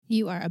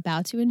You are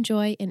about to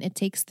enjoy an It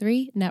Takes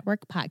Three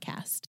Network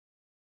podcast.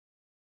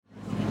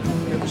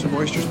 Some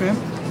oysters, ma'am?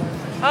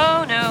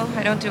 Oh, no,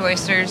 I don't do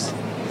oysters.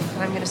 If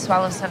I'm going to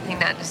swallow something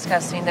that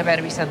disgusting, there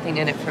better be something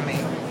in it for me.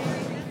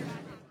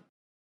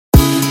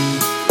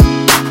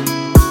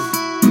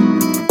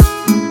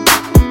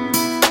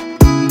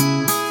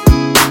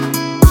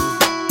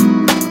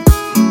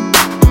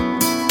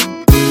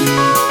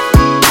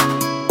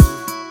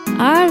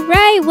 All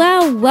right,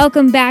 well,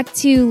 welcome back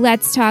to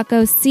Let's Talk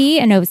OC,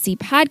 an OC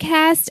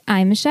podcast.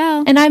 I'm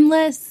Michelle. And I'm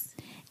Liz.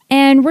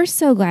 And we're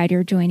so glad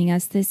you're joining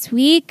us this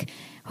week.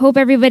 Hope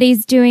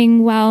everybody's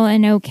doing well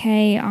and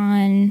okay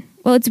on,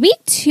 well, it's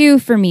week 2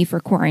 for me for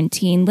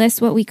quarantine.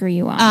 Liz, what week are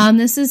you on?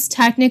 This is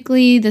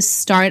technically the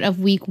start of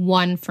week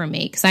 1 for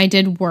me because I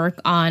did work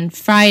on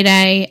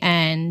Friday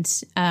and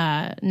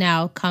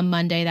now come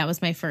Monday, that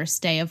was my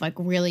first day of like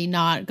really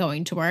not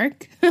going to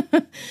work.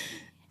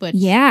 But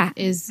yeah,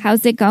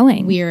 how's it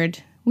going?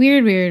 Weird.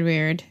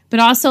 But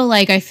also,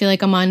 like, I feel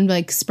like I'm on,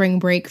 like, spring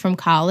break from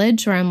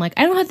college where I'm like,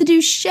 I don't have to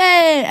do shit.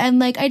 I'm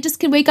like, I just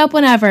can wake up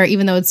whenever,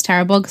 even though it's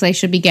terrible because I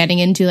should be getting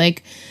into,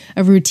 like,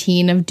 a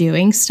routine of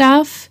doing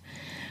stuff,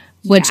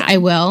 which I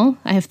will.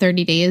 I have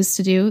 30 days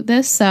to do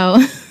this, so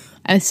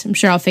I'm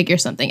sure I'll figure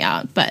something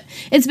out. But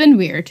it's been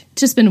weird. It's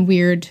just been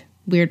weird.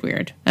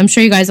 I'm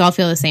sure you guys all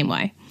feel the same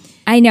way.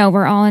 I know,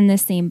 we're all in the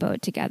same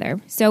boat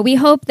together. So we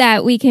hope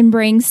that we can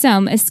bring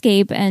some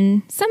escape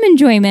and some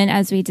enjoyment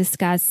as we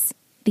discuss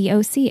the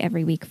OC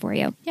every week for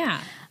you. Yeah.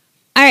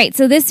 All right,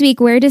 so this week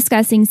we're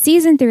discussing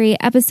Season 3,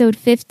 Episode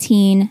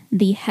 15,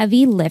 The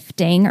Heavy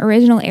Lifting,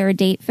 original air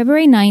date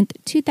February 9th,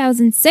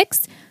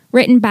 2006,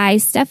 written by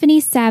Stephanie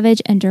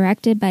Savage and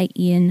directed by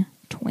Ian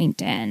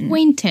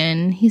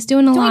Toynton. He's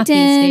doing a lot these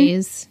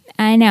days.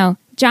 I know.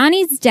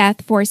 Johnny's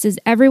death forces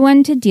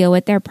everyone to deal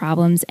with their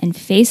problems and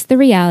face the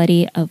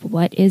reality of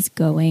what is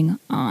going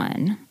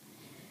on.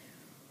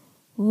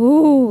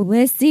 Ooh,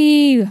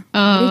 Lissy, what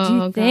did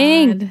you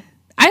think? God.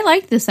 I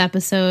liked this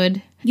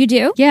episode. You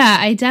do? Yeah,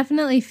 I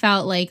definitely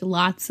felt like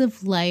lots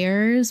of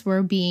layers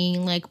were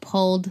being like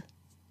pulled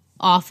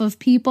off of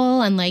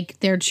people and like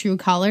their true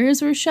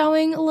colors were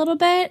showing a little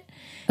bit.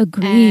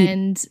 Agreed.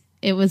 And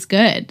it was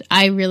good.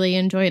 I really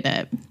enjoyed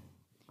it.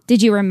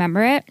 Did you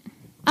remember it?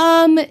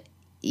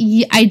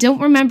 Yeah, I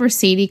don't remember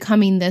Sadie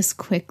coming this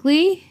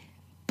quickly,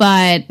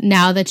 but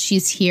now that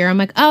she's here, I'm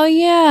like, oh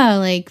yeah,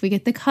 like we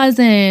get the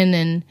cousin,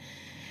 and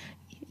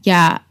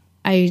yeah,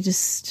 I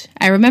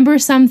remember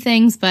some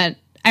things, but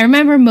I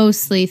remember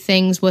mostly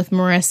things with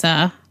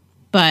Marissa,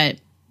 but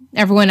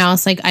everyone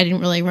else, like I didn't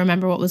really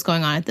remember what was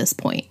going on at this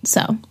point,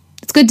 so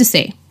it's good to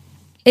see.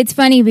 It's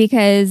funny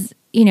because,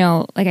 you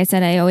know, like I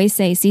said, I always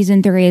say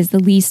Season 3 is the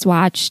least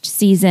watched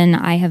season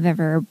I have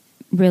ever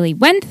really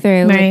went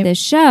through with this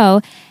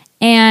show.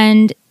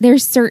 And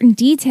there's certain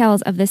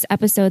details of this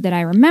episode that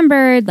I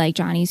remembered, like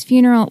Johnny's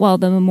funeral, well,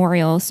 the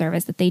memorial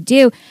service that they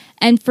do.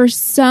 And for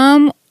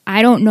some,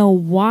 I don't know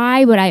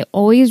why, but I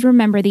always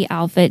remember the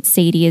outfit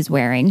Sadie is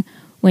wearing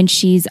when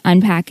she's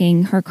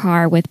unpacking her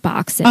car with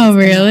boxes. Oh,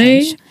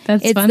 really?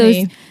 That's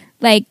funny. Those,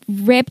 like,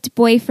 ripped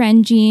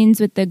boyfriend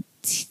jeans with the,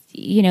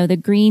 the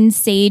green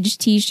sage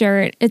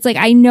t-shirt. It's like,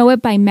 I know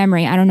it by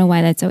memory. I don't know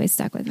why that's always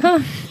stuck with me. Huh.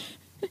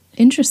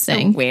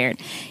 Interesting. So weird.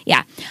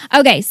 Yeah.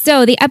 Okay,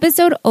 so the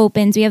episode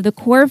opens. We have the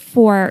core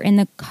 4 in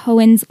the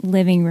Coens'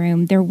 living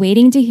room. They're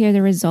waiting to hear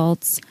the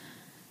results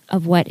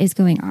of what is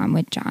going on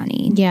with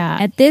Johnny. Yeah.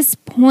 At this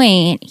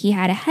point, he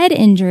had a head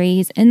injury.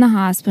 He's in the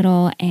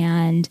hospital,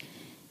 and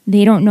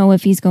they don't know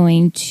if he's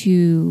going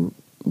to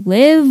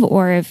live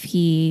or if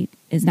he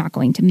is not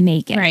going to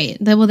make it. Right.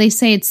 Well, they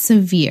say it's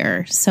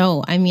severe.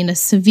 So, I mean, a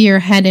severe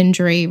head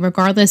injury,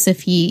 regardless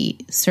if he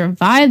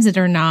survives it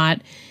or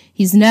not,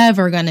 he's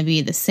never going to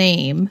be the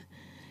same,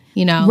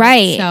 you know?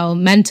 Right. So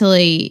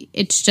mentally,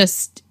 it's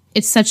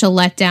such a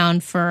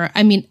letdown for,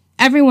 I mean,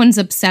 everyone's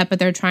upset, but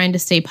they're trying to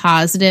stay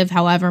positive.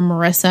 However,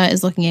 Marissa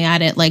is looking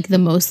at it like the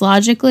most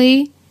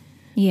logically.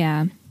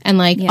 Yeah. And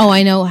like, oh,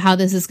 I know how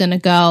this is going to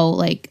go.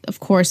 Like, of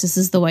course, this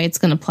is the way it's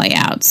going to play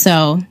out.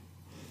 So,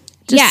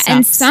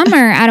 and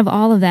Summer out of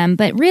all of them,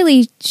 but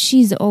really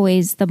she's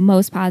always the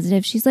most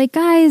positive. She's like,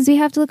 guys, we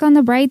have to look on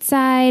the bright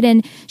side.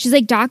 And she's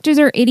like, doctors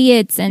are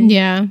idiots.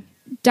 And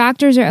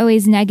doctors are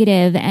always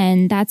negative,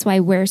 and that's why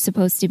we're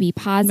supposed to be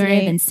positive.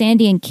 Right. And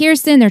Sandy and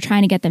Kirsten, they're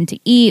trying to get them to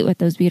eat with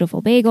those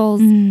beautiful bagels.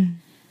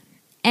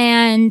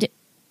 And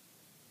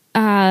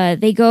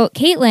they go,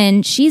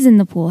 Caitlin, she's in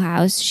the pool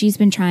house. She's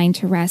been trying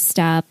to rest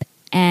up,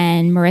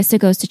 and Marissa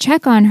goes to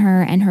check on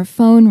her, and her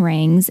phone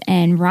rings,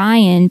 and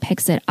Ryan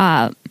picks it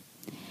up.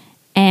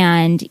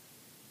 And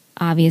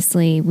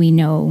obviously we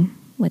know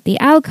what the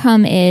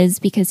outcome is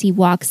because he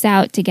walks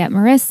out to get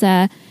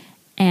Marissa,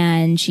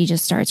 and she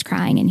just starts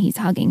crying and he's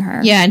hugging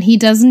her. Yeah, and he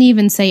doesn't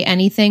even say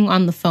anything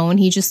on the phone.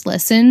 He just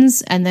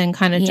listens and then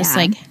kind of just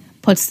like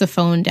puts the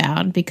phone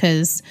down,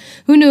 because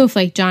who knew if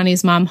like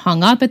Johnny's mom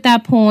hung up at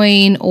that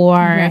point, or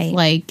if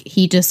like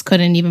he just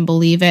couldn't even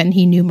believe it and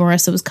he knew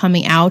Marissa was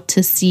coming out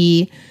to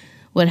see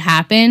what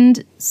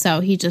happened. So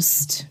he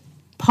just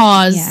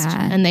paused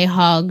and they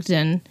hugged,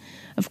 and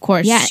of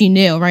course, she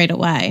knew right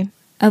away.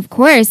 Of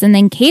course. And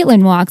then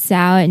Caitlin walks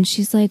out and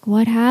she's like,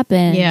 what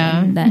happened?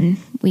 Yeah. And then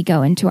we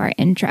go into our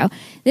intro.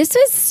 This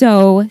was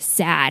so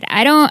sad.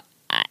 I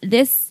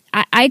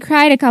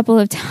cried a couple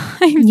of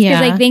times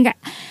because I think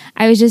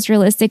I was just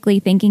realistically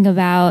thinking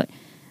about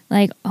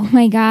like, oh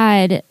my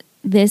God,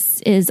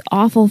 this is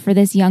awful for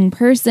this young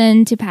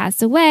person to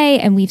pass away.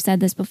 And we've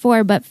said this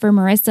before, but for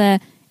Marissa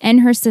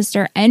and her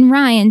sister and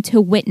Ryan to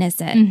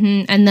witness it.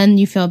 Mm-hmm. And then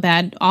you feel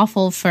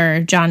awful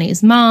for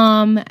Johnny's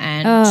mom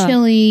and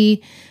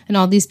Chili and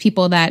all these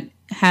people that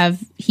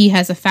he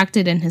has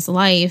affected in his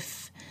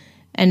life.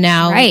 And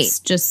now it's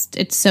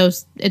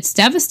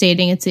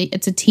devastating.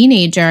 It's a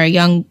teenager, a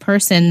young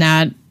person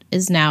that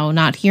is now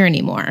not here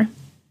anymore.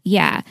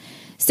 Yeah.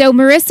 So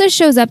Marissa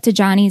shows up to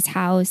Johnny's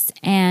house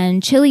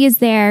and Chili is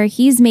there.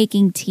 He's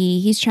making tea.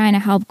 He's trying to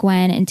help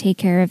Gwen and take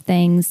care of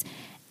things.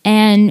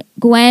 And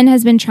Gwen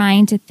has been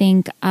trying to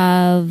think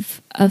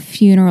of a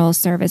funeral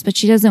service, but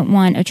she doesn't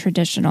want a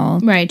traditional.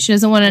 Right. She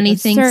doesn't want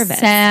anything service.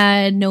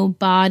 sad, no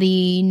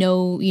body,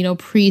 no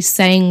priest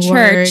saying Church.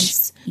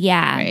 Words.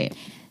 Yeah. Right.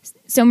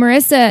 So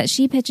Marissa,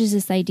 she pitches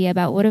this idea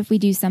about what if we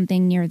do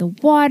something near the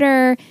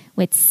water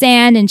with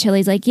sand? And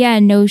Chili's like, yeah,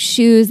 no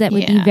shoes. That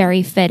would be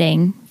very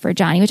fitting for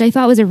Johnny, which I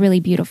thought was a really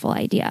beautiful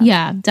idea.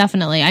 Yeah,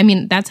 definitely. I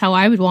mean, that's how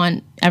I would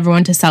want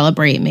everyone to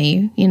celebrate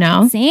me, you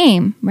know?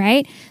 Same,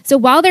 right? So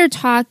while they're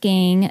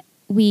talking,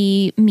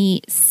 we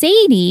meet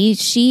Sadie.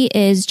 She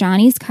is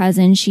Johnny's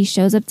cousin. She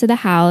shows up to the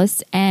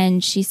house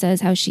and she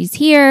says how she's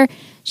here.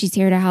 She's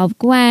here to help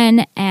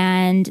Gwen.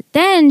 And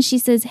then she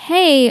says,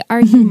 hey,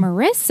 are you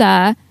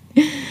Marissa?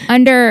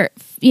 Under,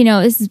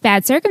 this is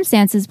bad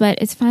circumstances, but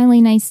it's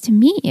finally nice to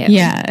meet you.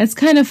 Yeah, it's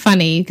kind of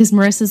funny because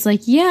Marissa's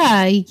like,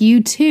 yeah,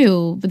 you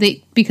too. But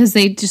because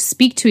they just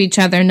speak to each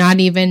other, not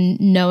even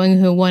knowing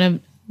who one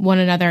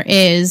another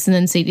is. And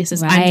then Sadie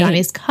says, I'm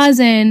Johnny's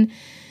cousin.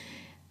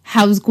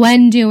 How's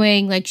Gwen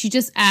doing? Like, she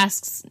just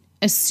asks,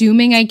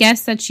 assuming, I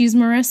guess, that she's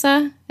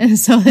Marissa. And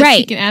so that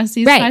she can ask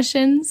these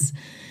questions.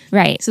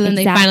 Right. So then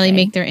they finally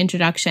make their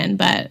introduction.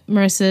 But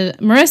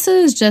Marissa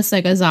is just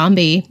like a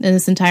zombie in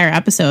this entire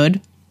episode.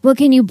 Well,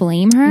 can you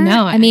blame her?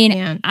 No, I mean,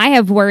 can't. I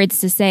have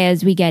words to say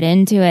as we get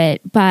into it,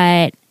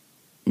 but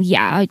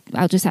yeah,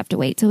 I'll just have to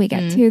wait till we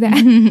get to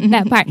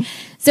that part.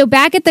 So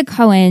back at the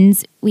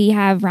Cohens, we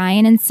have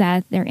Ryan and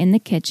Seth. They're in the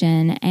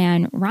kitchen,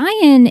 and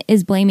Ryan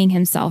is blaming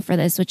himself for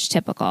this, which is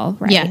typical,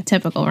 right? Yeah,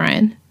 typical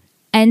Ryan.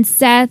 And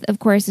Seth, of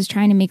course, is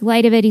trying to make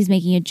light of it. He's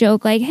making a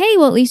joke like, hey,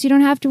 well, at least you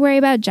don't have to worry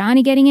about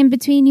Johnny getting in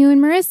between you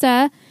and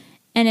Marissa.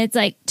 And it's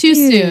like, too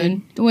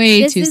soon.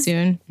 Way too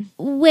soon.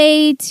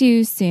 Way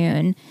too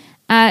soon.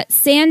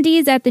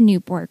 Sandy's at the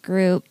Newport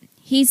group.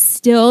 He's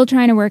still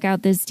trying to work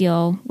out this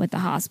deal with the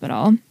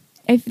hospital.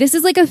 If this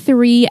is like a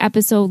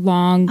 3-episode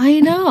long. I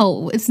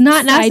know. It's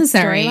not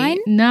necessary. Storyline.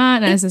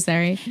 Not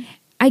necessary.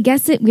 I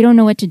guess we don't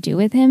know what to do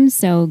with him,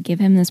 so give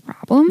him this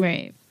problem.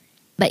 Right.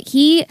 But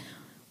he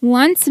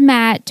wants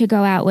Matt to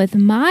go out with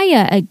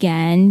Maya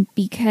again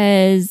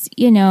because,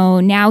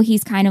 now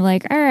he's kind of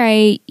like, all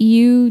right,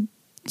 you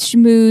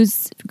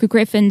schmooze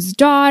Griffin's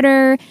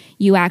daughter.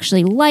 You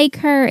actually like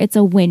her. It's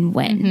a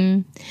win-win.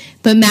 Mm-hmm.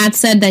 But Matt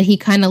said that he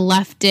kind of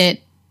left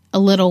it a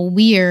little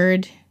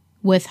weird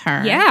with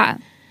her. Yeah.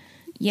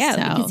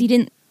 Yeah, because he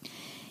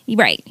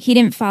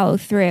didn't follow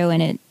through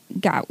and it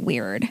got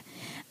weird.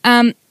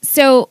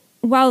 So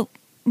while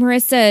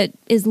Marissa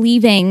is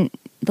leaving,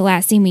 the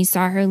last scene we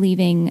saw her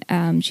leaving,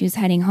 she was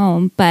heading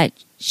home, but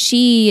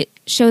she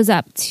shows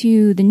up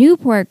to the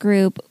Newport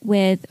group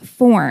with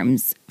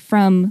forms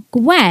from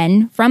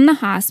Gwen from the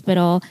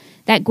hospital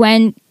that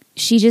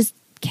she just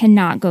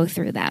cannot go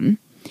through them.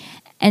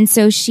 And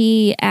so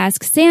she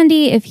asks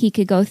Sandy if he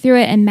could go through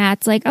it. And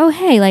Matt's like, oh,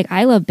 hey, like,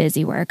 I love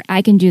busy work.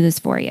 I can do this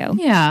for you.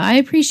 Yeah, I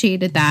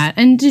appreciated that.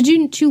 And did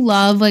you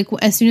love, like,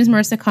 as soon as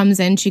Marissa comes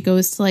in, she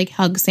goes to, like,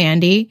 hug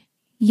Sandy?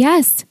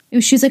 Yes.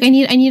 She's like, I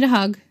need a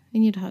hug. I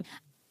need a hug.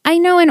 I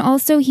know. And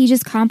also he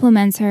just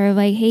compliments her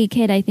like, hey,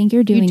 kid, I think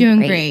you're doing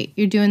great.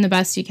 You're doing the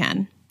best you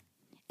can.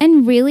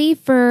 And really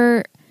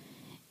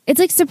it's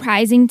like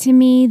surprising to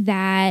me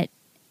that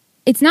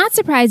it's not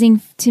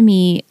surprising to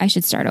me. I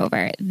should start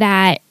over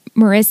that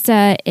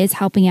Marissa is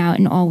helping out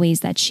in all ways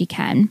that she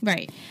can.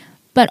 Right.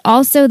 But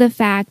also the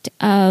fact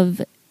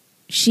of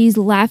she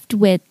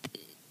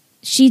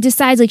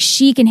decides like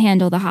she can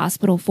handle the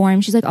hospital for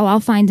him. She's like, oh,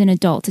 I'll find an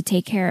adult to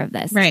take care of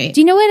this. Right.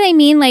 Do you know what I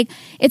mean? Like,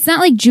 it's not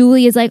like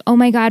Julie is like, oh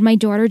my God, my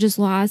daughter just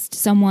lost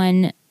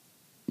someone,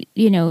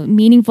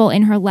 meaningful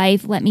in her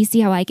life. Let me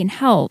see how I can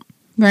help.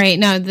 Right.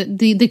 No,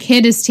 the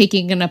kid is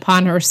taking it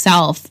upon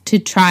herself to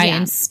try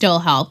and still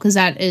help because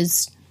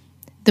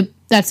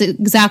that's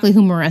exactly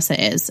who Marissa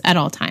is at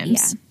all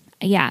times.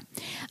 Yeah.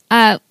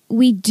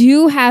 We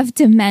do have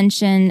to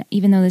mention,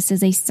 even though this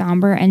is a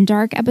somber and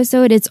dark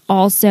episode, it's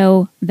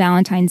also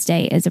Valentine's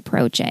Day is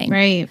approaching.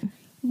 Right.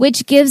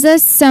 Which gives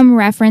us some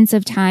reference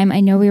of time. I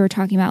know we were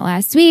talking about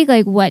last week,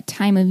 like what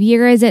time of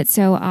year is it?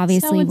 So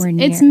obviously we're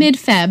near. It's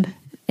mid-Feb.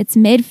 It's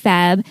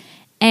mid-Feb.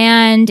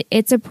 And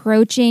it's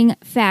approaching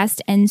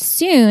fast and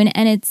soon.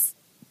 And it's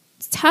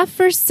tough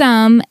for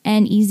some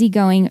and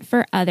easygoing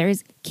for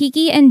others.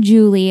 Kiki and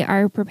Julie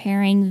are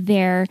preparing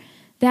their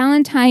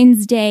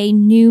Valentine's Day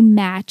new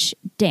match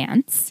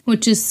dance.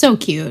 Which is so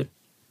cute.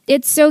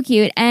 It's so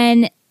cute.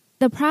 And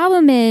the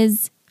problem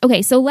is,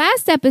 okay, so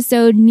last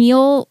episode,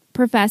 Neil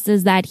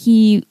professes that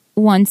he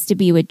wants to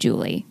be with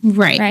Julie.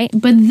 Right.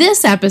 But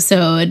this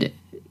episode,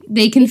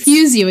 they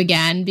confuse you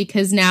again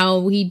because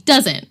now he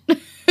doesn't.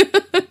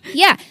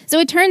 Yeah. So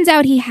it turns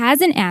out he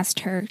hasn't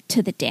asked her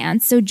to the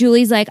dance. So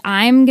Julie's like,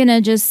 I'm going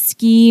to just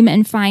scheme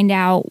and find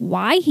out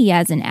why he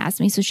hasn't asked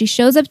me. So she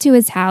shows up to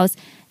his house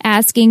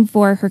asking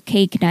for her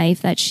cake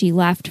knife that she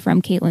left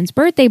from Caitlin's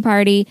birthday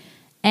party.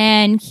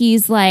 And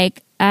he's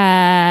like,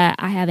 I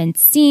haven't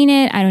seen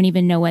it. I don't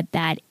even know what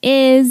that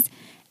is.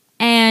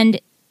 And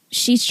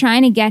she's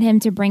trying to get him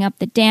to bring up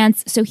the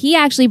dance. So he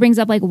actually brings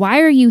up, like, why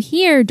are you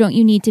here? Don't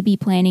you need to be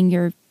planning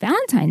your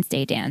Valentine's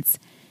Day dance?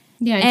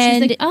 Yeah,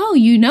 and she's like, oh,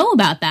 you know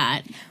about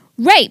that.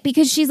 Right,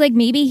 because she's like,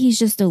 maybe he's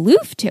just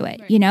aloof to it,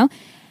 you know?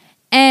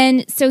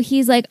 And so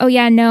he's like, oh,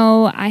 yeah,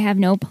 no, I have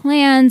no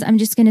plans. I'm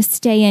just going to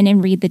stay in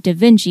and read the Da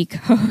Vinci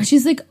Code.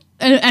 She's like,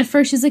 at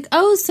first she's like,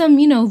 oh, some,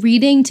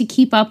 reading to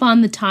keep up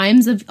on the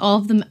times of all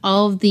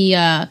of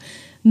the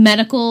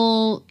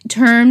medical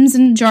terms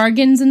and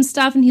jargons and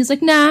stuff. And he's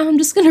like, nah, I'm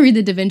just going to read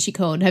the Da Vinci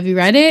Code. Have you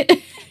read it?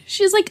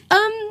 She's like, no,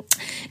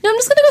 I'm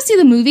just going to go see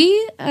the movie.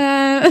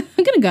 I'm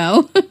going to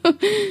go.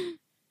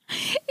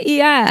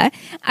 Yeah.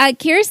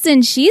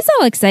 Kirsten, she's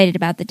all excited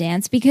about the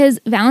dance because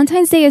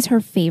Valentine's Day is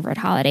her favorite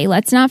holiday.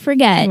 Let's not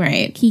forget.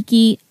 Right.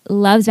 Kiki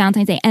loves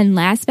Valentine's Day. And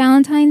last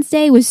Valentine's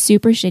Day was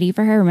super shitty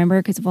for her, remember,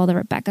 because of all the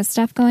Rebecca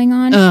stuff going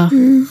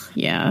on.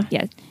 Yeah.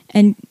 Yeah.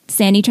 And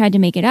Sandy tried to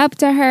make it up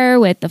to her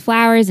with the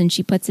flowers and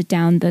she puts it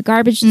down the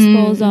garbage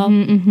disposal.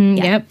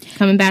 Yeah. Yep.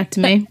 Coming back to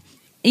me.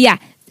 Yeah.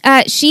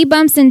 She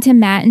bumps into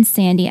Matt and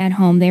Sandy at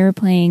home. They were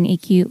playing a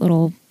cute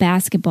little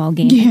basketball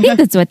game. Yeah. I think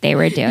that's what they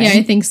were doing. Yeah,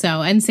 I think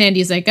so. And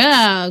Sandy's like,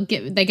 I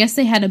guess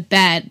they had a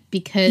bet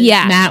because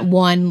Matt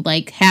won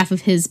like half of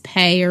his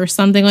pay or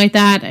something like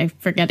that. I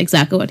forget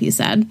exactly what he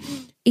said.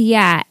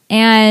 Yeah,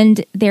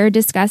 and they're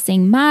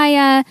discussing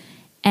Maya.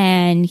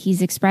 And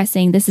he's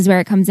expressing, this is where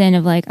it comes in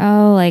of like,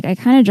 oh, like I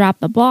kind of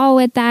dropped the ball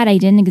with that. I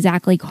didn't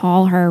exactly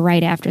call her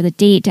right after the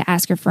date to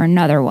ask her for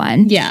another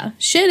one. Yeah.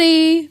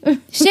 Shitty.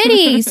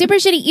 Shitty. Super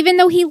shitty. Even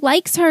though he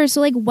likes her.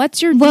 So like,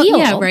 what's your deal?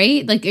 Yeah,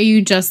 right? Like, are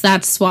you just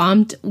that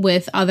swamped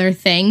with other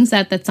things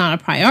that's not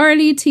a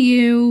priority to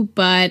you?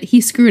 But he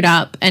screwed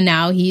up and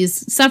now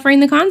he's suffering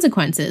the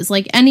consequences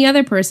like any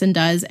other person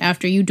does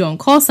after you don't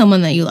call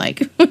someone that you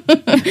like.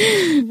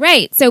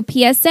 Right. So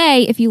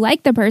PSA, if you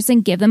like the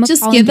person, give them a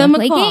just call. Give them a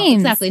call.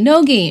 Games. Exactly.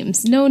 No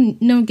games.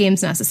 No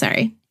games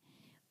necessary.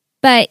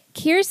 But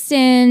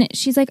Kirsten,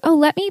 she's like, oh,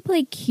 let me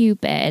play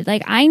Cupid.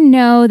 Like, I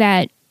know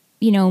that,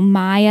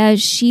 Maya,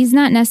 she's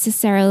not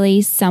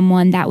necessarily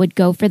someone that would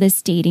go for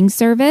this dating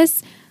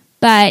service,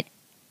 but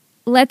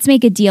let's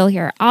make a deal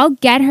here. I'll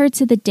get her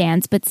to the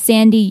dance, but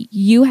Sandy,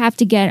 you have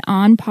to get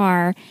on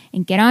par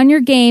and get on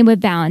your game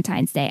with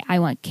Valentine's Day. I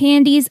want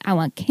candies, I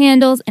want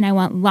candles, and I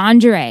want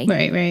lingerie.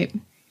 Right.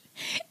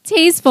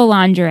 Tasteful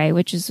lingerie,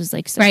 which was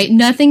like so right,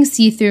 nothing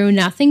see-through,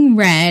 nothing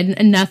red,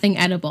 and nothing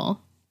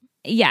edible.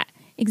 Yeah,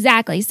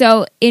 exactly.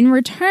 So in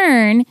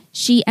return,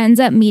 she ends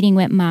up meeting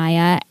with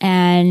Maya,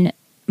 and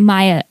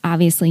Maya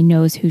obviously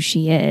knows who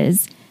she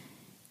is,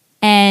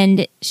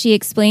 and she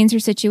explains her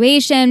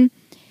situation.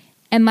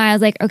 And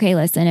Maya's like, okay,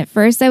 listen, at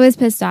first I was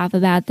pissed off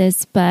about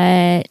this,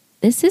 but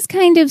this is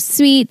kind of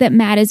sweet that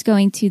Matt is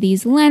going to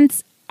these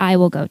lengths. I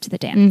will go to the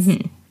dance.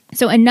 Mm-hmm.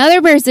 So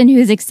another person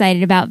who's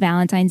excited about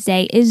Valentine's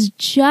Day is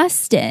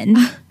Justin.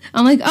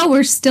 I'm like, oh,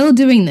 we're still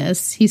doing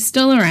this. He's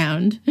still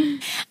around.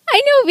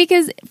 I know,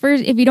 because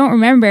if you don't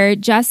remember,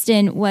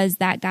 Justin was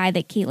that guy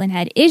that Caitlin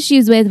had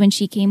issues with when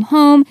she came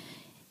home.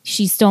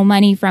 She stole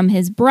money from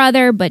his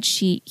brother, but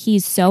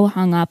he's so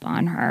hung up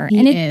on her.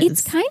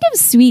 It's kind of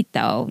sweet,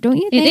 though, don't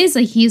you think? It is.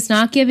 Like, he's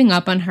not giving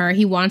up on her.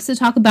 He wants to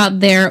talk about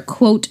their,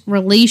 quote,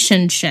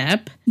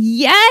 relationship.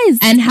 Yes.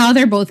 And how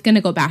they're both going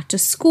to go back to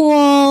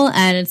school,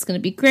 and it's going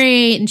to be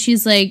great. And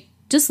she's like,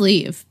 just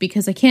leave,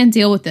 because I can't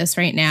deal with this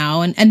right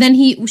now. And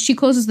then she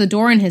closes the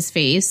door in his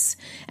face,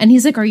 and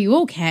he's like, are you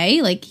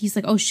okay? Like, he's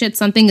like, oh, shit,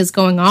 something is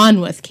going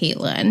on with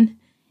Caitlin.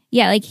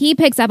 Yeah, like he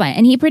picks up on it,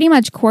 and he pretty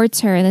much courts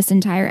her this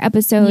entire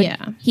episode.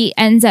 Yeah. He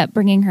ends up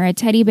bringing her a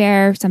teddy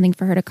bear, something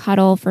for her to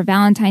cuddle for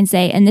Valentine's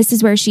Day. And this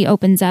is where she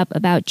opens up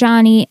about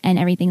Johnny and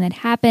everything that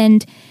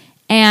happened.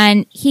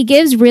 And he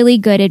gives really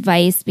good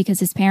advice because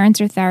his parents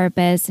are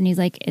therapists. And he's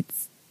like,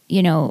 it's,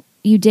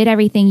 you did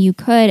everything you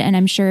could. And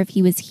I'm sure if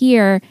he was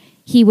here,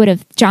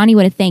 Johnny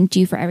would have thanked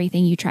you for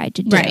everything you tried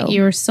to do. Right.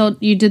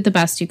 You did the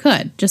best you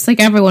could. Just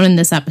like everyone in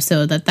this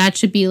episode, that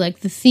should be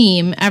like the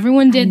theme.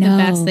 Everyone did the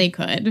best they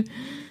could.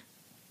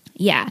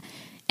 Yeah.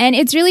 And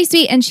it's really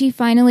sweet. And she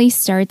finally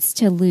starts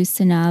to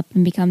loosen up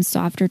and become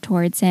softer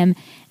towards him.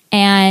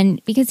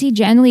 And because he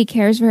genuinely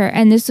cares for her.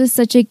 And this was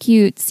such a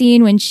cute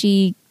scene when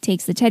she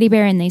takes the teddy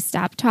bear and they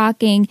stop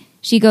talking.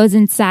 She goes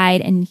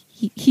inside and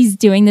he's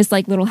doing this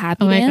like little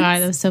happy dance. Oh my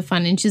God, that was so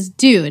fun. And she's,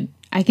 dude,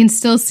 I can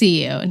still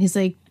see you. And he's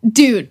like,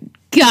 dude,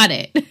 got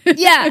it.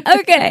 Yeah,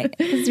 okay.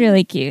 It's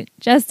really cute.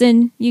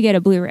 Justin, you get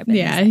a blue ribbon.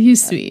 Yeah,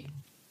 he's sweet.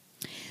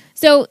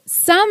 So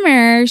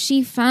Summer,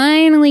 she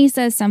finally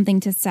says something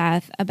to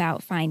Seth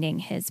about finding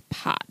his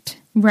pot.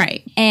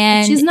 Right.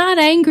 And she's not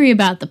angry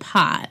about the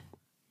pot.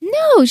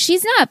 No,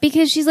 she's not,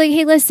 because she's like,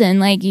 hey, listen,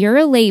 like, you're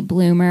a late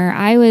bloomer.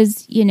 I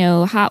was,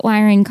 hot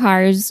wiring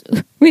cars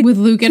with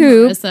Luke and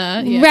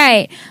Marissa. Yeah.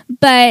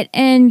 Right.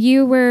 And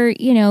you were,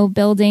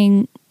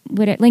 building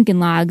Lincoln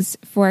Logs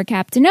for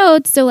Captain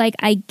Oates. So, like,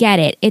 I get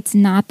it. It's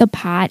not the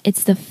pot.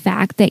 It's the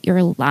fact that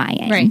you're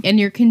lying. Right. And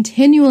you're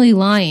continually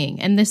lying.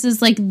 And this is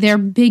like their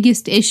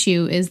biggest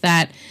issue is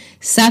that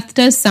Seth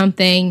does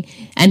something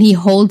and he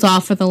holds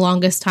off for the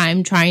longest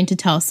time trying to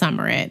tell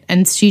Summer it.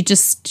 And she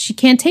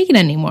can't take it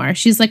anymore.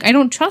 She's like, I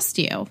don't trust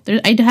you.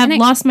 I have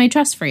lost my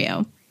trust for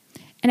you.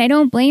 And I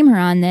don't blame her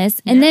on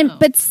this. And then,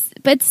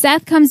 but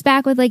Seth comes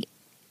back with like,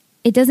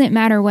 it doesn't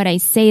matter what I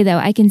say, though.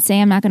 I can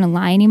say I'm not going to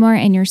lie anymore,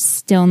 and you're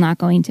still not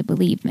going to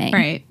believe me.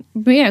 Right.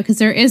 But yeah, because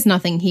there is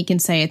nothing he can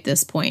say at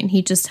this point.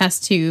 He just has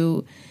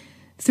to,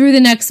 through the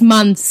next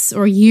months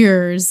or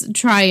years,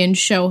 try and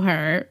show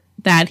her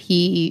that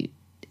he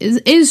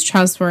is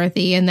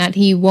trustworthy and that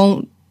he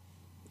won't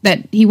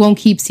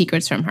keep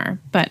secrets from her.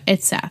 But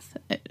it's Seth.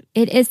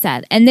 It is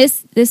Seth. And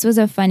this was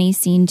a funny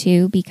scene,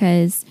 too,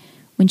 because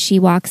when she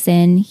walks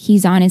in,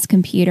 he's on his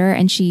computer,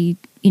 and she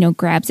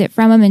grabs it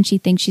from him, and she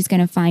thinks she's going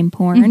to find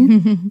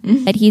porn.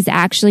 But he's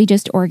actually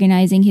just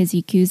organizing his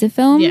Yakuza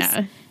films.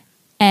 Yeah.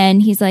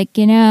 And he's like,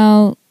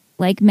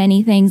 like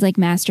many things, like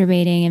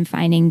masturbating and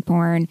finding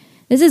porn,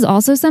 this is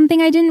also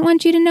something I didn't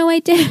want you to know I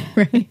did.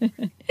 Right.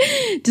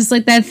 Just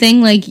like that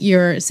thing like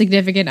your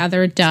significant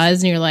other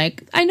does, and you're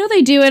like, I know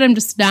they do it. I'm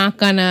just not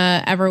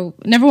gonna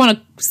never want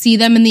to see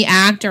them in the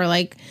act or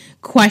like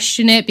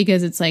question it,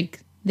 because it's like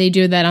they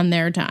do that on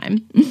their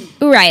time.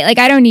 Right. Like,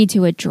 I don't need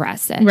to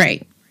address it.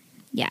 Right.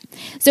 Yeah.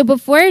 So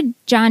before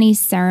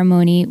Johnny's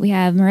ceremony, we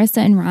have Marissa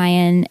and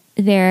Ryan.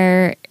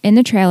 They're in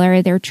the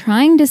trailer. They're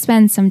trying to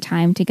spend some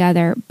time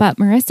together, but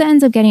Marissa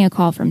ends up getting a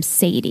call from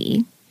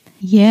Sadie.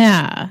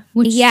 Yeah.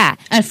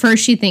 At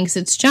first she thinks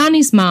it's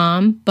Johnny's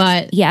mom,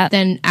 but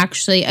then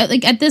actually,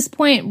 like at this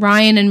point,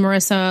 Ryan and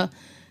Marissa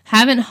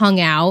haven't hung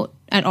out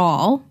at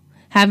all.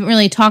 Haven't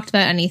really talked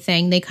about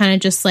anything. They kind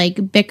of just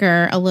like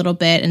bicker a little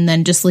bit and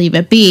then just leave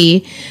it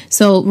be.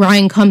 So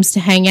Ryan comes to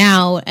hang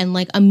out, and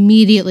like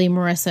immediately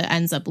Marissa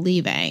ends up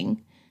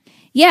leaving.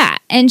 Yeah,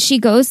 and she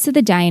goes to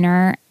the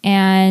diner,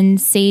 and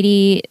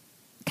Sadie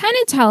kind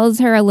of tells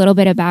her a little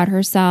bit about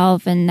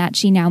herself and that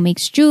she now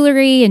makes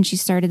jewelry and she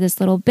started this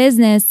little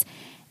business.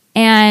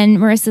 And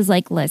Marissa's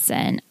like,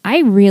 listen, I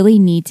really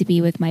need to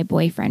be with my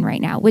boyfriend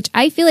right now, which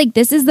I feel like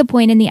this is the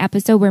point in the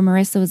episode where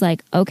Marissa was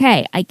like,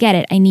 okay, I get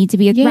it. I need to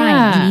be with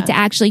Ryan. I need to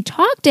actually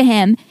talk to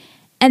him.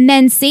 And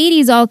then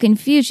Sadie's all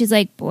confused. She's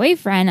like,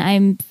 boyfriend? I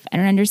don't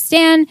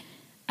understand.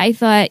 I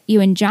thought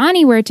you and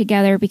Johnny were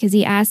together because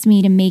he asked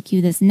me to make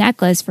you this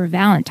necklace for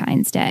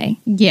Valentine's Day.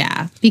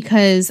 Yeah,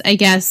 because I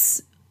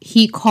guess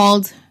he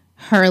called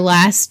her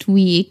last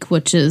week,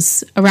 which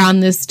is around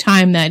this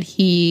time that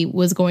he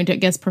was going to, I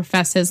guess,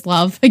 profess his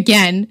love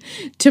again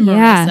to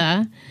Marissa.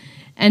 Yeah.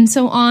 And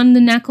so on the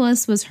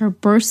necklace was her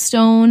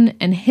birthstone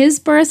and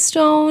his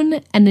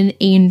birthstone and an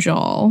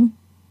angel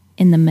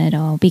in the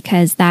middle,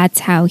 because that's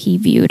how he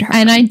viewed her.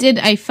 And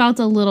I felt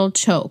a little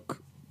choke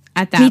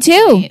at that point.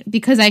 Me too.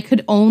 Because I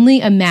could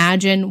only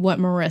imagine what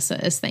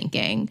Marissa is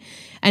thinking.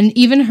 And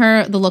even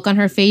the look on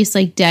her face,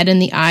 like dead in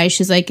the eyes,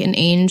 she's like an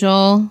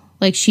angel.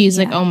 Like, she's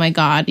like, oh, my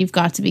God, you've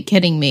got to be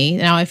kidding me.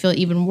 Now I feel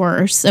even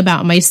worse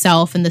about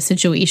myself and the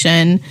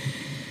situation.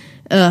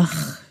 Ugh.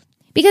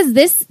 Because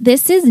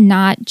this is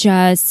not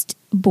just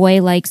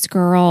boy likes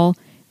girl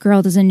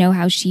doesn't know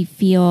how she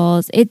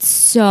feels. It's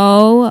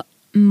so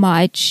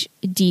much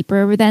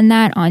deeper than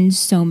that on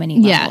so many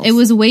levels. Yeah, it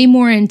was way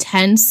more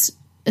intense,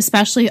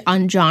 especially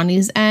on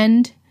Johnny's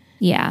end.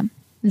 Yeah.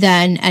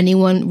 Than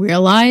anyone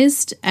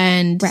realized.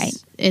 And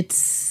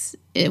it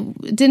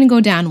didn't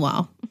go down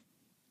well.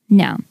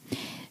 No.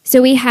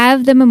 So we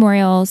have the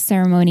memorial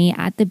ceremony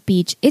at the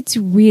beach. It's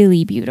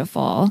really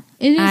beautiful.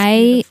 It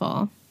is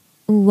beautiful.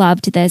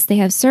 Loved this. They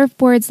have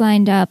surfboards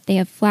lined up. They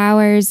have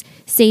flowers.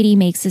 Sadie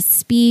makes a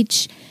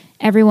speech.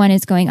 Everyone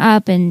is going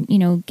up and,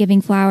 giving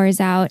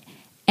flowers out.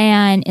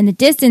 And in the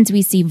distance,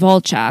 we see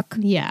Volchuk.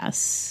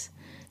 Yes.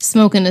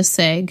 Smoking a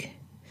cig.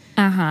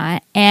 Uh-huh.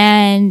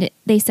 And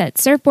they set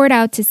surfboard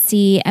out to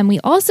sea. And we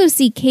also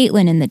see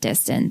Caitlin in the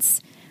distance.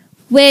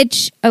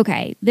 Which,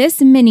 okay,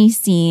 this mini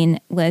scene,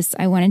 Liz,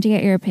 I wanted to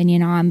get your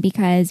opinion on,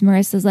 because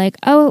Marissa's like,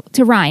 oh,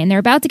 to Ryan. They're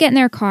about to get in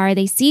their car.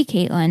 They see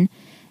Caitlin,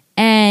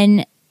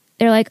 and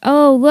they're like,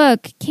 oh,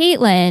 look,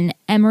 Caitlin.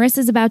 And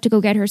Marissa's about to go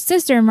get her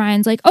sister, and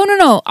Ryan's like, oh,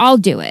 no, I'll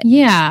do it.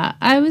 Yeah,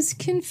 I was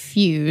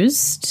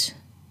confused.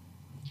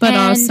 But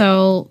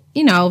also,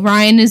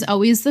 Ryan is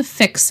always the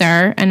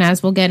fixer, and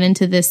as we'll get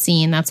into this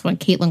scene, that's what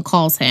Caitlin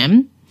calls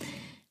him.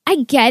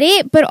 I get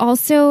it, but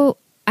also,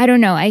 I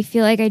don't know. I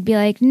feel like I'd be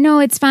like, no,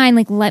 it's fine.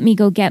 Like, let me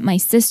go get my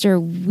sister.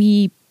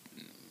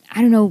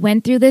 I don't know,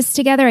 went through this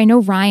together. I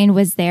know Ryan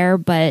was there,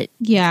 but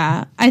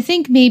yeah, I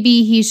think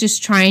maybe he's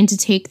just trying to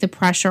take the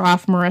pressure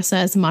off Marissa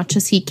as much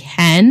as he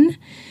can.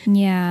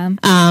 yeah.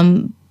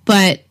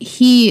 But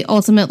he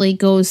ultimately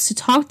goes to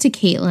talk to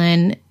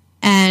Caitlin,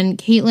 and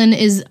Caitlin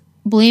is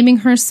blaming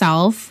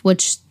herself,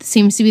 which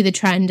seems to be the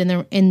trend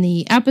in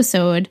the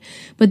episode,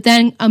 but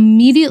then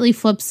immediately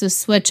flips the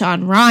switch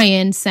on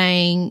Ryan,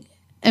 saying,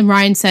 and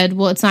Ryan said,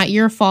 well, it's not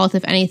your fault.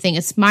 If anything,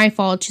 it's my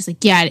fault. She's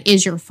like, yeah, it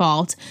is your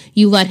fault.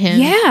 You let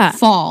him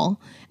fall.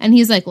 And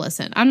he's like,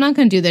 listen, I'm not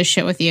going to do this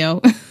shit with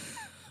you.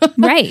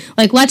 Right.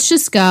 Like, let's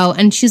just go.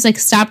 And she's like,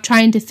 stop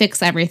trying to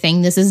fix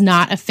everything. This is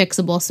not a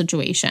fixable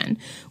situation,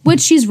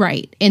 which she's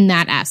right in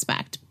that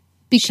aspect,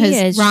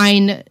 because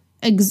Ryan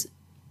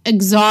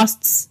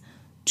exhausts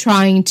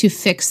trying to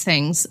fix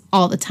things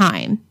all the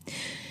time.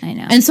 I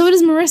know. And so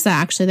does Marissa,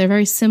 actually. They're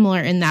very similar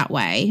in that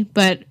way.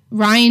 But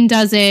Ryan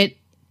does it,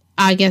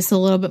 I guess, a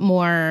little bit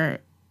more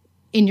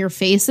in your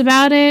face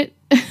about it.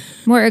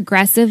 More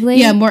aggressively?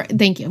 Yeah, more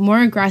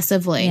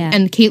aggressively. Yeah.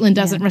 And Caitlin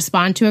doesn't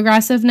respond to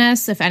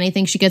aggressiveness. If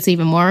anything, she gets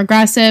even more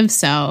aggressive.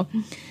 So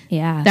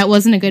yeah, that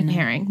wasn't a good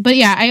pairing. But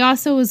yeah, I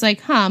also was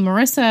like,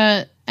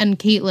 Marissa and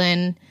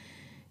Caitlin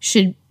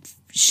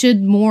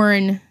should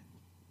mourn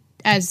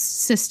as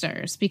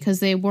sisters,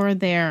 because they were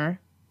there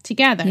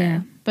together.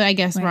 Yeah. But I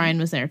guess Ryan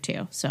was there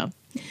too. So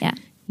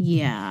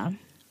yeah.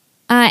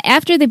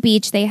 After the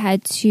beach, they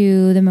head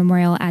to the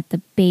memorial at the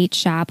bait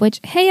shop,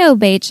 which, hey-o,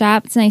 bait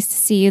shop. It's nice to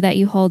see you that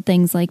you hold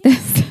things like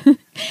this.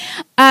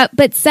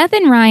 But Seth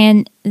and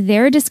Ryan,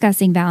 they're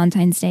discussing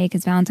Valentine's Day,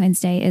 because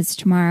Valentine's Day is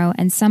tomorrow.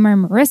 And Summer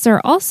and Marissa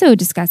are also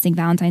discussing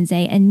Valentine's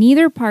Day. And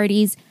neither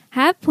parties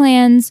have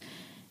plans,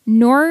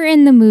 nor are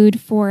in the mood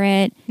for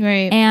it.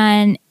 Right.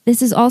 And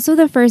this is also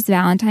the first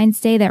Valentine's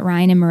Day that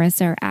Ryan and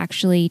Marissa are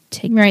actually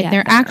together. Right.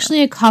 They're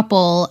actually a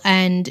couple.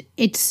 And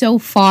it's so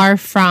far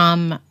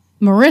from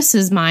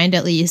Marissa's mind,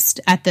 at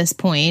least at this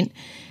point.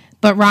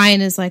 But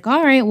Ryan is like,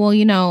 all right,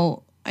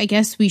 well, I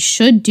guess we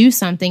should do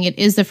something. It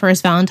is the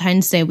first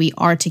Valentine's Day we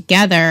are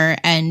together.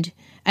 And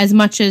as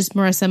much as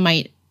Marissa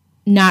might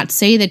not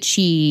say that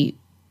she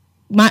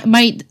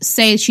might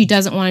say she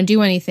doesn't want to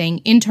do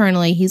anything,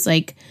 internally, he's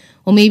like,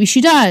 well, maybe she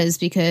does,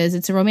 because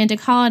it's a romantic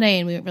holiday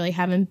and we really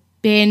haven't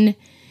been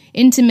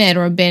intimate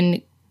or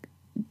been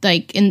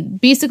like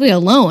basically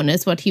alone,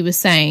 is what he was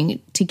saying,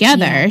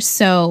 together. Yeah.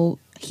 So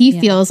he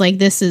feels like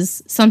this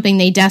is something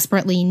they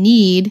desperately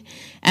need,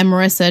 and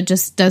Marissa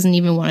just doesn't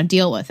even want to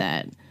deal with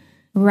it.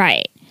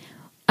 Right.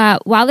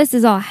 While this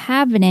is all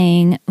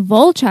happening,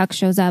 Volchuk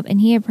shows up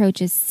and he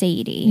approaches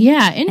Sadie.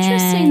 Yeah,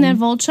 interesting that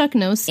Volchuk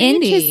knows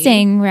Sadie.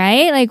 Interesting,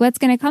 right? Like, what's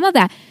going to come of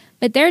that?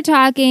 But they're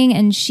talking,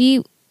 and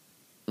he's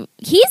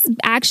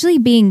actually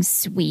being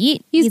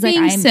sweet. He's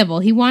being civil.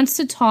 He wants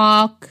to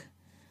talk.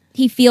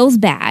 He feels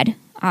bad,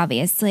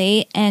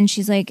 obviously. And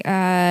she's like,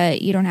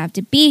 you don't have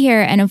to be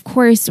here. And of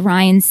course,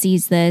 Ryan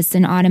sees this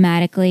and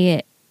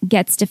automatically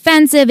gets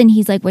defensive. And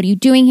he's like, what are you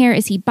doing here?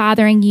 Is he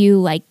bothering you?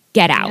 Like,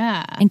 get out.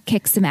 Yeah. And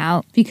kicks him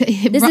out.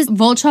 Because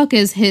Volchuk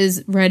is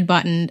his red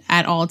button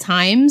at all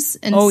times.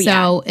 And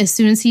as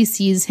soon as he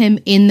sees him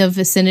in the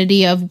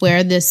vicinity of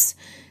where this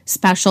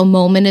special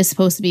moment is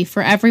supposed to be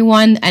for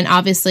everyone, and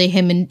obviously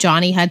him and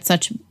Johnny had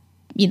such,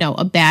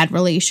 a bad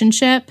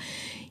relationship,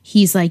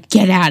 he's like,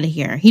 get out of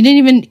here.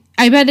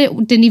 I bet it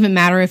didn't even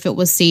matter if it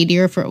was Sadie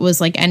or if it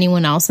was like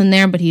anyone else in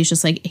there, but he's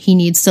just like, he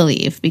needs to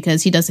leave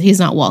because he's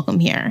not welcome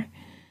here.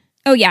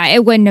 Oh yeah,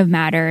 it wouldn't have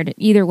mattered.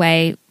 Either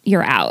way,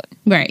 you're out.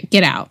 Right,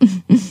 get out.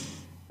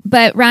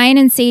 But Ryan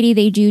and Sadie,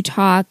 they do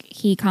talk.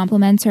 He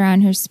compliments her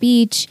on her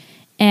speech,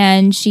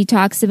 and she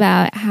talks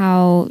about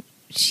how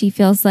she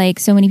feels like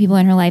so many people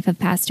in her life have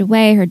passed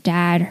away, her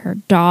dad, her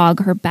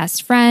dog, her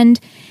best friend.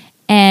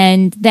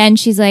 And then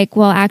she's like,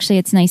 well, actually,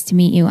 it's nice to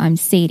meet you. I'm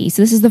Sadie.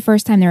 So this is the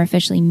first time they're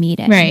officially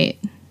meeting. Right.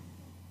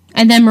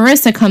 And then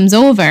Marissa comes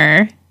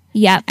over.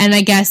 Yep. And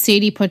I guess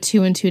Sadie put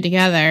two and two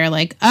together,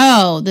 like,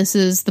 oh, this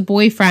is the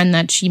boyfriend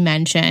that she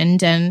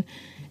mentioned, and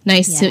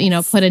nice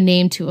to, put a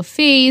name to a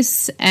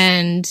face.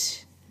 And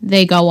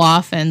they go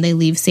off and they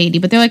leave Sadie,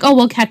 but they're like, oh,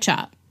 we'll catch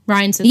up.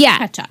 Ryan says,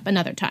 catch up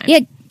another time.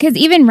 Yeah, because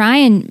even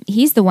Ryan,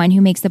 he's the one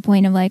who makes the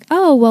point of like,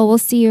 oh, well, we'll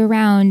see you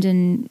around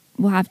and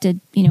we'll have to,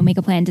 make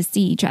a plan to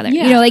see each other.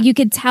 Yeah. Like you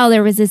could tell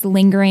there was this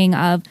lingering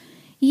of,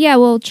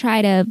 we'll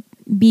try to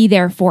be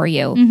there for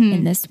you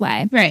in this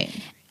way. Right.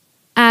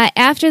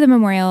 After the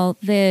memorial,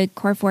 the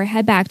Core 4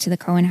 head back to the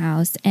Cohen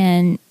house,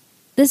 and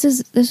this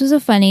is a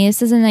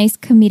nice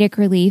comedic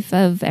relief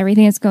of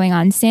everything that's going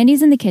on.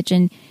 Sandy's in the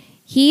kitchen.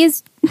 He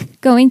is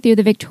going through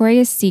the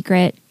Victoria's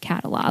Secret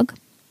catalog.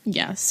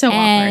 Yeah, so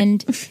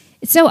and awkward.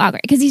 It's so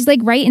awkward because he's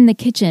like right in the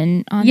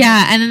kitchen on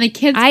and then the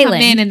kids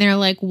island. Come in and they're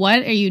like,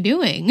 what are you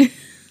doing?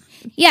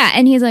 Yeah,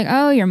 and he's like,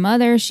 oh, your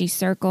mother, she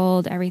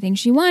circled everything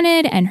she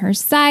wanted and her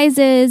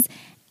sizes.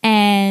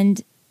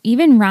 And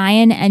even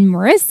Ryan and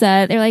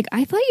Marissa, they're like,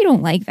 I thought you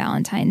don't like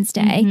Valentine's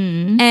Day.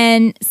 Mm-hmm.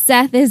 And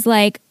Seth is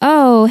like,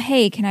 oh,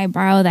 hey, can I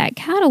borrow that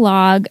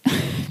catalog?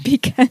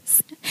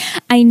 Because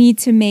I need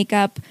to make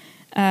up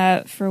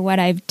for what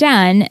I've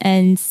done.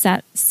 And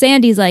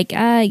Sandy's like,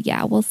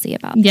 yeah, we'll see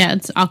about that. Yeah,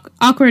 it's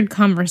awkward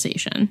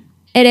conversation.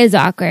 It is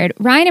awkward.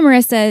 Ryan and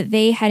Marissa,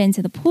 they head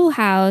into the pool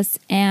house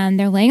and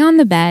they're laying on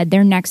the bed.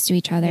 They're next to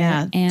each other.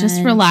 Yeah, and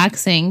just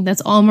relaxing. That's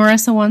all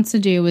Marissa wants to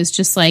do is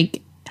just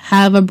like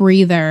have a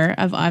breather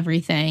of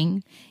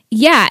everything.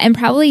 Yeah, and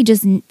probably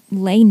just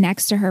lay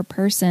next to her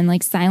person.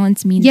 Like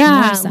silence means more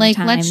sometimes. Like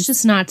let's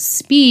just not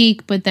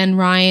speak. But then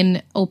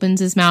Ryan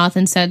opens his mouth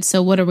and said,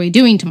 "So what are we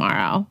doing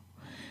tomorrow?"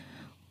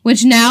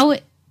 Which now,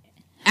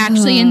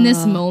 actually, in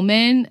this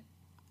moment,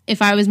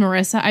 if I was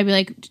Marissa, I'd be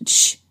like,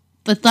 shh.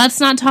 But let's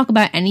not talk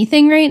about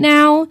anything right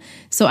now.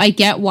 So I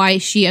get why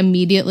she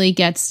immediately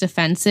gets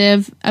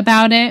defensive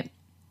about it.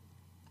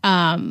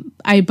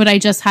 But I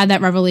just had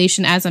that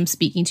revelation as I'm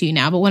speaking to you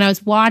now. But when I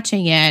was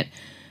watching it,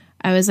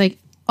 I was like,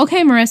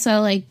 okay,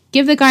 Marissa, like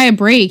give the guy a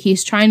break.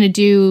 He's trying to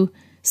do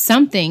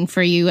something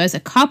for you as a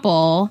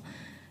couple.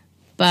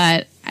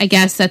 But I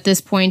guess at this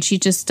point, she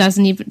just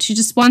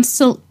wants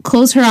to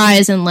close her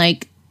eyes and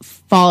like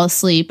fall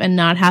asleep and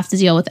not have to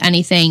deal with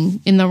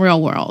anything in the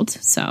real world.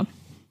 So.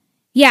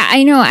 Yeah,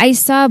 I know. I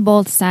saw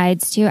both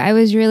sides too.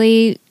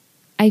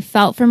 I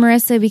felt for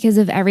Marissa because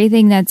of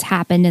everything that's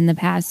happened in the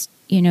past,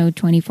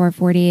 24,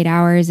 48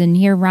 hours. And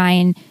here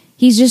Ryan,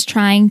 he's just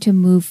trying to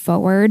move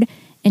forward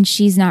and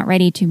she's not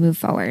ready to move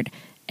forward.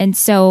 And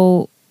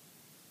so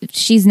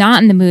she's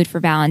not in the mood for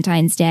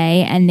Valentine's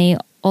Day and they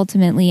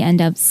ultimately end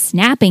up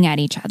snapping at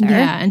each other.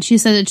 Yeah, and she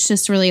said, it's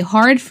just really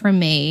hard for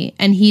me.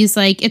 And he's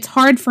like, it's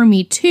hard for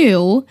me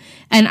too.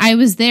 And I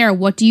was there.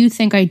 What do you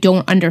think I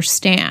don't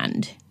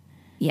understand?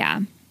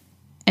 Yeah.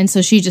 And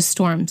so she just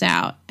storms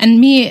out.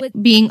 And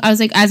I was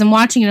like, as I'm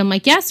watching it, I'm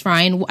like, yes,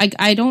 Ryan,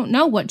 I don't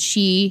know what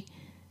she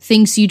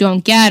thinks you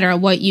don't get or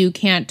what you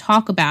can't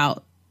talk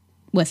about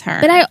with her.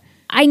 But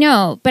I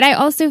know, but I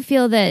also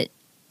feel that,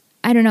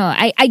 I don't know,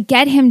 I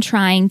get him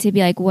trying to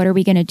be like, what are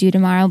we going to do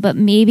tomorrow? But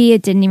maybe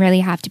it didn't really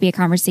have to be a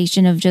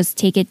conversation of just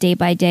take it day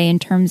by day in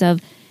terms of,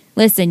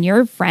 listen,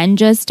 your friend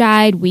just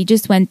died. We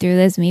just went through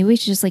this. Maybe we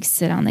should just like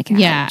sit on the couch.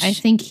 Yeah, I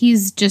think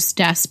he's just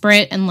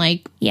desperate and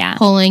like yeah.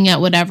 pulling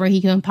at whatever he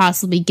can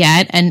possibly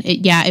get. And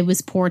it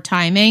was poor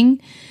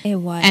timing. It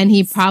was. And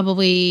he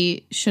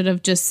probably should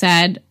have just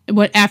said,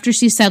 after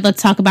she said,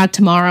 let's talk about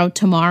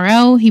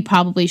tomorrow, he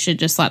probably should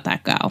just let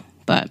that go.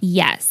 But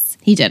yes,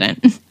 he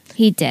didn't.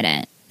 He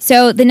didn't.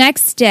 So the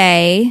next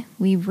day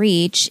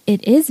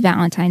it is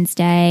Valentine's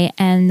Day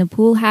and the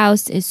pool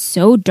house is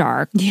so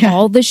dark. Yeah.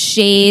 All the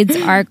shades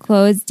are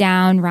closed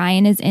down.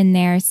 Ryan is in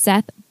there.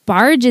 Seth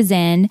barges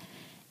in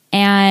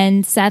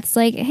and Seth's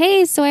like,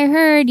 hey, so I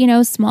heard,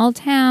 small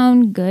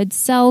town, good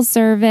cell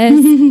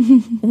service.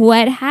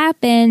 What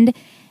happened?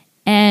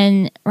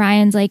 And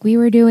Ryan's like, we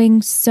were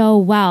doing so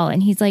well.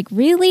 And he's like,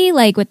 really?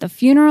 Like with the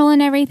funeral and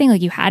everything?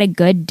 Like you had a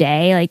good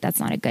day? Like that's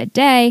not a good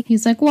day.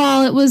 He's like,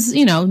 well, it was,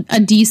 a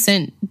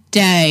decent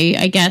day,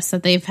 I guess,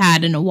 that they've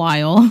had in a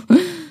while.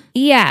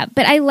 Yeah,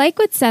 but I like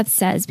what Seth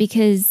says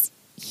because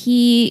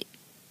he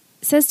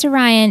says to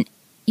Ryan,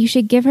 you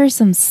should give her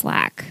some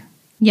slack.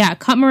 Yeah,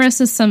 cut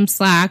Marissa some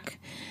slack.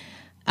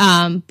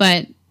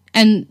 But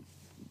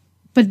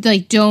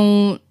like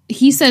don't.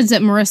 He says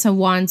that Marissa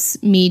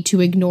wants me to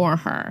ignore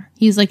her.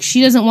 He's like,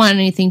 she doesn't want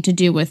anything to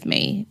do with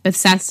me. But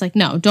Seth's like,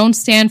 no, don't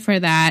stand for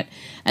that.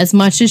 As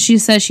much as she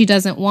says she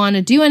doesn't want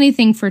to do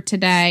anything for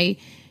today,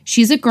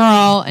 she's a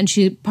girl and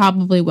she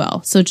probably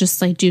will. So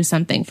just like do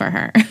something for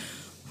her.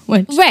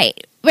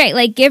 Right.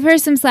 Like give her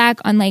some slack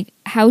on like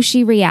how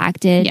she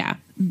reacted. Yeah.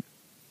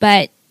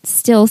 But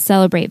still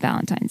celebrate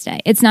Valentine's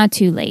Day. It's not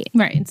too late.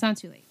 Right. It's not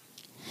too late.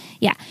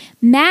 Yeah.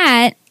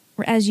 Matt,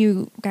 as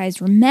you guys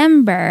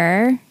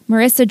remember,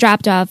 Marissa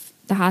dropped off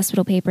the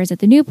hospital papers at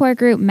the Newport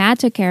group. Matt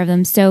took care of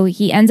them. So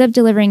he ends up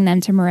delivering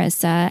them to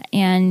Marissa.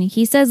 And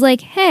he says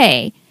like,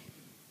 hey,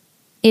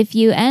 if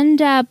you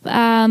end up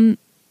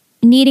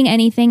needing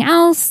anything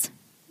else,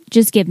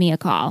 just give me a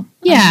call.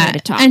 Yeah.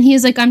 And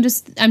he's like, I'm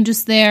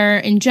just there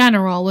in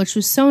general, which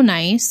was so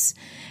nice.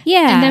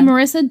 Yeah. And then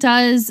Marissa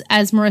does,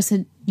 as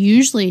Marissa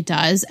usually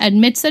does,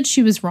 admits that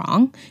she was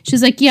wrong.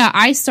 She's like, yeah,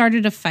 I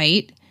started a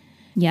fight.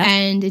 Yeah.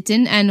 And it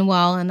didn't end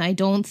well. And I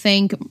don't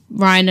think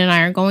Ryan and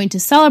I are going to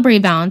celebrate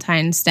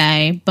Valentine's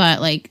Day.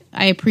 But, like,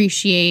 I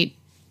appreciate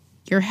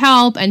your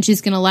help. And she's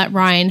going to let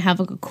Ryan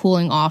have a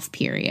cooling off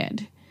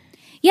period.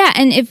 Yeah.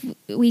 And if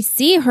we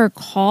see her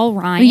call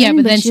Ryan,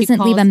 but then she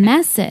doesn't leave a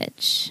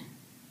message.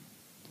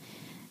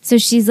 So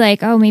she's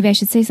like, oh, maybe I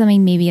should say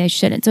something. Maybe I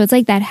shouldn't. So it's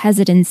like that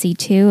hesitancy,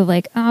 too, of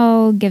like,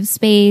 oh, give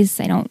space.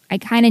 I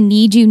kind of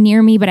need you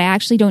near me, but I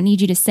actually don't need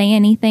you to say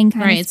anything.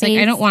 Right. It's like,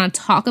 I don't want to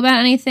talk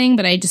about anything,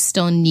 but I just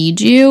still need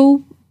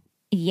you.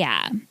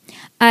 Yeah.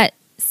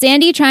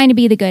 Sandy trying to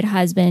be the good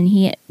husband.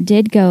 He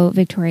did go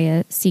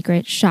Victoria's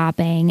Secret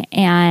shopping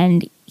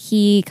and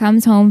he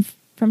comes home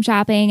from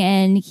shopping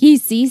and he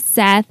sees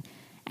Seth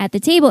at the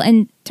table,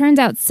 and turns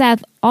out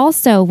Seth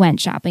also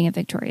went shopping at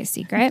Victoria's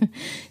Secret.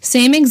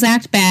 Same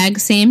exact bag,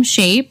 same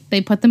shape.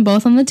 They put them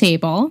both on the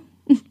table.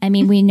 I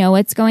mean, we know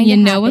what's going to happen.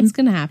 You know what's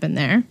going to happen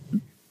there.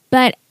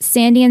 But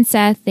Sandy and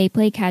Seth, they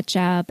play catch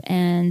up,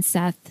 and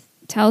Seth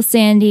tells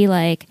Sandy,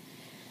 like,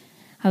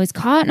 I was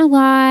caught in a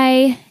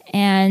lie.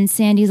 And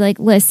Sandy's like,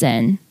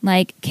 listen,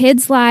 like,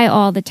 kids lie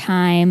all the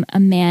time. A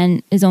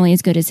man is only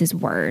as good as his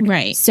word.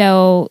 Right.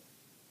 So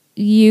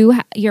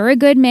you're a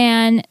good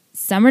man.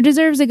 Summer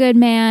deserves a good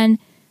man.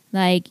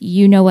 Like,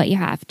 you know what you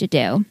have to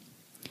do.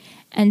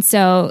 And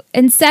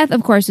Seth,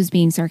 of course, was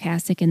being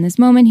sarcastic in this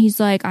moment. He's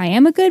like, I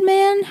am a good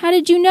man? How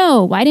did you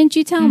know? Why didn't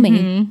you tell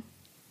me?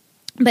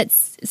 But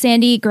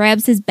Sandy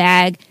grabs his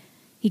bag.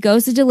 He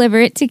goes to deliver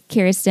it to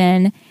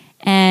Kirsten,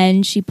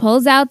 and she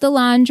pulls out the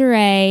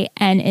lingerie,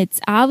 and it's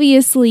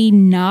obviously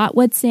not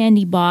what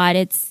Sandy bought.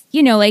 It's,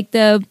 you know, like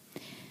the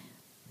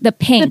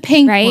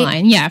pink, right?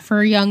 line, yeah,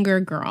 for younger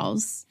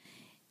girls.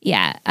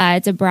 Yeah,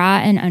 it's a bra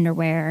and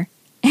underwear.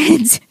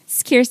 And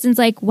Kirsten's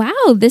like,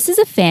 wow, this is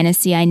a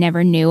fantasy I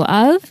never knew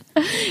of.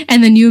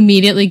 And then you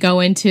immediately go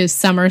into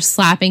Summer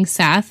slapping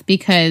Seth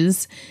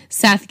because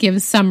Seth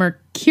gives Summer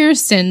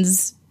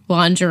Kirsten's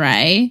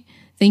lingerie,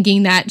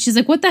 thinking that she's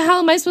like, what the hell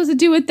am I supposed to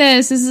do with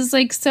this? This is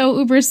like so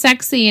uber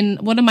sexy,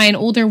 and what am I, an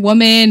older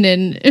woman?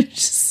 And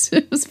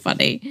it was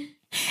funny.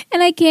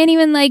 And I can't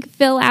even like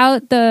fill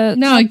out the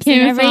I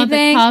can't even fill out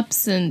the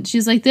cups. And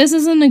she's like, this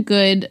isn't a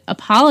good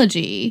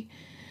apology.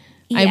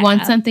 Yeah. I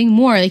want something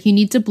more. Like, you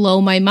need to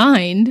blow my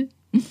mind.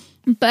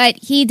 But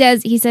he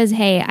says,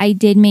 hey, I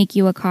did make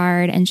you a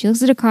card. And she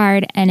looks at a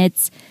card, and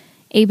it's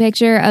a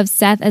picture of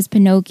Seth as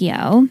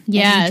Pinocchio.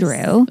 Yes.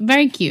 Drew.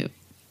 Very cute.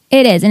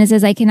 It is. And it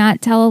says, I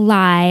cannot tell a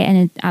lie.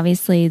 And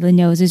obviously the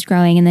nose is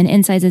growing. And then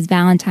inside says,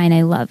 Valentine,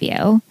 I love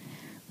you.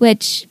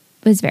 Which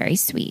was very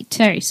sweet.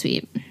 Very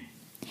sweet.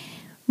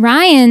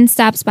 Ryan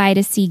stops by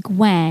to see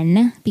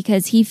Gwen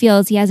because he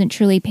feels he hasn't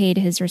truly paid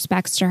his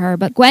respects to her.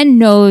 But Gwen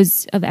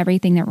knows of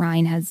everything that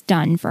Ryan has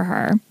done for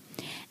her.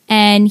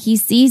 And he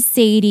sees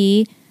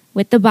Sadie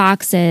with the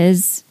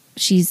boxes.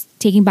 She's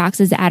taking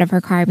boxes out of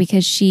her car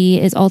because she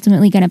is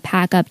ultimately going to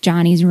pack up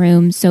Johnny's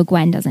room so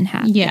Gwen doesn't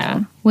have to.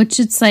 Yeah, which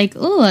it's like,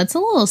 oh, that's a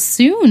little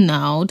soon,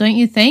 though, don't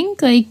you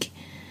think? Like,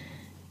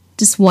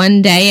 just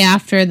one day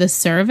after the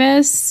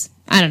service?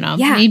 I don't know.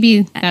 Yeah,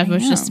 maybe that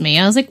was just me.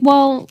 I was like,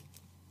 well,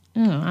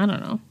 I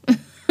don't know.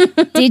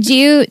 Did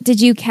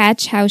you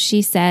catch how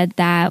she said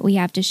that we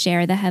have to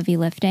share the heavy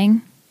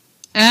lifting?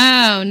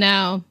 Oh,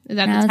 no. Is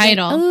that the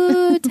title? Like,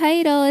 ooh,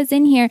 title is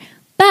in here.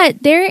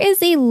 But there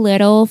is a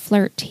little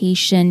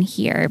flirtation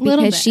here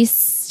because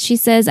she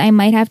says, I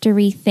might have to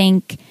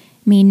rethink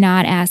me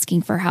not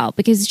asking for help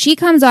because she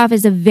comes off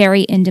as a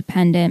very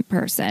independent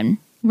person.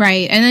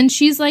 Right. And then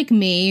she's like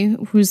me,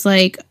 who's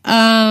like,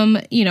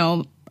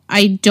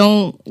 I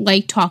don't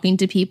like talking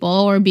to people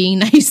or being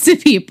nice to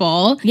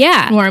people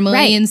normally.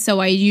 Right. And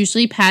so I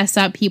usually pass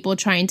up people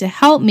trying to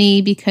help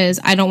me because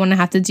I don't want to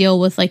have to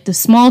deal with like the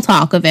small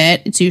talk of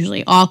it. It's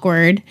usually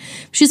awkward.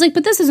 She's like,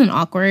 but this isn't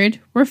awkward.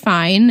 We're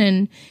fine.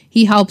 And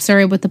he helps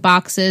her with the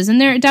boxes. And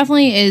there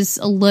definitely is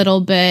a little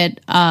bit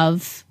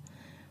of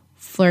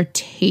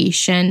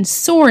flirtation,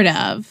 sort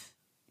of.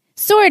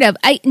 Sort of.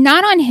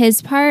 Not on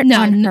his part.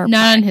 No,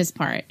 not on his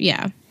part.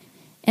 Yeah.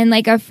 In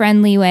like a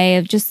friendly way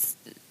of just,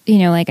 you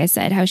know, like I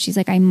said, how she's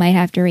like, I might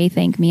have to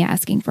rethink me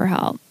asking for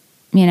help.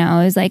 You know,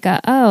 it was like,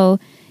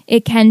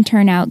 it can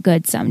turn out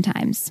good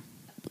sometimes.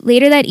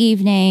 Later that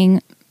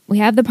evening, we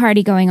have the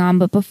party going on.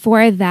 But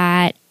before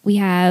that, we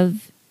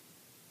have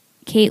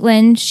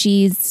Caitlin.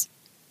 She's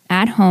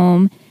at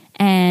home.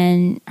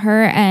 And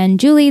her and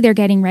Julie, they're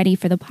getting ready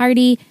for the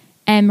party.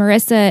 And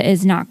Marissa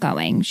is not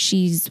going.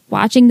 She's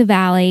watching The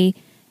Valley.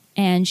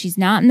 And she's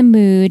not in the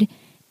mood.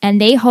 And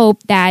they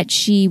hope that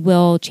she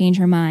will change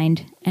her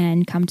mind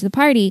and come to the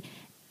party.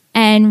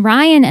 And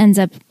Ryan ends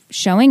up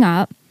showing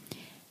up.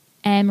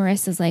 And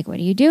Marissa's like, what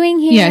are you doing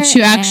here? Yeah,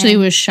 she actually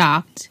was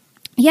shocked.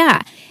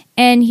 Yeah.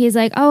 And he's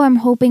like, oh, I'm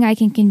hoping I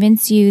can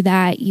convince you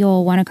that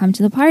you'll want to come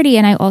to the party.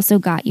 And I also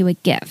got you a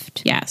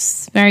gift.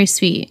 Yes, very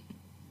sweet.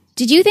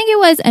 Did you think it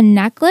was a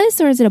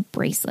necklace or is it a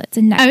bracelet? It's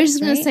a necklace, I was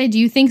just going to say, do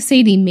you think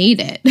Sadie made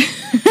it?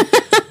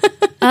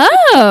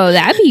 Oh,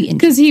 that'd be interesting.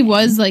 Because he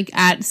was like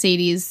at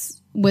Sadie's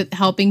with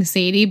helping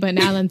Sadie, but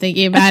now that I'm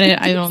thinking about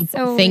it, I don't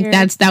think weird.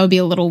 that would be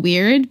a little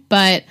weird.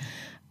 But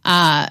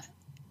yeah,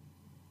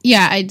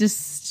 I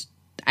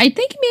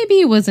think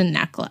maybe it was a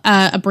necklace,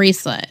 a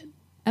bracelet.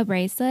 A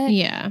bracelet?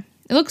 Yeah.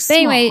 It looks small.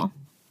 Anyway,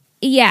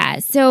 yeah,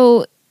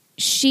 so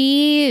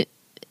she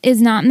is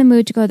not in the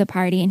mood to go to the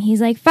party, and he's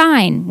like,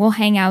 fine, we'll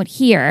hang out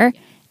here.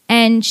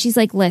 And she's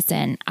like,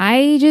 listen,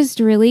 I just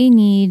really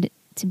need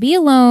to be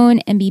alone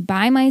and be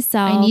by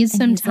myself. I need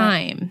some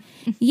time.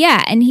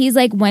 Yeah, and he's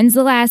like, when's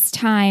the last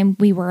time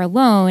we were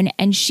alone?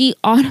 And she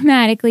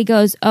automatically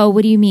goes, oh,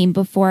 what do you mean,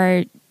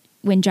 before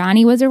when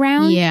Johnny was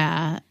around?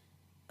 Yeah.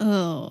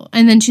 Oh.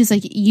 And then she's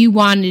like, you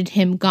wanted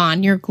him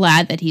gone. You're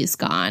glad that he's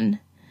gone.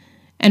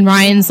 And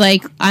Ryan's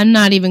like, I'm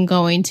not even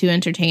going to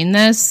entertain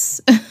this.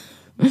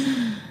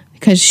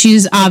 Because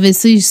she's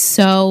obviously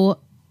so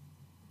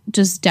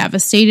just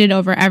devastated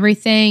over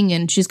everything.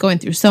 And she's going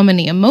through so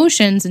many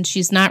emotions. And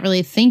she's not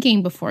really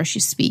thinking before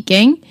she's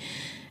speaking,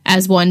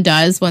 as one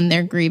does when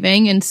they're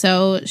grieving. And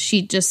so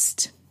she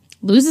just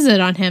loses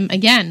it on him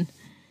again.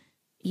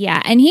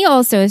 Yeah, and he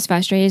also is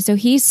frustrated, so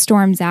he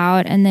storms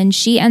out, and then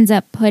she ends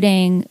up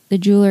putting the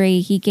jewelry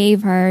he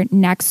gave her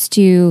next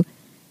to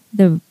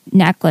the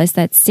necklace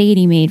that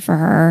Sadie made for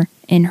her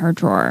in her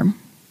drawer.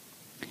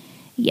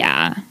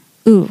 Yeah.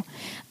 Ooh.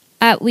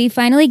 We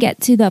finally get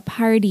to the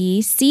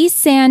party, Sea,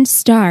 Sand,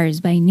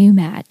 Stars by New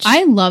Match.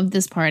 I loved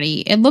this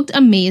party. It looked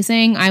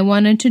amazing. I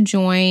wanted to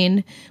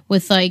join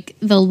with like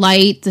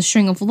the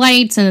string of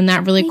lights, and then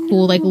that really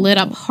cool like lit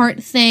up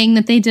heart thing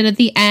that they did at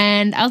the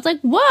end. I was like,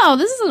 wow,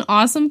 this is an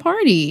awesome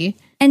party.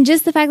 And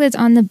just the fact that it's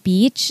on the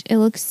beach, it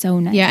looks so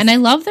nice. Yeah, and I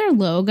love their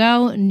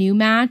logo, New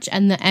Match,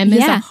 and the M is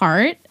a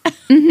heart.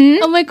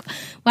 Mm-hmm. I'm like,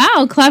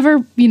 wow,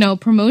 clever,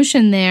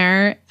 promotion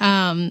there.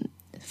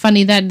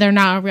 Funny that they're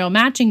not a real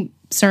matching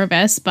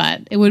service,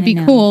 but it would be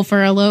cool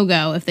for a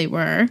logo if they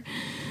were.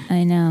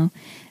 I know.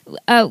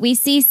 We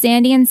see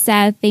Sandy and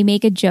Seth. They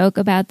make a joke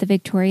about the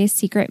Victoria's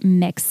Secret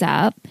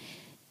mix-up.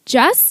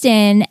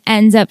 Justin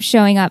ends up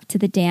showing up to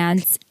the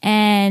dance,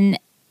 and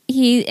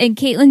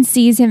Caitlin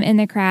sees him in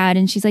the crowd,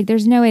 and she's like,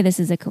 "There's no way this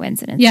is a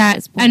coincidence." Yeah,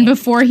 and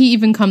before he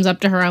even comes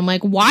up to her, I'm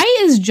like, "Why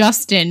is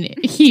Justin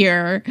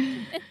here?"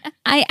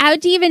 How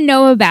do you even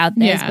know about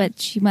this? Yeah. But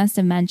she must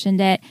have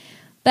mentioned it.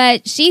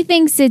 But she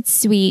thinks it's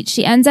sweet.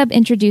 She ends up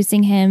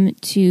introducing him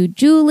to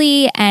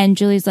Julie, and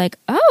Julie's like,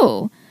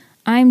 "Oh,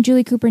 I'm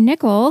Julie Cooper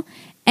Nickel."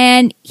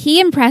 And he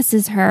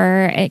impresses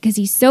her because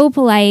he's so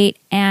polite.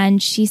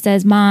 And she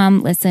says,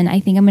 "Mom, listen, I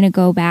think I'm going to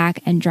go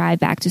back and drive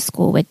back to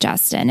school with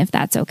Justin, if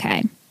that's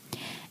okay."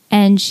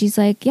 And she's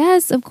like,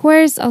 "Yes, of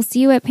course. I'll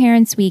see you at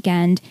Parents'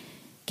 Weekend."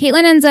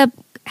 Caitlin ends up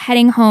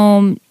heading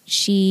home.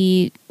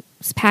 She's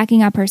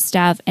packing up her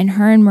stuff, and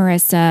her and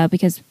Marissa,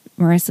 because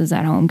Marissa's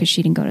at home because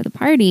she didn't go to the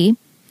party,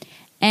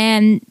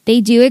 and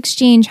they do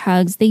exchange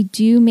hugs. They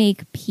do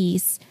make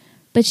peace.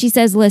 But she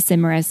says,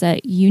 "Listen, Marissa,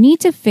 you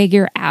need to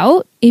figure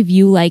out if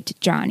you liked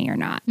Johnny or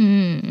not."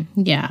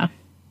 Yeah.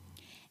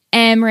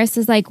 And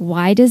Marissa's like,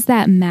 "Why does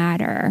that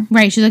matter?"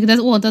 Right. She's like,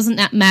 it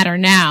doesn't matter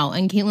now.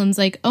 And Caitlin's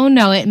like, "Oh,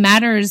 no, it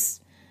matters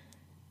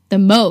the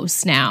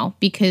most now,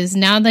 because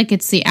now like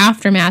it's the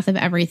aftermath of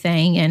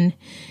everything, and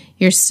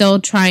you're still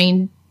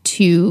trying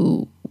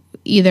to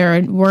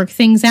either work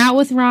things out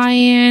with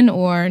Ryan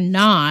or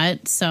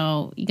not.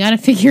 So you got to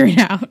figure it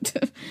out."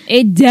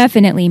 It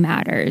definitely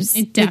matters.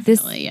 It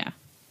definitely, yeah.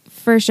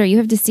 For sure. You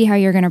have to see how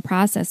you're going to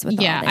process with all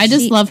this. Yeah, I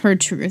just love her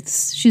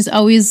truths. She's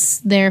always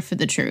there for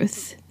the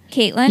truth.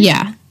 Caitlin?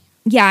 Yeah.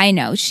 Yeah, I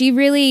know. She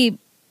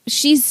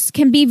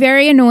can be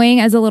very annoying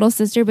as a little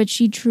sister, but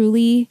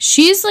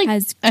she's like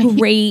has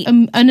great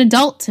an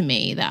adult to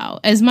me, though.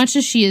 As much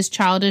as she is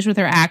childish with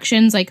her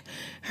actions, like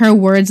her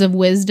words of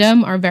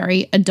wisdom are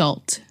very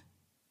adult.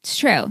 It's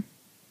true.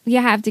 You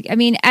have to. I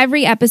mean,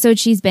 every episode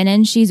she's been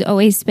in, she's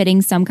always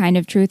spitting some kind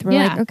of truth. We're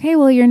like, okay,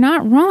 well, you're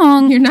not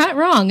wrong. You're not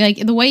wrong.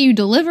 Like the way you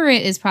deliver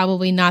it is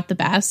probably not the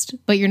best,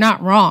 but you're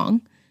not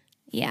wrong.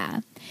 Yeah.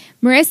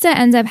 Marissa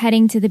ends up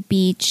heading to the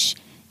beach,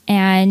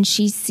 and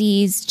she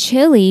sees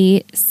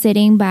Chili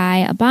sitting by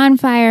a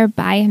bonfire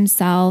by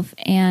himself,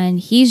 and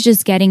he's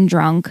just getting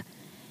drunk.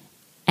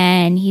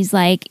 And he's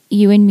like,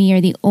 "You and me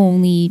are the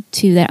only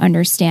two that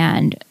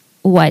understand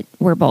what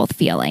we're both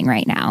feeling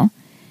right now."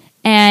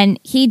 And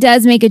he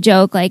does make a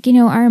joke like,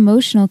 our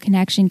emotional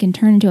connection can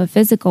turn into a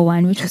physical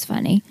one, which was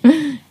funny.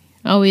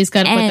 Always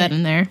got to put that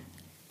in there.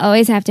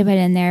 Always have to put it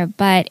in there.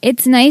 But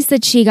it's nice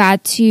that she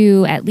got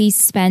to at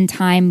least spend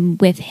time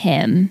with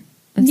him,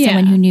 with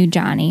someone who knew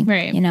Johnny,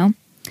 right?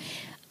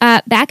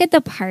 Back at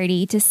the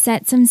party, to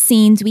set some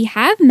scenes, we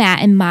have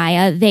Matt and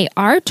Maya. They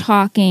are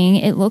talking.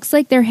 It looks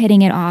like they're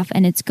hitting it off,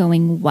 and it's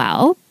going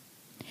well.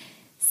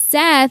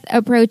 Seth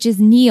approaches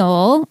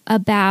Neil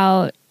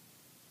about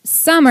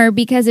Summer,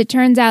 because it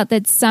turns out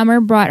that Summer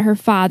brought her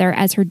father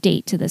as her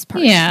date to this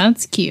party. Yeah,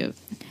 that's cute.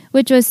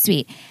 Which was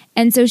sweet.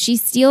 And so he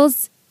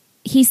steals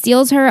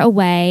her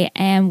away,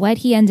 and what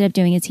he ended up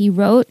doing is he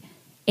wrote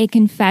a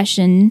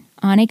confession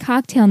on a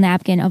cocktail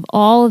napkin of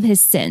all of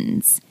his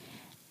sins.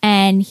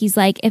 And he's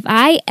like, "If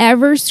I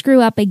ever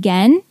screw up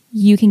again,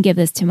 you can give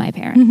this to my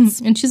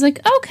parents." And she's like,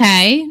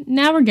 "Okay,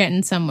 now we're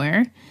getting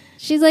somewhere."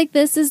 She's like,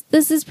 this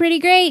is pretty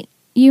great.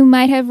 You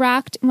might have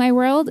rocked my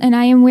world, and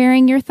I am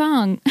wearing your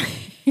thong."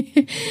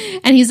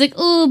 And he's like,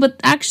 "Oh, but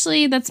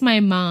actually that's my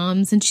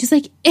mom's." And she's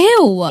like,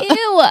 "Ew."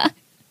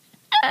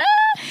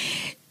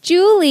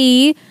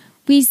 Julie,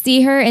 we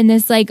see her in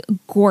this like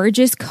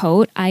gorgeous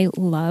coat. I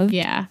love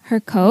her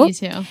coat. Me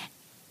too.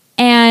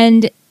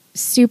 And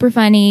super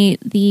funny,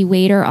 the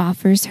waiter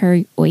offers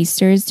her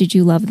oysters. Did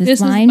you love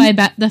this line?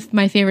 This was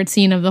my favorite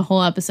scene of the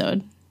whole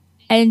episode.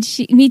 And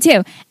me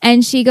too.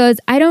 And she goes,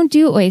 "I don't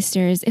do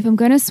oysters. If I'm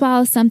going to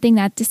swallow something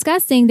that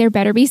disgusting, there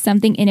better be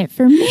something in it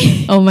for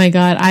me." Oh my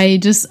God. I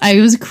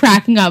was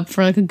cracking up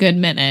for like a good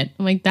minute.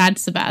 I'm like,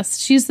 that's the best.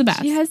 She's the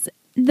best. She has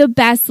the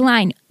best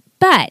line.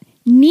 But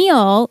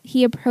Neil,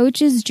 he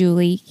approaches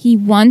Julie. He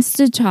wants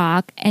to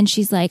talk. And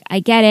she's like, "I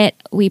get it.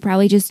 We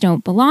probably just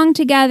don't belong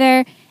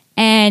together."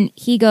 And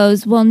he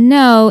goes, "Well,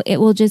 no,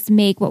 it will just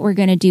make what we're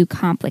going to do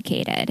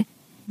complicated."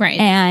 Right.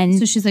 And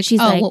so she's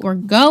like, what we're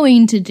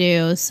going to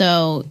do.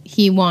 So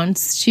he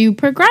wants to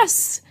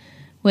progress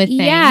with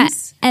things. Yeah,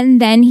 and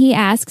then he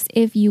asks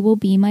if you will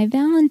be my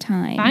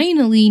Valentine.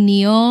 Finally,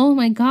 Neil.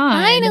 My God.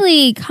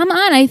 Finally, come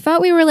on. I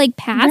thought we were like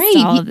past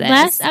all of this.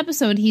 Last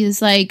episode,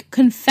 he's like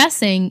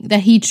confessing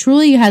that he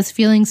truly has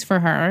feelings for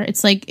her.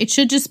 It's like it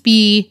should just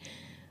be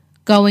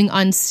going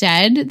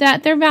unsaid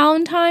that they're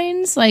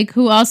Valentines. Like,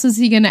 who else is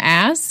he going to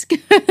ask?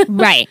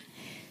 Right.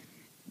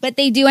 But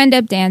they do end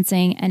up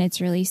dancing, and it's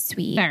really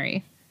sweet.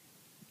 Very.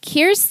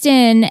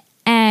 Kirsten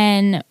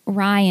and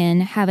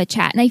Ryan have a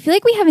chat, and I feel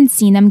like we haven't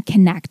seen them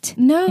connect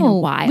in a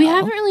while. We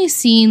haven't really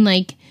seen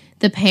like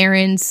the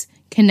parents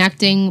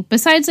connecting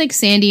besides like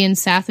Sandy and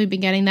Seth. We've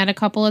been getting that a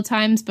couple of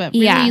times, but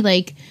really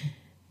like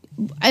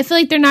I feel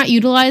like they're not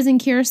utilizing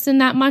Kirsten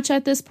that much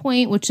at this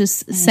point, which is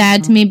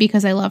sad to me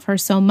because I love her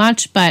so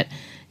much. But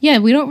yeah,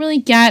 we don't really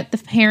get the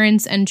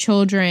parents and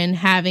children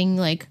having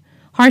like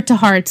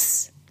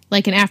heart-to-hearts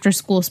like an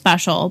after-school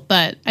special.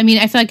 But I mean,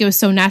 I feel like it was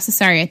so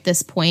necessary at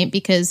this point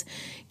because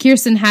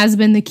Kirsten has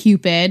been the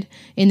Cupid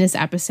in this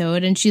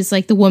episode, and she's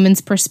like the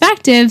woman's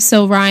perspective.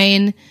 So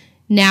Ryan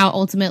now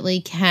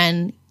ultimately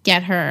can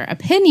get her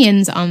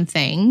opinions on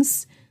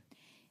things.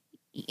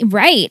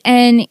 Right.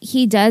 And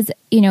he does,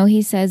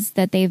 he says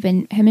that him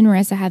and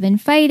Marissa have been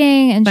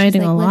fighting, and Fighting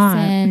she's like, a lot.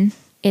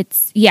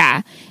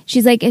 listen,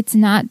 she's like, it's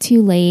not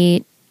too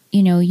late.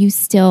 You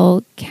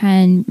still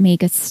can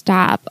make a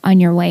stop on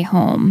your way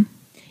home.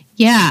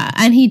 Yeah,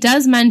 and he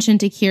does mention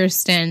to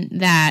Kirsten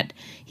that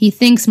he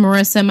thinks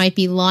Marissa might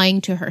be lying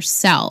to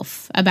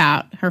herself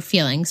about her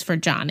feelings for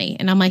Johnny.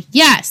 And I'm like,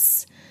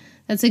 yes,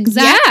 that's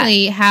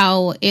exactly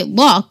how it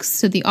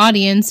looks to the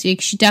audience.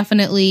 She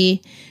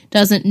definitely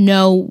doesn't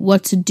know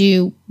what to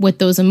do with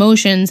those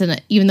emotions.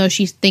 And even though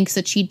she thinks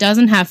that she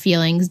doesn't have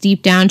feelings,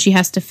 deep down she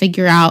has to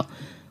figure out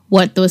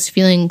what those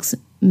feelings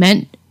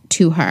meant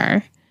to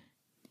her.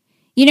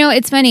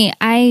 It's funny.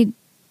 I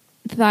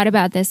thought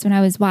about this when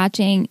I was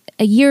watching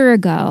a year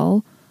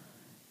ago.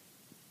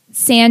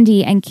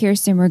 Sandy and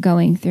Kirsten were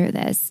going through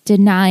this,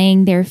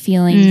 denying their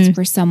feelings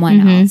for someone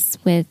else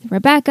with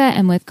Rebecca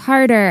and with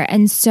Carter.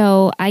 And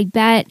so I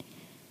bet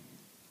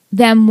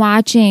them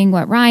watching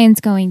what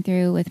Ryan's going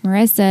through with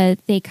Marissa,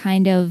 they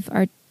kind of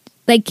are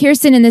like,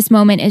 Kirsten in this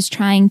moment is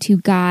trying to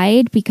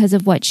guide because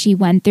of what she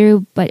went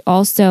through, but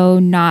also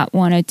not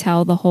want to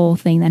tell the whole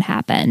thing that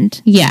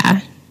happened. Yeah.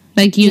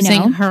 Like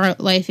using her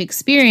life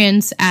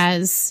experience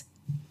as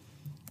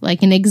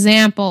like an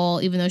example,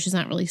 even though she's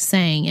not really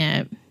saying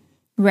it.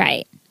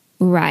 Right.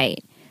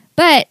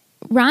 But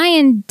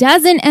Ryan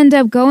doesn't end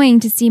up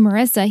going to see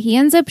Marissa. He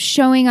ends up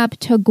showing up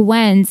to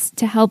Gwen's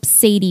to help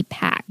Sadie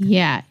pack.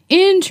 Yeah.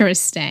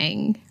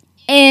 Interesting.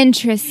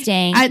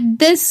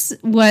 This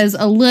was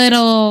a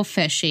little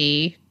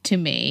fishy to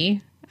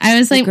me. I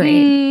was like,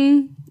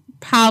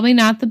 probably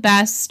not the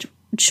best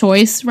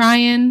choice,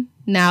 Ryan.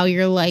 Now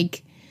you're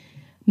like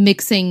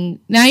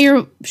now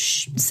you're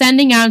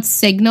sending out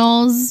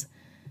signals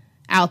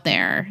out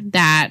there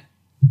that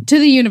to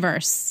the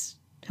universe,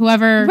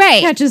 whoever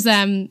catches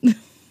them,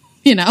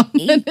 No,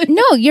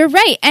 you're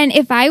right. And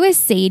if I was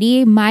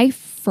Sadie, my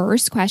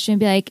first question would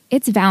be like,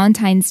 it's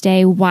Valentine's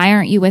Day. Why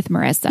aren't you with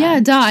Marissa? Yeah,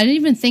 duh. I didn't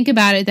even think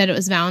about it that it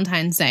was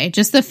Valentine's Day.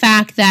 Just the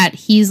fact that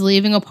he's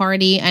leaving a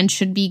party and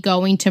should be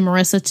going to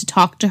Marissa to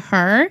talk to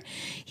her.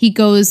 He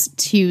goes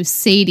to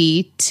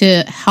Sadie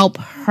to help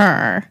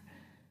her.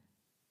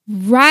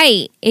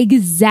 Right.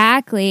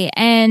 Exactly.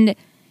 And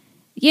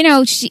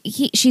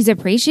she's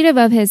appreciative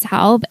of his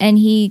help, and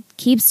he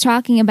keeps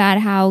talking about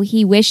how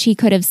he wished he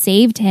could have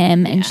saved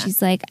him. And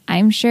she's like,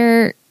 I'm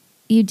sure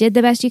you did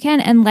the best you can,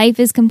 and life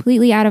is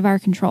completely out of our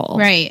control.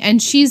 Right.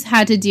 And she's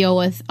had to deal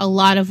with a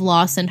lot of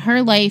loss in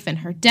her life, and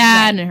her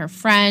dad and her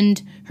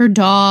friend, her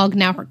dog,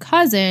 now her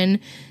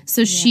cousin.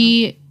 So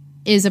she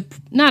is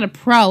not a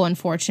pro,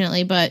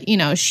 unfortunately, but,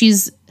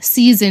 she's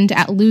seasoned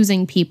at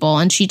losing people,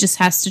 and she just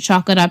has to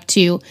chalk it up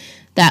to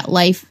that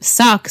life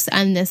sucks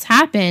and this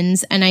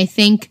happens. And I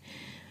think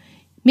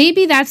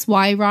maybe that's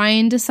why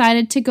Ryan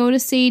decided to go to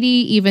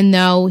Sadie, even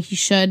though he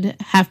should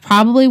have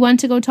probably went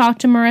to go talk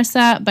to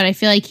Marissa. But I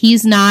feel like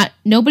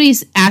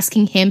nobody's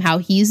asking him how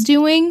he's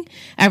doing.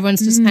 Everyone's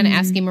just kind of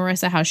asking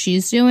Marissa how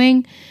she's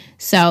doing.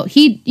 So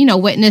he,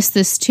 witnessed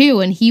this too.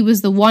 And he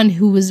was the one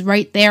who was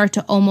right there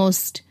to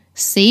almost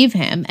save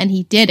him, and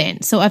he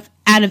didn't. So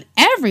out of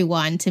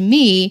everyone, to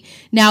me,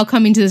 now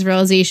coming to this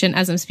realization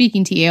as I'm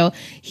speaking to you,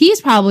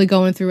 he's probably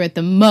going through it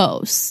the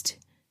most.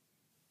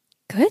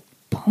 Good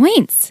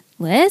points,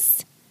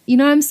 Liz. You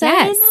know what I'm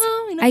saying?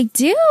 Yes,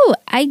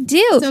 I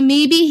do. So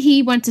maybe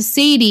he went to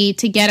Sadie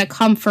to get a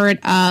comfort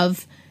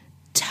of,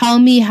 tell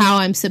me how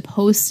I'm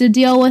supposed to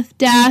deal with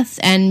death,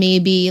 and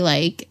maybe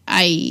like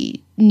I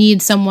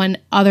need someone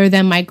other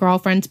than my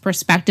girlfriend's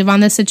perspective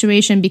on this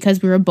situation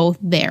because we were both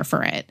there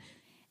for it.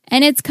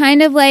 And it's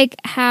kind of like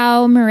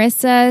how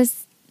Marissa,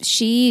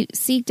 she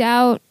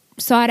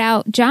sought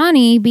out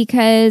Johnny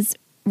because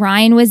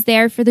Ryan was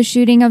there for the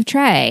shooting of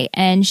Trey,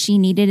 and she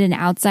needed an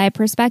outside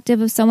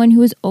perspective of someone who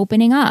was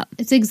opening up.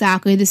 It's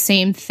exactly the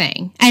same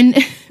thing. And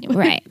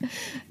right.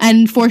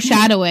 And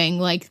foreshadowing,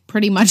 like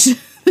pretty much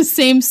the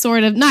same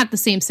sort of, not the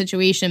same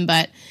situation,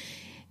 but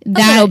a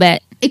little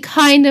bit. it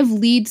kind of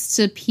leads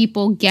to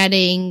people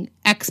getting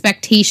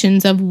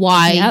expectations of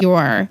why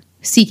you're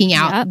seeking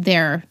out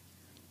their,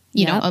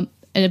 you know,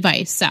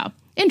 advice. So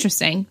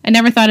interesting. I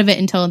never thought of it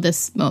until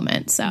this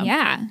moment. So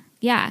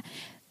yeah.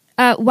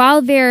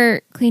 While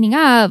they're cleaning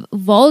up,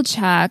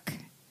 Volchuk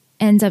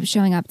ends up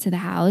showing up to the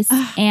house,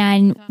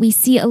 and we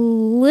see a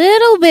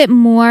little bit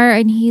more.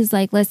 And he's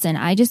like, "Listen,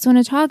 I just want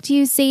to talk to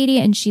you, Sadie."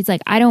 And she's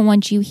like, "I don't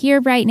want you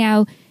here right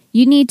now.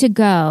 You need to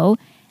go."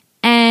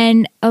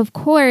 And of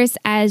course,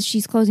 as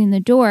she's closing the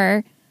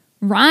door,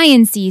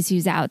 Ryan sees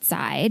who's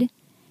outside.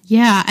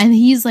 Yeah, and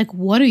he's like,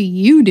 "What are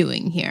you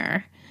doing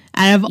here?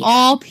 Out of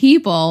all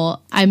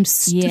people, I'm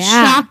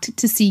shocked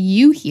to see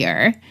you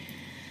here."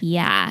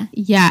 Yeah.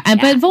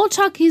 But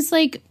Volchuk, he's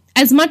like,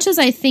 as much as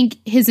I think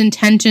his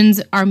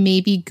intentions are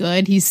maybe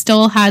good, he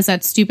still has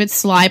that stupid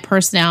sly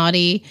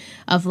personality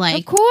of like,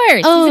 of course,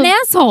 he's an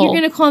asshole. You're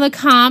going to call the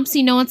cops.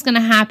 You know what's going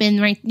to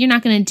happen, right? You're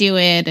not going to do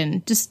it,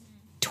 and just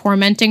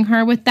tormenting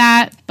her with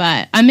that.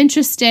 But I'm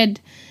interested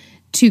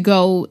to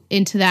go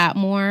into that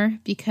more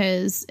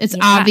because it's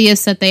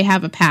obvious that they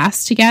have a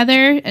past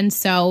together. And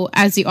so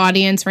as the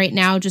audience right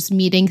now just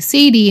meeting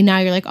Sadie, now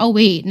you're like, oh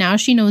wait, now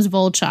she knows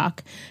Volchuk.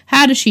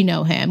 How does she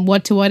know him?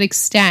 To what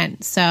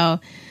extent? So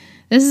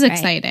this is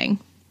exciting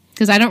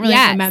because I don't really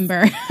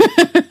remember.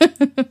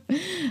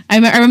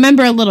 I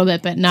remember a little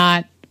bit, but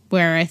not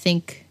where I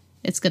think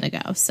it's going to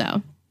go.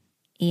 So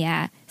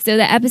so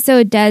the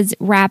episode does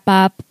wrap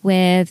up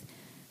with,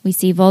 we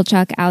see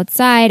Volchuk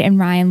outside and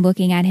Ryan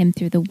looking at him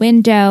through the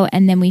window.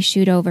 And then we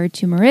shoot over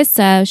to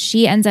Marissa.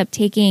 She ends up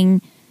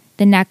taking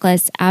the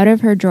necklace out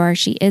of her drawer.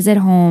 She is at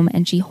home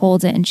and she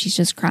holds it and she's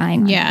just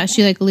crying. Yeah,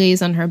 she like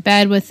lays on her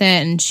bed with it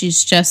and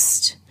she's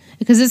just,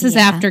 because this is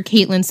after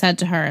Caitlin said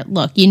to her,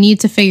 look, you need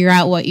to figure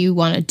out what you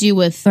want to do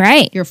with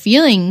your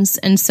feelings.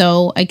 And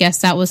so I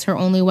guess that was her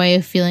only way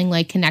of feeling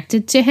like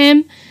connected to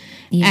him.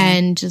 Yeah.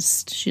 And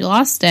just, she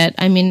lost it.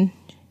 I mean,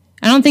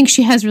 I don't think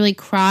she has really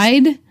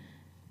cried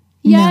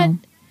yet.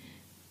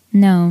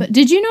 No. But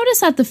did you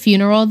notice at the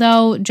funeral,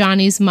 though,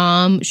 Johnny's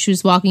mom, she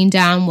was walking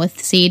down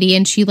with Sadie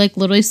and she like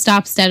literally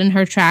stops dead in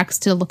her tracks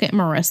to look at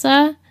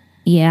Marissa?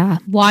 Yeah.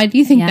 Why do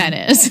you think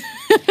that is?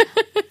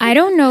 I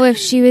don't know if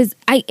she was,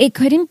 it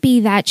couldn't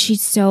be that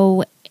she's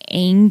so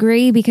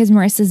angry because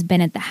Marissa's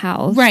been at the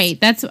house. Right.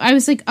 I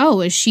was like,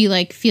 oh, is she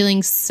like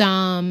feeling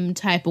some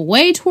type of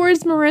way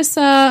towards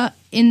Marissa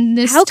in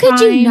this How could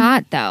you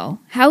not, though?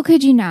 How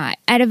could you not?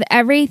 Out of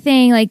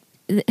everything, like,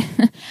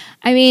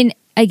 I mean,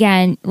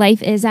 again,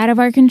 life is out of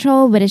our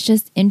control, but it's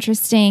just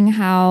interesting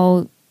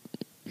how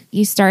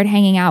you start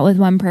hanging out with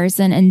one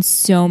person and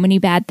so many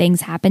bad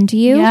things happen to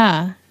you.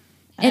 Yeah.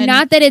 And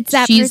not that it's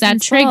that she's that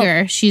person's trigger.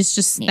 fault. She's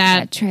just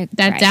that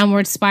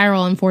downward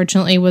spiral,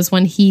 unfortunately, was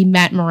when he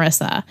met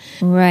Marissa.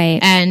 Right.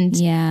 And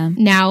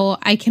now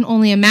I can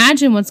only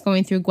imagine what's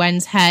going through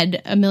Gwen's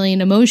head, a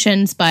million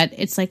emotions, but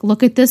it's like,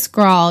 look at this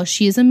girl.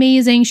 She's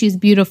amazing. She's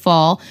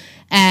beautiful.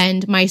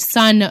 And my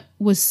son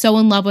was so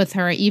in love with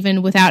her,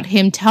 even without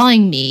him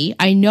telling me.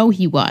 I know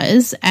he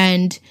was.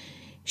 And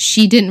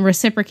she didn't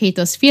reciprocate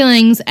those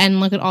feelings. And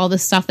look at all the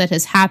stuff that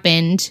has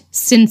happened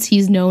since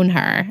he's known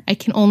her. I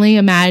can only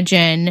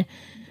imagine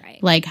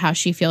like how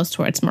she feels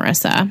towards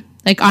Marissa.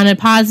 Like on a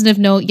positive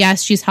note,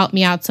 yes, she's helped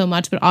me out so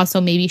much, but also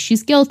maybe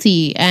she's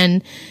guilty.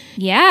 And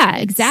yeah,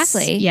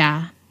 exactly.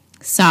 Yeah.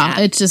 So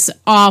it's just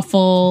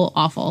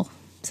awful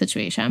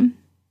situation.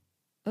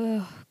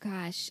 Oh,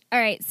 gosh. All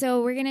right.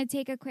 So we're going to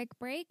take a quick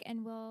break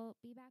and we'll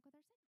be back with our.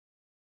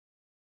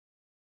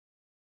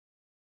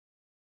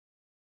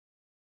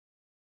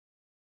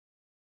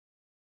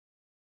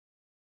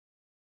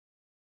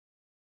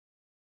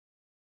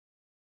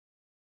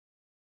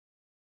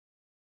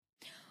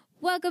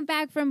 Welcome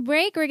back from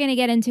break. We're going to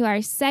get into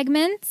our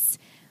segments.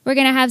 We're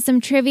going to have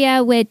some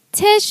trivia with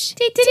Tish.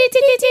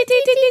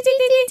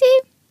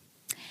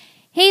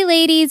 Hey,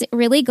 ladies.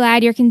 Really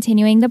glad you're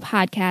continuing the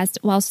podcast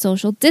while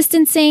social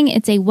distancing.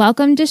 It's a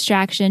welcome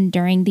distraction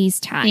during these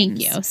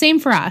times. Thank you. Same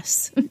for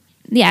us.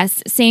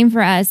 Yes, same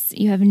for us.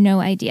 You have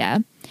no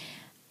idea.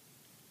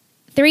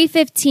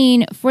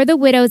 315 For the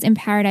Widows in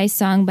Paradise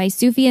song by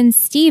Sufjan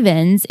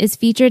Stevens is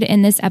featured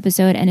in this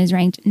episode and is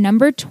ranked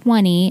number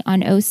 20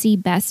 on OC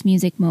Best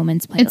Music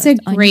Moments playlist. It's a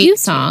great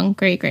song.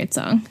 Great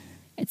song.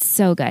 It's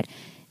so good.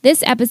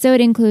 This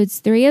episode includes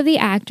 3 of the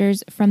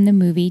actors from the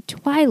movie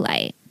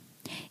Twilight.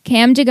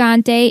 Cam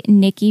Gigante,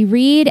 Nikki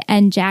Reed,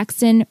 and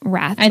Jackson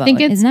Rathbone. I think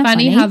it's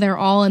funny how they're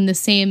all in the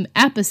same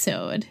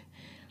episode.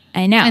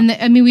 I know. And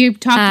I mean, we've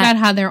talked about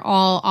how they're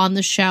all on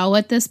the show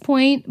at this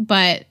point,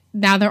 but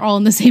now they're all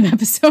in the same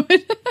episode.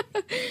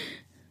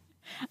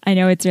 I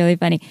know, it's really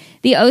funny.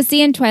 The OC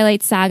and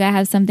Twilight Saga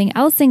have something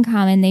else in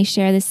common. They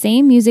share the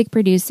same music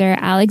producer,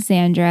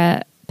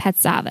 Alexandra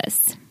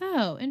Petsavas.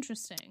 Oh,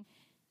 interesting.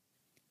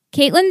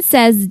 Caitlin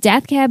says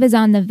Death Cab is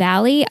on the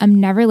Valley. I'm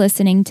never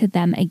listening to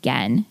them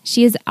again.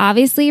 She is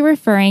obviously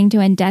referring to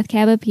when Death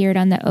Cab appeared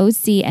on the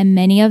OC and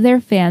many of their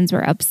fans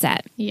were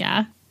upset.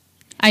 Yeah,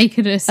 I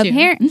could assume.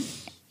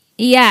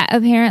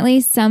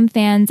 Apparently some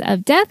fans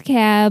of Death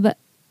Cab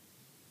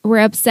were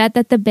upset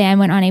that the band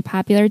went on a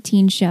popular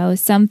teen show.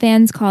 Some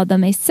fans called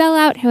them a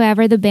sellout.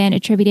 However, the band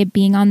attributed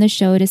being on the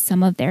show to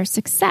some of their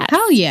success.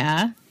 Hell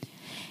yeah.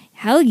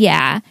 Hell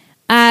yeah.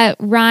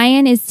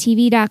 Ryan is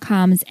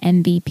TV.com's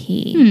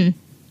MVP.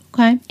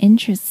 Okay.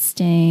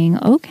 Interesting.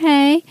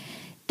 Okay.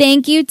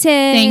 Thank you, Tish.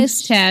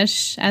 Thanks,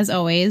 Tish, as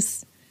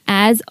always.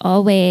 As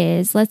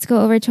always, let's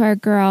go over to our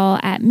girl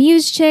at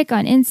MuseChick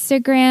on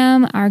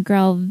Instagram, our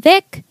girl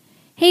Vic.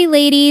 Hey,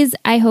 ladies,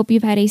 I hope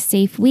you've had a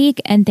safe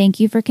week, and thank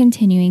you for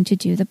continuing to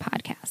do the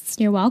podcast.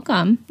 You're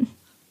welcome.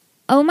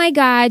 Oh my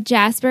God,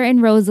 Jasper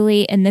and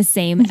Rosalie in the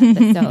same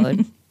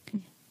episode.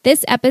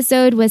 This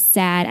episode was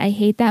sad. I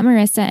hate that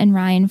Marissa and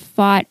Ryan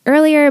fought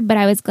earlier, but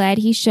I was glad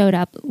he showed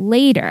up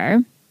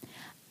later.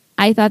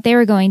 I thought they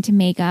were going to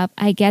make up.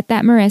 I get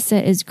that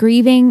Marissa is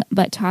grieving,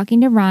 but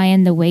talking to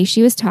Ryan the way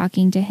she was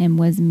talking to him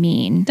was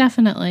mean.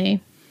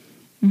 Definitely.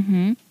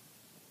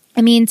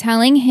 I mean,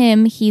 telling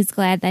him he's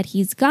glad that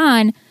he's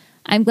gone.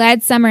 I'm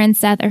glad Summer and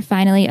Seth are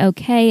finally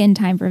okay in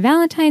time for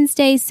Valentine's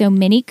Day, so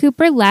Minnie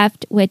Cooper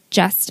left with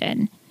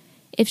Justin.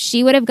 If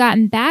she would have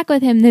gotten back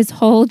with him, this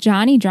whole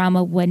Johnny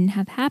drama wouldn't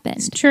have happened.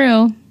 It's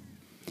true.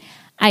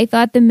 I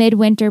thought the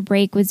midwinter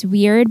break was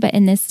weird, but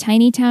in this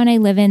tiny town I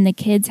live in, the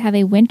kids have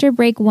a winter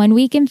break 1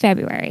 week in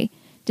February.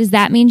 Does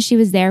that mean she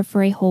was there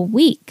for a whole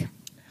week?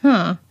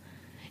 Huh.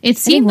 It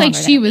seemed like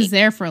she was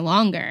there for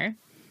longer.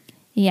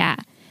 Yeah.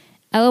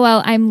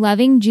 LOL, I'm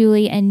loving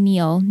Julie and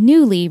Neil.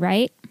 Newly,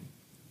 right?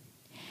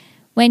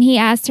 When he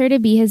asked her to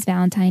be his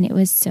Valentine, it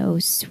was so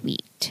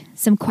sweet.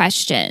 Some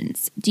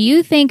questions. Do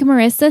you think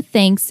Marissa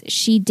thinks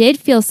she did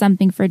feel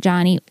something for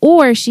Johnny,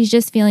 or she's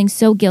just feeling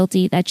so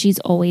guilty that she's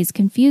always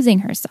confusing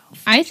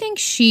herself? I think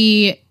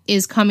she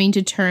is coming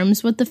to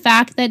terms with the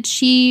fact that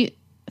she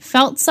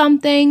felt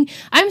something.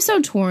 I'm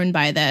so torn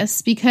by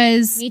this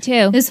because Me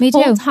too. This Me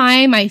whole too.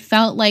 time I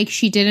felt like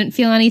she didn't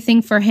feel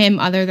anything for him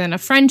other than a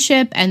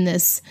friendship and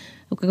this,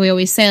 we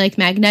always say, like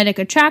magnetic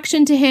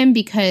attraction to him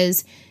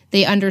because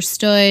they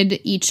understood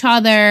each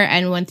other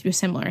and went through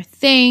similar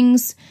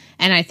things.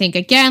 And I think,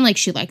 again, like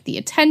she liked the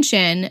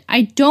attention.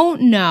 I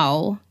don't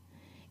know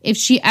if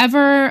she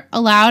ever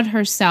allowed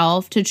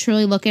herself to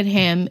truly look at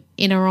him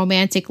in a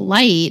romantic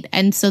light.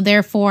 And so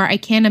therefore, I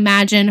can't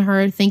imagine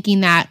her thinking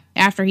that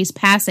after he's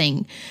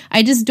passing.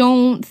 I just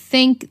don't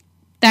think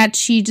that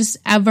she just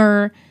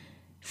ever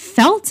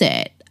felt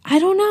it. I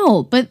don't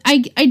know. But I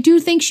do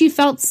think she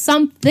felt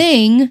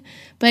something,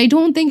 but I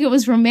don't think it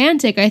was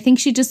romantic. I think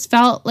she just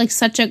felt like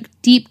such a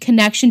deep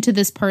connection to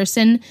this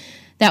person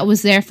that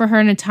was there for her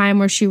in a time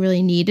where she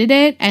really needed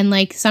it. And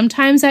like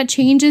sometimes that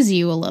changes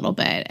you a little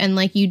bit. And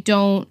like you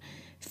don't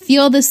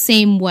feel the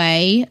same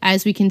way,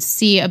 as we can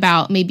see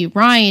about maybe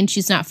Ryan.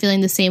 She's not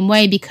feeling the same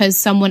way because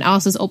someone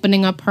else is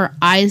opening up her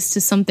eyes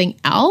to something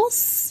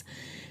else.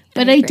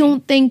 But I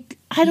don't think,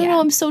 I don't know,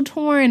 I'm so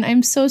torn.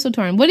 I'm so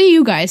torn. What do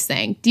you guys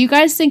think? Do you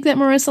guys think that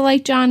Marissa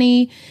liked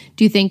Johnny?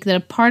 Do you think that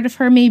a part of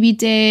her maybe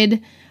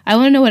did? I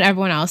want to know what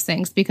everyone else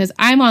thinks because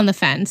I'm on the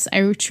fence.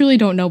 I truly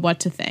don't know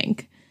what to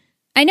think.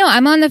 I know,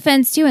 I'm on the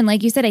fence too. And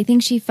like you said, I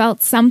think she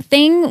felt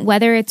something,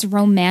 whether it's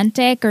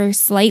romantic or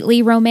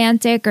slightly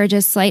romantic or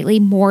just slightly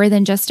more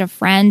than just a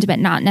friend, but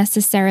not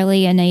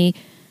necessarily in a,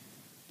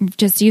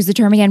 just to use the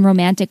term again,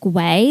 romantic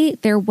way.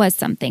 There was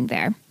something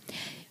there.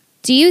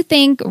 Do you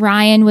think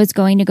Ryan was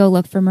going to go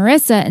look for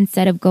Marissa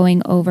instead of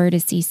going over to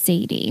see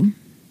Sadie?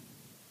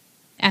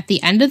 At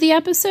the end of the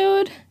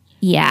episode?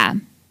 Yeah.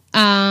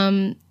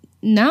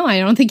 No, I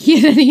don't think he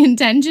had any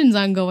intentions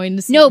on going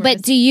to see No, Marissa.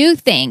 but did you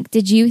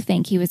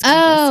think he was going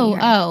to go see her?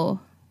 Oh.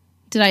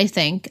 Did I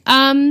think?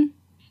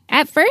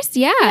 At first,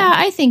 yeah. Yeah,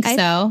 I think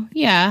so.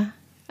 Yeah.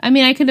 I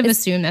mean, I could have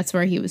assumed that's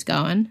where he was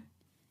going.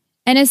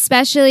 And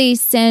especially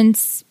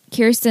since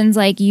Kirsten's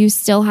like, you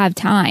still have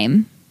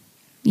time.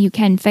 You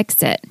can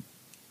fix it.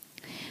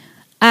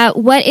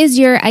 What is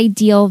your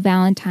ideal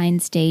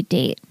Valentine's Day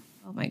date?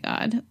 Oh my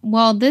God.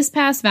 Well, this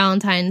past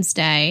Valentine's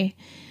Day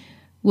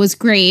was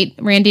great.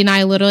 Randy and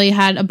I literally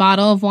had a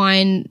bottle of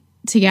wine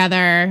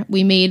together.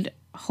 We made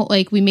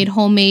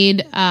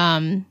homemade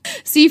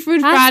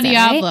seafood fra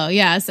diavolo. Right?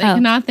 Yes, I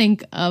cannot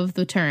think of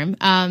the term.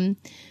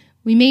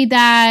 We made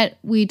that.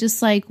 We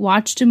just like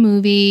watched a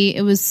movie.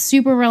 It was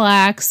super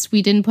relaxed.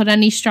 We didn't put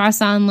any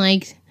stress on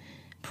like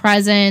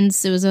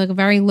presents. It was like a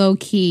very low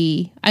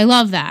key. I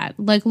love that.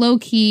 Like low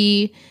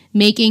key,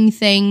 making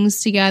things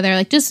together,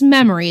 like just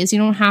memories. You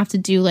don't have to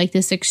do like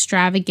this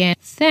extravagant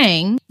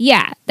thing.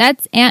 Yeah,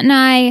 that's Aunt and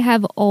I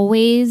have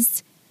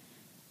always,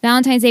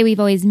 Valentine's Day, we've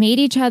always made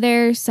each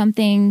other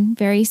something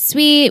very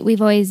sweet.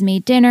 We've always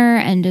made dinner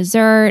and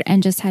dessert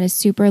and just had a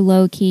super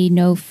low key,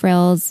 no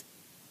frills,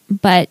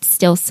 but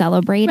still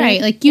celebrated.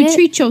 Right, like you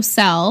treat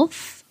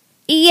yourself.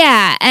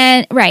 Yeah,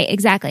 and right,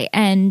 exactly.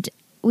 And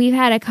we've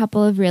had a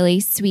couple of really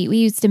sweet, we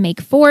used to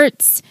make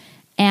forts.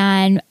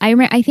 And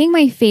I think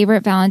my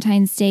favorite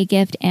Valentine's Day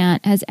gift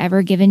Aunt has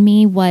ever given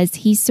me was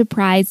he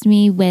surprised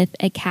me with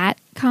a cat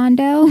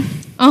condo.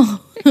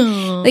 Oh.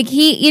 Like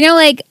he, you know,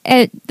 like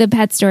at the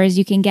pet stores,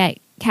 you can get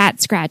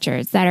cat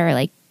scratchers that are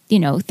like,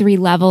 3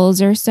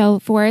 levels or so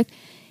forth.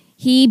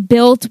 He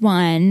built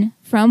one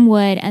from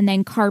wood and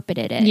then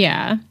carpeted it.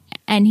 Yeah.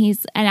 And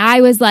I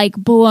was like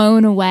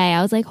blown away.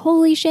 I was like,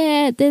 holy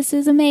shit, this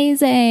is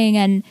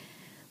amazing.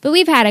 But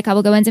we've had a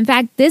couple good ones. In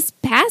fact, this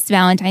past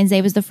Valentine's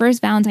Day was the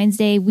first Valentine's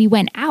Day we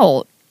went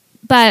out.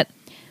 But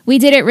we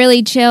did it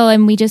really chill,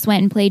 and we just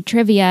went and played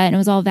trivia, and it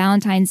was all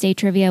Valentine's Day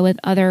trivia with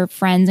other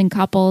friends and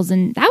couples,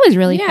 and that was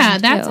really fun, Yeah,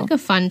 that's like a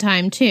fun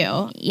time,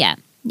 too. Yeah.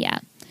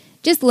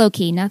 Just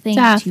low-key, nothing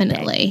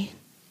Definitely. too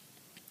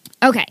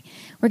big. Okay,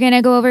 we're going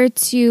to go over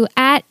to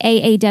at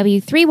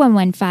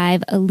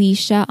AAW3115,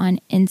 Alicia on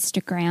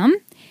Instagram.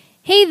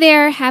 Hey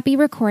there, happy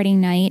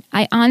recording night.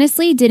 I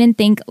honestly didn't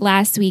think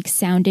last week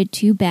sounded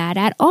too bad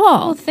at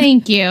all. Oh,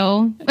 thank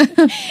you.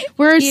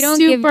 We're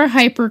super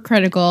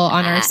hypercritical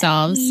on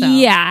ourselves. So.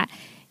 Yeah.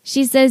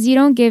 She says, you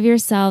don't give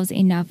yourselves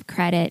enough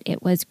credit.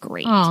 It was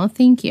great. Oh,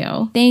 thank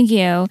you. Thank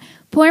you.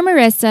 Poor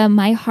Marissa,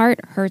 my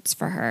heart hurts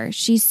for her.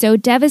 She's so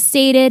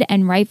devastated,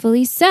 and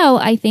rightfully so.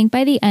 I think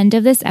by the end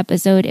of this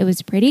episode, it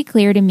was pretty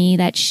clear to me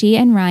that she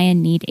and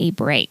Ryan need a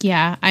break.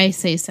 Yeah, I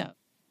say so.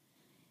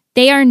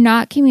 They are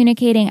not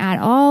communicating at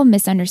all,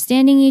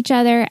 misunderstanding each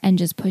other, and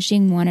just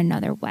pushing one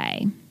another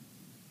away.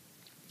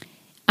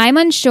 I'm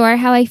unsure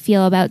how I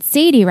feel about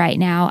Sadie right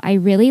now. I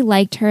really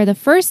liked her the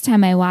first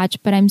time I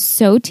watched, but I'm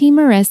so team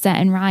Marissa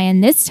and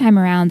Ryan this time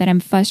around that I'm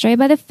frustrated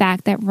by the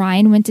fact that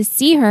Ryan went to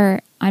see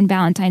her on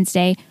Valentine's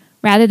Day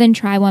rather than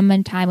try one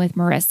more time with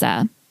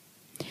Marissa.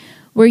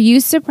 Were you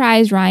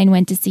surprised Ryan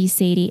went to see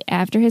Sadie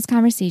after his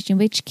conversation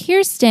with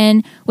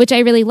Kirsten, which I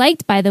really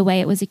liked, by the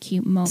way? It was a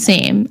cute moment.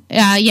 Same.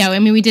 Yeah, I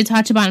mean, we did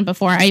touch upon it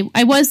before.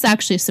 I was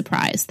actually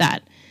surprised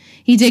that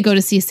he did go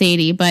to see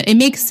Sadie, but it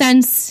makes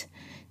sense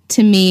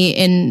to me,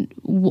 and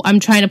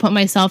I'm trying to put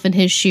myself in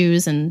his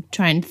shoes and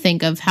try and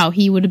think of how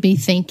he would be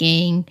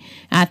thinking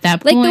at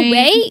that point.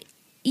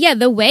 Like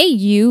the way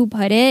you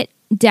put it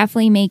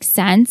definitely makes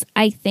sense.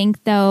 I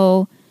think,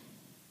 though,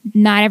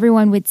 not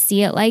everyone would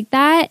see it like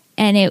that,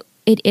 and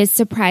it is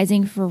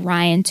surprising for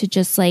Ryan to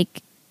just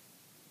like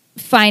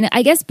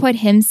put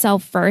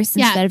himself first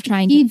instead of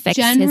trying to fix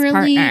his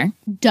partner.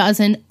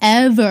 Doesn't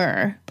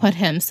ever put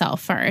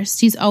himself first.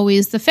 He's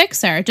always the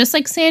fixer, just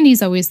like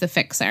Sandy's always the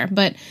fixer.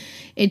 But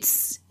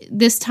it's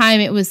this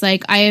time it was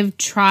like I have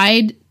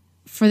tried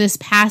for this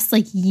past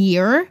like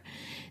year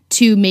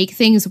to make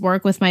things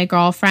work with my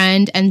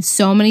girlfriend, and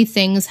so many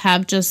things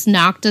have just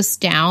knocked us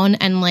down,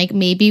 and like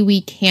maybe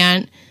we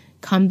can't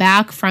come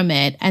back from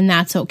it, and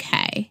that's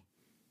okay.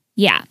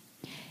 Yeah.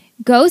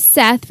 Go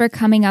Seth for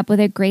coming up with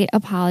a great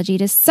apology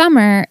to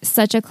Summer.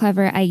 Such a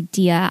clever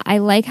idea. I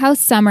like how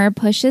Summer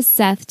pushes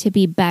Seth to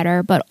be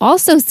better, but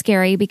also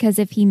scary because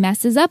if he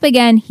messes up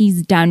again,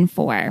 he's done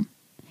for.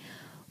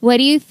 What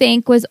do you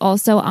think was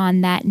also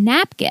on that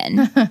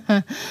napkin?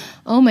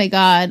 Oh my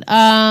God.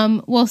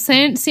 Well,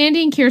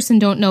 Sandy and Kirsten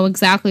don't know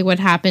exactly what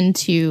happened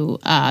to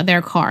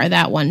their car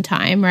that one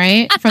time,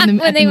 right? From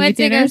when they went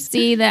to go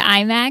see the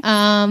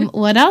IMAX.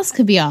 What else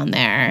could be on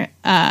there?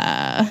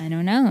 I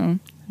don't know.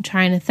 I'm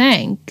trying to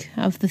think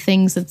of the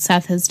things that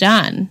Seth has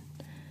done.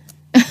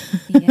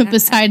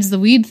 Besides the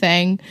weed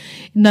thing,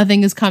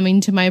 nothing is coming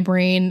to my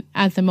brain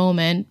at the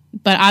moment.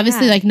 But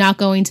obviously, like not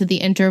going to the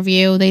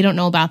interview, they don't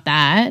know about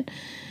that.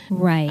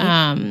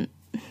 Right.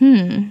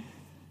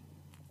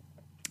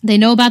 They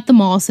know about the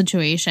mall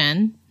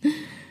situation.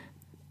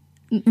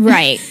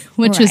 Right.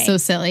 Which is so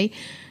silly.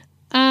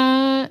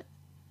 I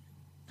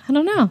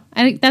don't know.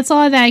 I think that's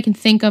all that I can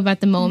think of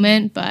at the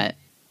moment, but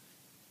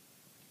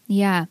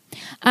yeah.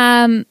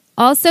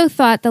 Also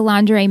thought the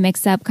lingerie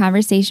mix-up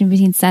conversation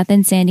between Seth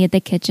and Sandy at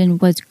the kitchen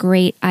was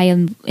great. I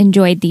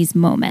enjoyed these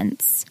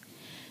moments.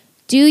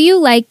 Do you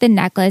like the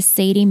necklace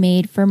Sadie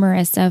made for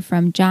Marissa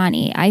from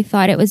Johnny? I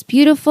thought it was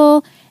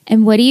beautiful.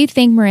 And what do you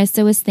think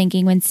Marissa was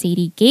thinking when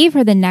Sadie gave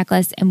her the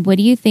necklace? And what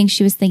do you think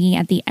she was thinking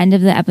at the end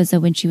of the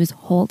episode when she was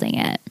holding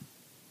it?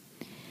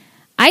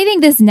 I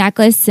think this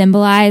necklace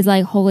symbolized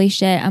like, holy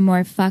shit, I'm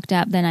more fucked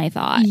up than I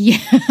thought. Yeah.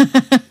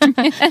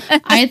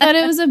 I thought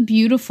it was a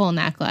beautiful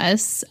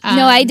necklace.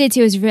 No, I did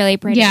too. It was really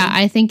pretty. Yeah,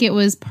 I think it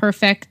was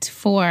perfect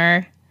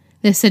for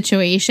the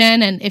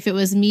situation. And if it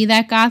was me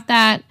that got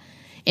that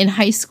in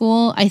high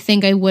school, I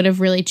think I would have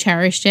really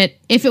cherished it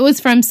if it was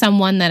from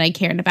someone that I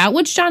cared about,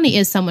 which Johnny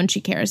is someone she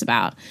cares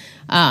about.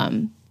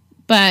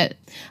 But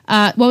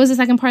what was the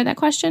second part of that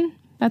question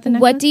about the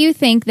necklace? What do you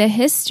think the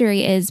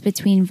history is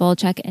between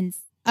Volchuk and...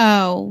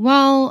 Oh,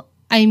 well,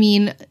 I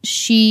mean,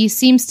 she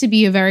seems to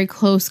be a very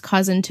close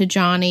cousin to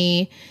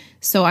Johnny,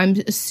 so I'm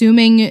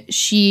assuming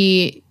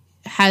she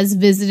has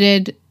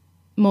visited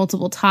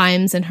multiple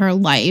times in her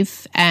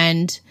life,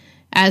 and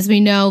as we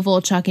know,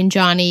 Volchuk and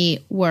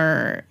Johnny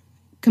were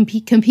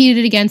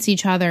competed against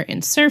each other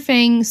in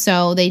surfing,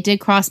 so they did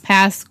cross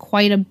paths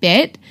quite a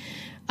bit.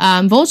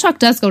 Volchuk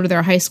does go to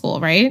their high school,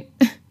 right?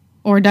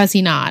 Or does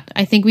he not?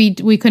 I think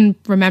we couldn't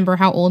remember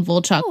how old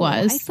Volchuk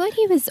was. I thought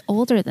he was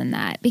older than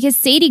that because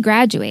Sadie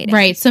graduated.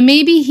 Right. So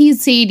maybe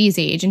he's Sadie's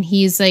age and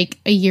he's like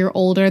a year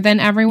older than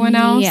everyone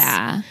else.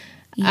 Yeah.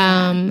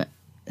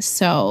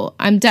 So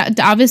I'm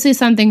obviously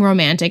something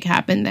romantic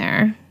happened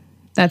there.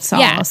 That's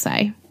all I'll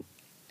say.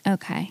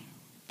 Okay.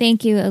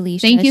 Thank you,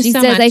 Alicia. Thank you she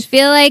so says, much. I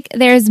feel like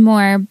there's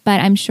more,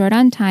 but I'm short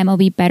on time. I'll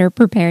be better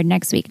prepared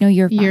next week. No,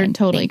 you're fine. You're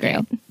totally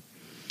Thank great.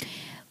 you.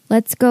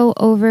 Let's go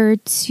over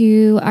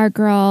to our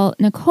girl,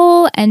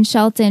 Nicole and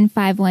Shelton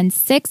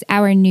 516,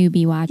 our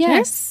newbie watcher.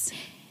 Yes.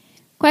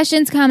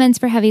 Questions, comments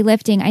for heavy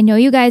lifting. I know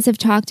you guys have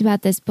talked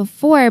about this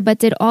before, but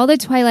did all the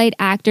Twilight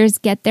actors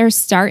get their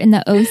start in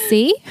the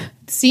OC?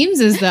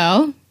 Seems as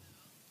though.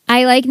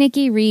 I like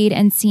Nikki Reed,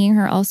 and seeing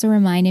her also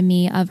reminded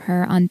me of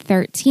her on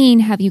 13.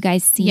 Have you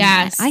guys seen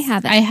that? I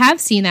haven't. I have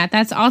seen that.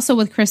 That's also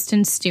with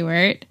Kristen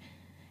Stewart.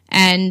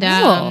 And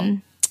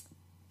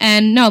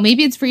and no,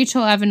 maybe it's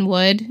Rachel Evan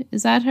Wood.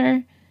 Is that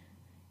her?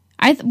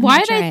 Why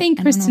did I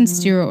think Kristen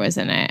Stewart was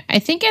in it? I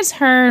think it's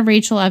her,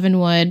 Rachel Evan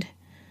Wood.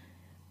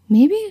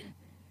 Maybe?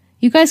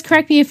 You guys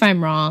correct me if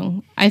I'm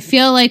wrong. I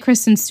feel like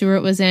Kristen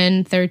Stewart was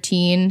in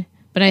 13,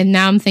 but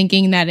now I'm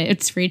thinking that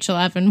it's Rachel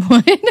Evan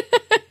Wood.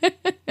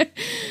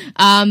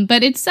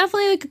 But it's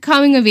definitely like a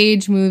coming of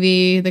age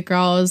movie. The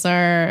girls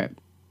are,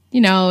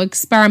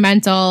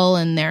 experimental,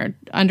 and they're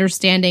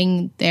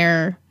understanding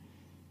their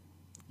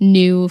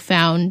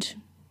newfound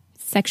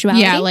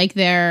sexuality. Yeah, like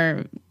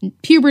their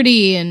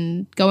puberty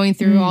and going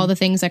through all the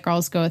things that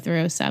girls go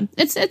through. So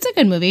it's a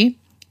good movie.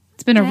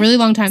 It's been a really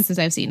long time since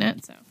I've seen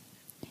it.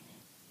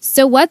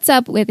 So what's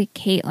up with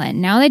Caitlin?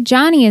 Now that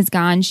Johnny is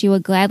gone, she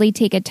would gladly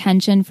take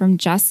attention from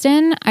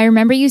Justin. I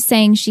remember you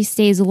saying she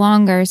stays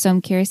longer, so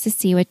I'm curious to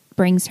see what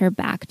brings her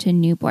back to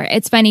Newport.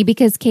 It's funny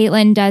because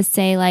Caitlin does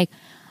say, like,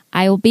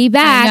 I will be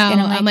back. I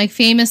know. And I'm like,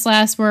 famous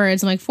last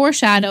words. I'm like,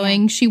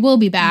 foreshadowing. She will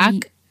be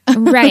back.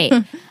 Right.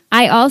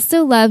 I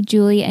also love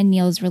Julie and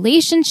Neil's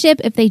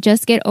relationship. If they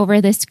just get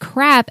over this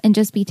crap and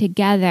just be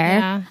together.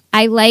 Yeah.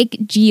 I like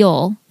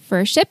Jill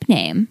for a ship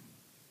name.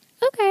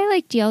 Okay, I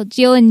like Jill.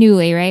 Jill and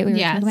Newly, right? We were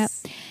talking about.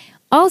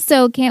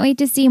 Also, can't wait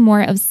to see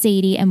more of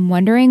Sadie and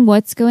wondering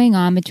what's going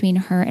on between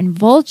her and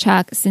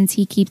Volchuk since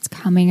he keeps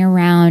coming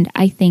around.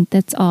 I think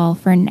that's all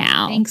for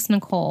now. Thanks,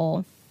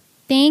 Nicole.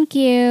 Thank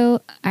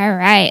you. All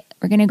right.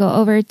 We're going to go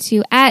over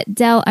to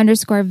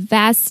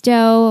 @Del_Vasto.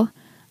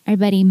 Our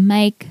buddy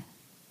Mike.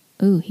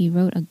 Ooh, he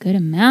wrote a good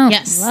amount.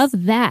 Yes. Love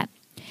that.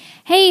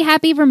 Hey,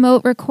 happy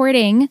remote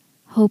recording.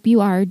 Hope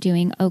you are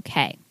doing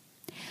okay.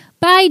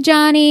 Bye,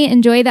 Johnny.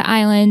 Enjoy the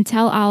island.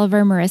 Tell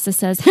Oliver Marissa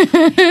says hi.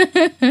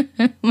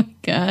 Oh, my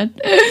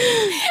God.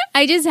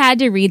 I just had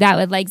to read that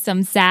with like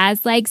some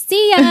sass. Like,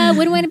 see ya.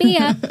 Wouldn't want to be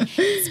ya.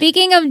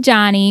 Speaking of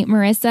Johnny,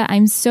 Marissa,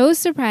 I'm so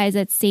surprised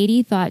that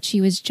Sadie thought she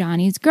was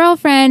Johnny's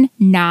girlfriend.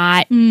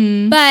 Not.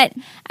 But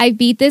I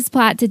beat this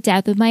plot to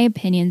death with my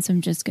opinion, so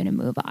I'm just going to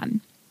move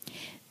on.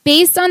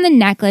 Based on the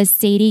necklace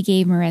Sadie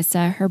gave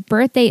Marissa, her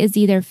birthday is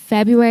either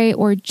February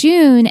or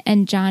June,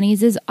 and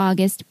Johnny's is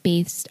August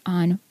based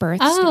on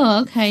birthday.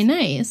 Oh, okay.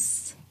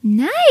 Nice.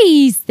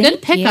 Nice. Thank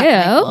Good pickup, you.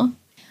 Michael.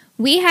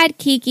 We had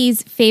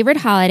Kiki's favorite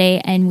holiday,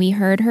 and we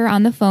heard her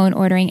on the phone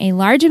ordering a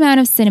large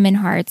amount of cinnamon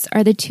hearts.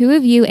 Are the two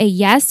of you a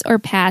yes or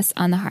pass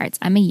on the hearts?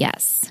 I'm a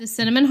yes. The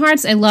cinnamon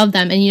hearts, I love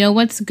them. And you know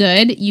what's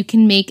good? You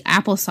can make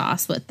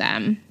applesauce with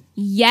them.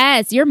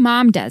 Yes, your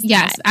mom does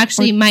Yes. that.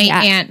 Actually, my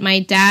aunt,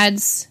 my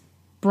dad's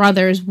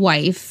brother's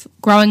wife,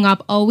 growing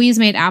up, always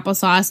made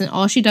applesauce, and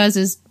all she does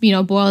is,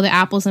 boil the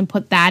apples and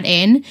put that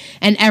in.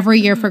 And every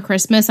year for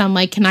Christmas, I'm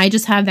like, can I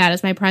just have that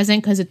as my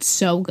present? Because it's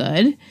so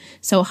good.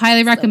 So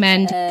highly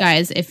recommend,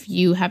 guys, if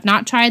you have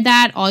not tried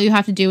that, all you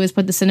have to do is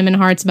put the cinnamon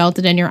hearts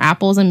melted in your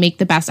apples and make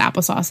the best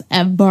applesauce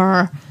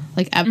ever.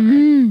 Like,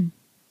 ever.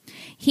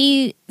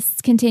 He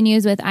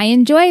continues with, I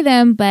enjoy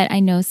them, but I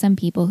know some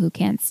people who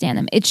can't stand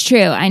them. It's true.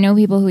 I know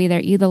people who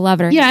either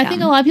love it or hate I them.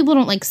 think a lot of people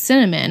don't like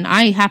cinnamon.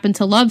 I happen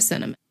to love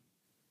cinnamon.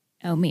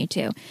 Oh, me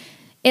too.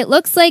 It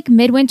looks like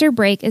midwinter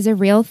break is a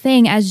real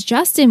thing, as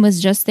Justin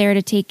was just there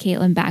to take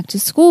Caitlin back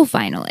to school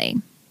finally.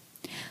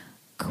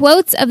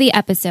 Quotes of the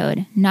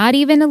episode. Not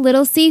even a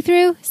little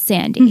see-through?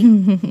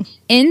 Sandy.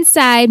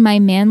 Inside, my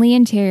manly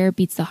interior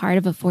beats the heart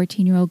of a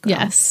 14-year-old girl.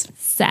 Yes.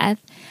 Seth.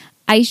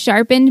 I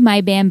sharpened my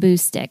bamboo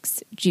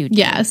sticks. Judy.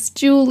 Yes,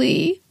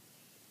 Julie.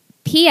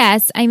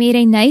 P.S. I made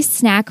a nice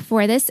snack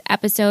for this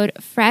episode.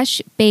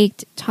 Fresh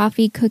baked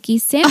toffee cookie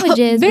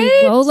sandwiches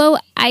with Rolo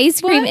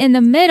ice cream in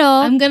the middle.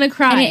 I'm going to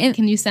cry.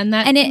 Can you send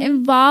that? And it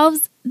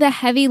involves the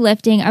heavy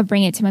lifting of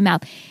bringing it to my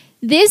mouth.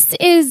 This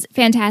is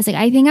fantastic.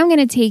 I think I'm going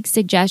to take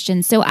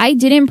suggestions. So I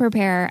didn't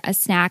prepare a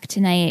snack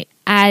tonight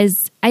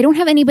as I don't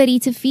have anybody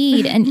to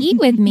feed and eat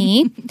with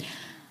me.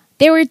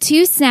 There were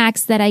two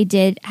snacks that I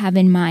did have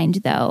in mind,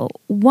 though.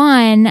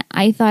 One,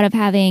 I thought of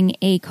having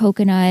a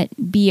coconut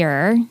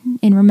beer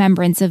in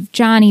remembrance of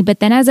Johnny, but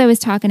then as I was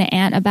talking to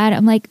Aunt about it,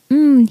 I'm like,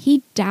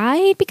 he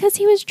died because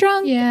he was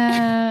drunk?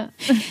 Yeah.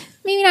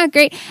 Maybe not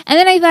great. And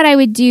then I thought I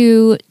would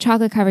do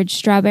chocolate-covered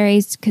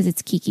strawberries because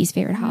it's Kiki's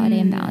favorite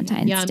holiday on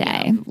Valentine's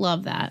Day. Yum.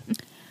 Love that.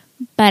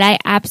 But I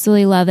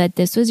absolutely love that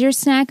this was your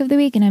snack of the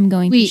week, and I'm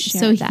going to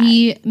share that. So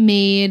he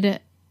made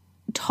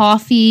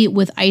toffee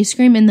with ice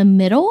cream in the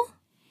middle?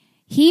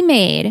 He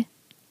made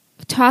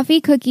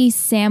toffee cookie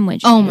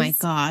sandwiches. Oh my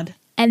God.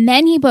 And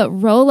then he put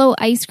Rolo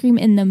ice cream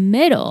in the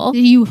middle.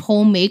 Did you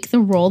whole make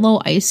the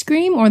Rolo ice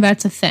cream, or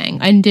that's a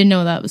thing? I didn't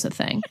know that was a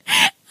thing.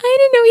 I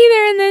didn't know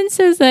either. And then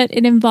says that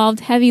it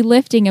involved heavy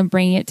lifting and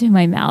bringing it to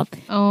my mouth.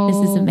 Oh,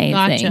 this is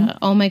amazing. Gotcha.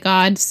 Oh my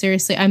God.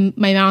 Seriously.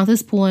 My mouth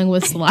is pooling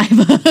with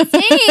saliva.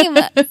 Same.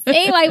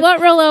 I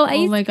want Rolo ice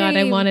Oh my God.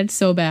 I cream. want it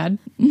so bad.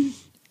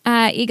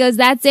 He goes,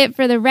 that's it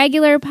for the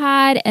regular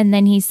pod. And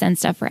then he sent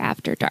stuff for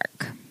After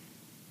Dark.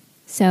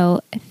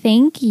 So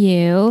thank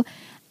you.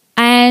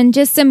 And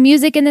just some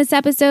music in this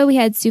episode. We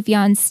had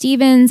Sufjan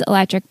Stevens,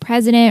 Electric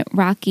President,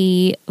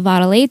 Rocky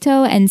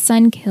Vodolato, and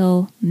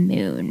Sunkill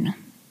Moon.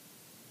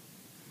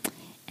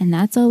 And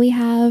that's all we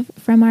have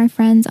from our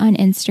friends on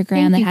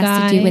Instagram that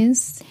has to do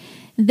with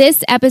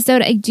this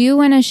episode. I do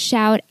want to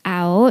shout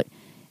out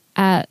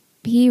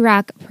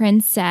P-Rock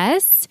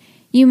Princess.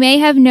 You may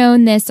have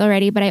known this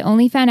already, but I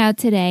only found out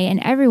today, and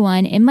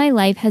everyone in my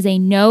life has a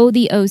know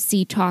the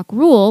OC talk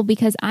rule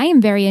because I am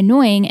very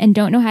annoying and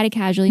don't know how to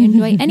casually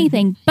enjoy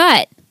anything.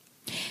 But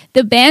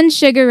the band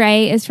Sugar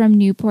Ray is from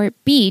Newport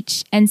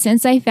Beach, and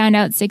since I found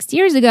out 6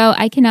 years ago,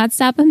 I cannot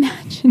stop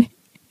imagining.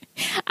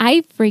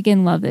 I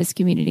freaking love this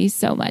community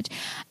so much.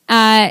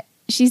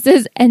 She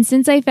says, and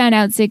since I found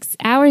out 6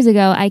 hours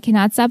ago, I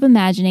cannot stop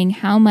imagining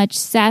how much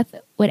Seth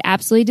would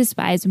absolutely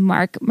despise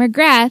Mark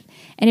McGrath,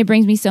 and it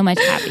brings me so much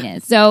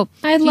happiness. So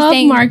I love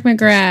Mark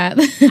McGrath.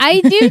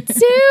 I do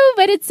too,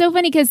 but it's so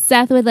funny because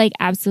Seth would like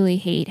absolutely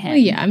hate him. Oh,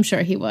 yeah, I'm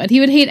sure he would. He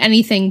would hate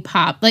anything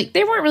pop. Like,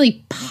 they weren't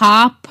really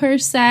pop per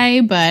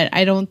se, but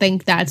I don't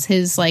think that's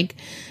his like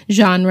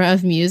genre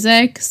of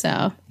music.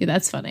 So yeah,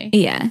 that's funny.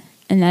 Yeah,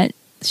 and that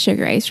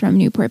Sugar Ray's from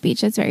Newport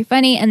Beach. That's very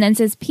funny. And then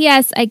says,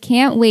 P.S. I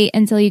can't wait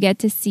until you get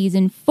to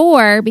season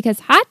 4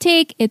 because hot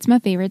take, it's my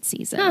favorite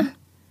season. Huh.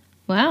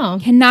 Wow.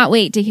 Cannot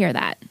wait to hear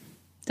that.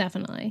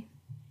 Definitely.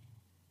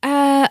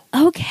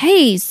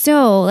 Okay,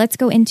 so let's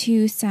go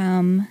into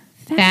some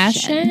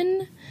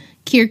fashion.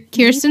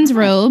 Kirsten's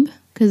robe,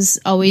 because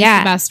always the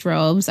best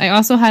robes. I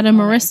also had a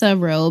Marissa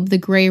robe, the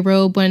gray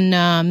robe when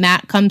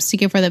Matt comes to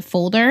give her the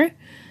folder.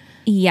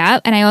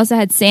 Yep, and I also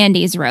had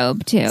Sandy's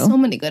robe, too. So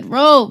many good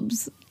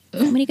robes.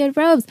 So many good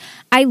robes.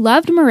 I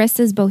loved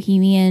Marissa's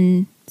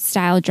bohemian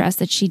style dress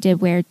that she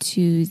did wear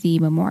to the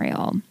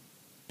memorial.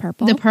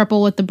 Purple. The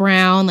purple with the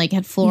brown, like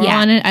had floral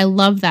on it. I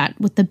love that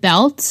with the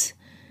belt.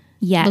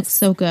 Yes, looks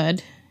so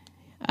good.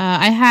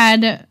 I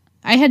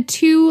had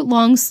 2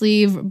 long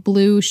sleeve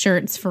blue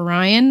shirts for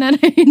Ryan that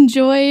I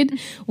enjoyed.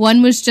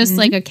 One was just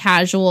like a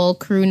casual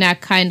crew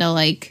neck kind of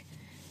like,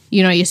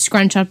 you know, you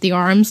scrunch up the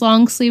arms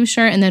long sleeve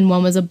shirt, and then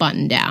one was a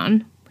button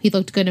down. He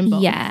looked good in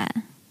both. Yeah.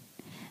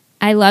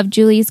 I love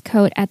Julie's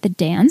coat at the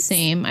dance.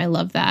 Same. I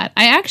love that.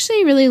 I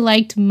actually really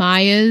liked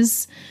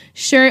Maya's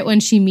shirt when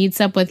she meets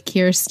up with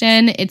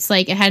Kirsten. It's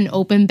like it had an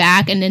open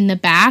back, and in the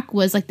back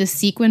was like the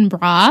sequin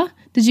bra.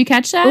 Did you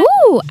catch that?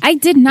 Ooh, I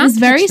did not. It was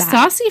very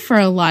saucy for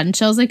a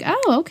lunch. I was like,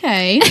 oh,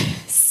 okay.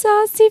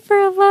 Saucy for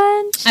a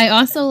lunch. I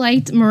also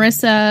liked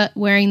Marissa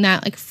wearing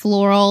that like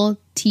floral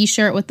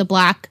t-shirt with the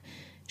black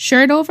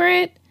shirt over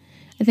it.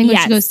 I think when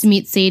she goes to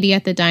meet Sadie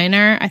at the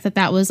diner, I thought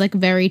that was like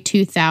very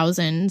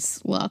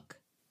 2000s look.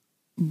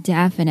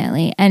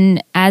 Definitely.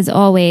 And as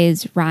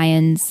always,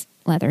 Ryan's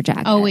leather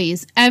jacket.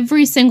 Always.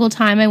 Every single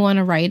time I want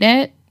to write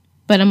it,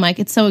 but I'm like,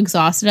 it's so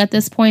exhausted at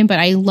this point, but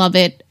I love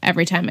it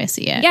every time I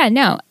see it. Yeah,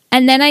 no.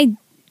 And then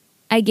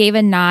I gave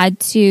a nod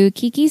to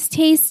Kiki's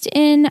taste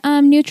in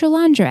neutral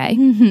lingerie.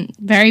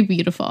 Mm-hmm. Very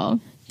beautiful.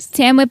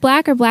 Tan with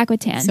black or black with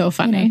tan. So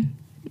funny.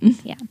 You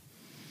know.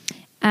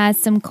 Yeah.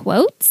 Some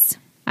quotes.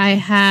 I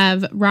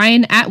have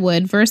Ryan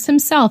Atwood versus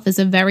himself is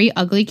a very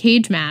ugly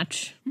cage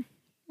match.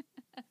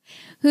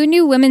 Who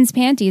knew women's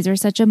panties are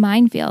such a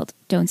minefield?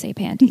 Don't say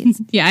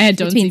panties. Yeah, I had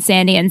don't between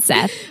Sandy and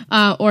Seth.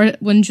 Or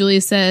when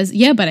Julia says,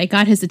 yeah, but I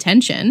got his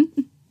attention.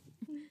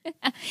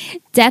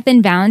 Death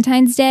and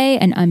Valentine's Day,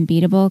 an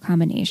unbeatable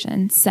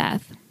combination.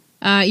 Seth.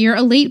 You're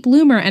a late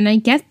bloomer, and I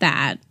get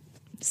that.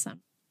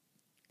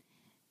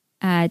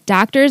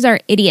 Doctors are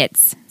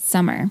idiots.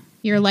 Summer.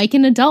 You're like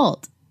an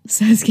adult,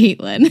 says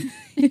Caitlin.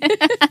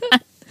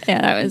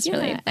 Yeah, that was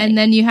really funny. And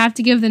then you have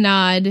to give the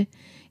nod.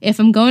 If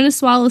I'm going to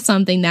swallow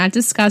something that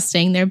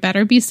disgusting, there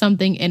better be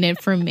something in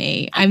it for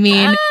me. I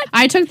mean,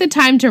 I took the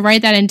time to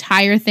write that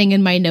entire thing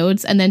in my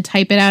notes and then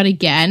type it out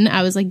again.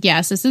 I was like,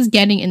 yes, this is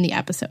getting in the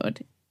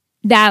episode.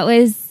 That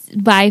was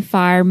by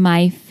far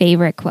my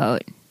favorite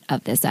quote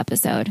of this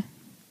episode.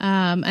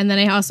 And then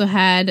I also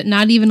had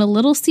not even a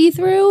little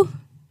see-through.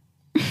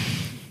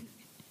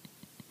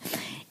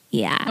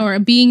 Yeah. Or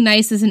being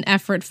nice is an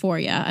effort for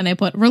you. And I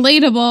put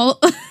relatable.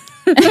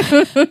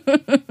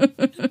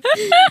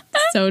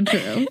 So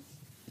true.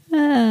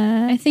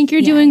 I think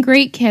you're doing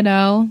great,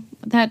 kiddo.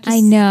 That just I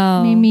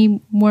know. made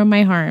me warm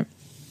my heart.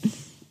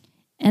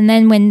 And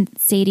then when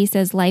Sadie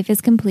says life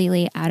is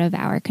completely out of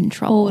our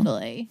control.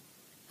 Totally.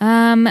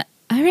 All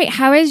right.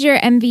 How is your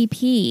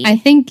MVP? I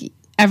think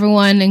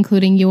everyone,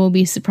 including you, will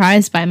be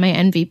surprised by my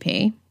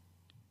MVP.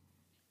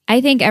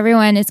 I think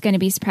everyone is going to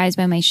be surprised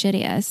by my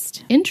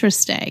shittiest.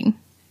 Interesting.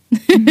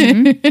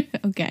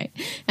 Mm-hmm. Okay.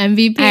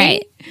 MVP. All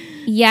right.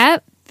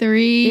 Yep.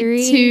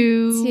 Three,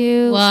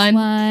 two, one.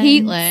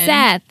 Caitlin.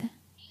 Seth.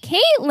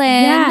 Caitlin.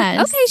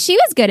 Yes. Okay, she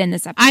was good in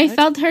this episode. I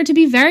felt her to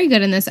be very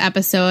good in this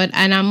episode,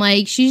 and I'm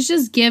like, she's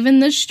just giving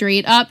the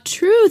straight up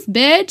truth,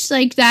 bitch.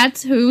 Like,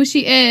 that's who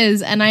she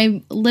is, and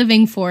I'm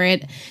living for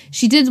it.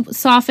 She did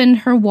soften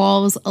her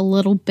walls a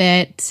little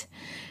bit.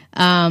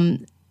 I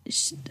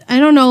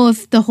don't know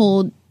if the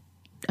whole,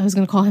 I was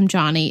going to call him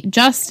Johnny,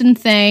 Justin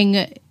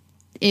thing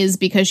is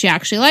because she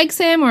actually likes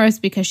him, or it's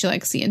because she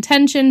likes the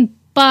attention,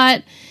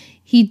 but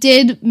he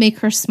did make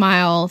her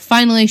smile.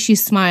 Finally,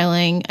 she's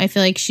smiling. I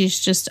feel like she's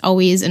just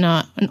always in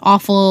an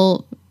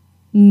awful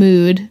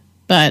mood,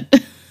 but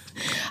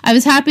I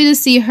was happy to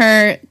see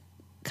her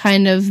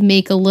kind of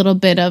make a little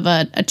bit of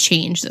a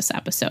change this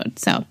episode.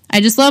 So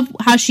I just love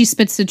how she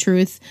spits the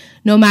truth,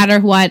 no matter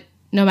what,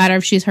 no matter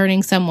if she's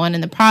hurting someone in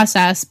the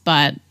process,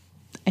 but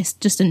I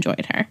just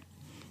enjoyed her.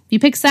 You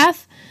pick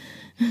Seth?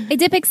 I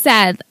did pick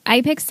Seth.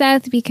 I picked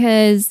Seth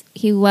because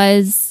he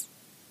was,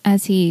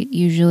 as he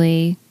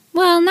usually...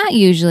 Well, not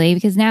usually,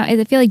 because now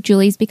I feel like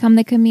Julie's become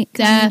the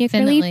comedic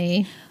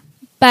relief.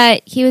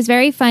 But he was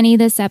very funny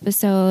this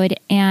episode,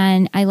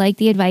 and I like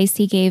the advice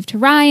he gave to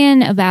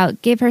Ryan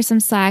about give her some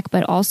slack,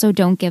 but also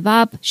don't give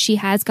up. She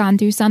has gone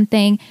through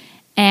something,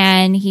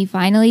 and he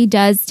finally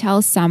does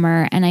tell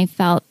Summer, and I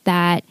felt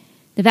that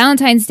the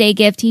Valentine's Day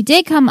gift he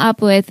did come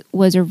up with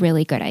was a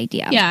really good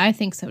idea. Yeah, I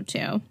think so,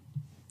 too.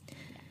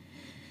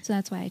 So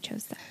that's why I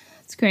chose that.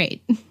 That's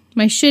great.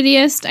 My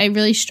shittiest, I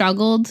really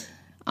struggled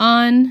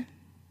on...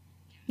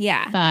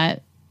 Yeah.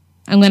 But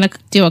I'm going to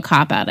do a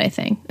cop-out, I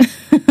think.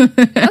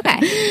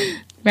 Okay.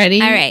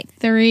 Ready? All right.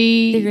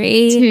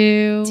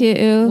 Three,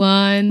 two,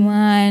 one.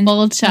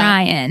 Volchuk.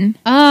 Ryan.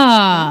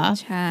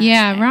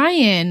 Yeah,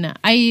 Ryan.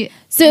 I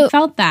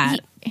felt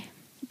that.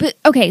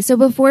 So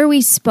before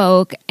we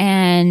spoke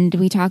and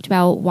we talked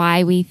about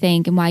why we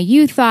think and why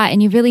you thought,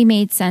 and you really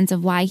made sense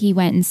of why he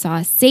went and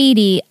saw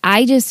Sadie,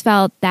 I just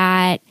felt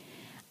that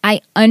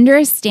I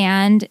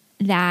understand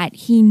that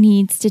he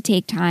needs to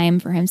take time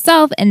for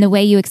himself, and the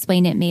way you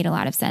explained it made a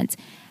lot of sense.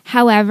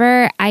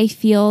 However, I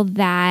feel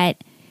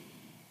that,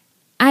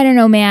 I don't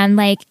know, man,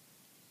 like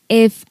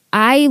if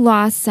I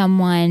lost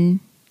someone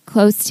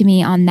close to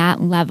me on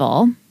that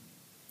level,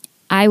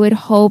 I would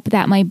hope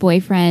that my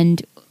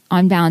boyfriend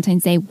on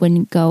Valentine's Day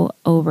wouldn't go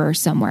over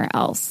somewhere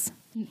else.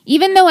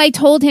 Even though I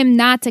told him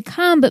not to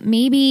come, but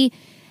maybe,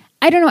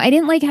 I don't know, I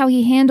didn't like how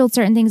he handled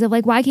certain things of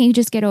like, why can't you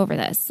just get over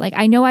this? Like,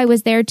 I know I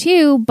was there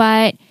too,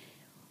 but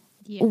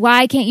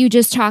why can't you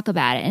just talk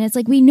about it? And it's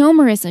like, we know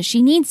Marissa,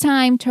 she needs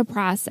time to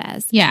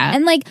process. Yeah.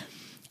 And like,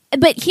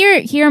 but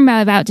here I'm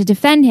about to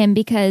defend him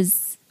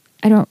because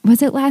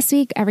was it last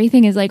week?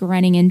 Everything is like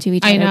running into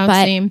each other. I know,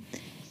 but same.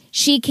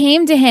 She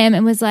came to him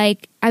and was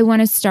like, I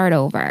want to start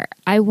over.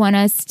 I want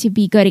us to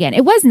be good again.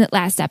 It wasn't the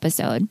last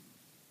episode.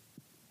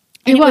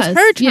 And it was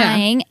her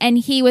trying, and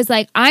he was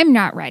like, I'm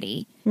not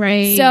ready.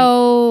 Right.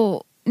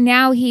 So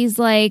now he's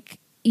like,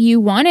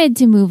 you wanted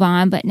to move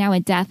on, but now a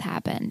death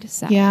happened.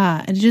 So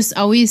yeah, it just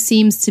always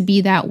seems to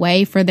be that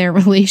way for their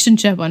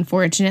relationship,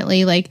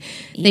 unfortunately. Like,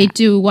 they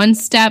do one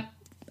step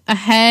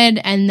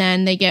ahead, and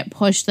then they get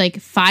pushed like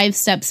 5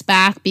 steps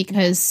back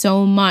because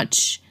so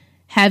much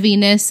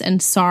heaviness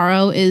and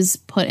sorrow is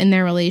put in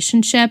their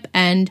relationship,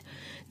 and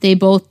they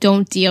both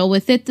don't deal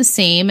with it the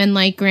same. And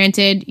like,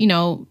 granted, you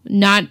know,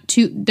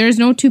 there's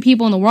no two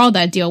people in the world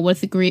that deal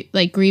with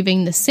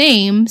grieving the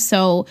same.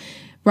 So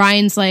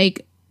Ryan's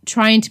like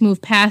trying to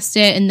move past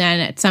it, and then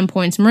at some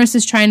points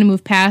Marissa's trying to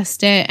move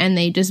past it, and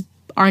they just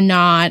are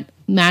not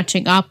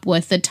matching up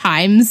with the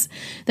times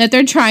that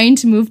they're trying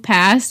to move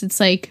past. It's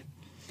like,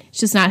 it's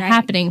just not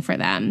happening for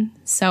them.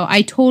 So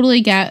I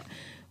totally get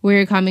where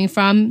you're coming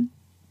from.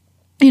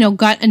 You know,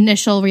 gut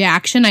initial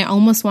reaction, I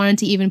almost wanted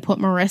to even put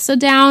Marissa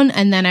down,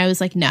 and then I was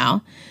like,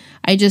 no.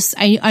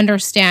 I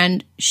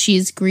understand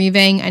she's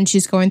grieving and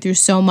she's going through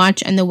so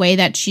much, and the way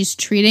that she's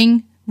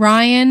treating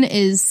Ryan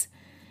is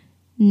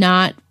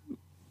not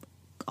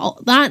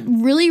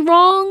really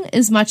wrong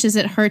as much as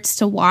it hurts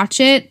to watch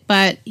it,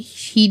 but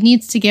he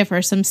needs to give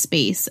her some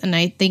space. And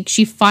I think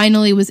she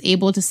finally was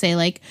able to say,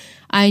 like,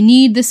 I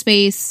need the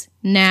space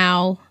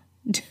now.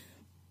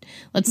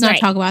 Let's not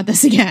talk about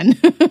this again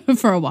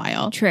for a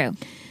while. True.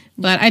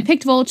 But I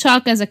picked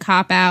Volchuk as a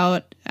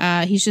cop-out.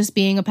 He's just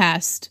being a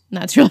pest. And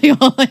that's really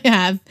all I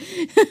have.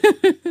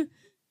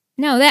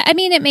 No,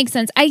 it makes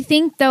sense. I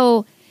think,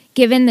 though,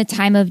 given the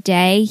time of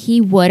day,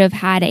 he would have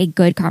had a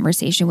good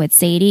conversation with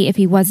Sadie if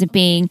he wasn't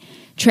being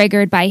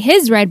triggered by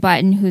his red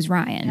button, who's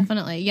Ryan.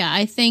 Definitely. Yeah,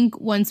 I think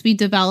once we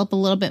develop a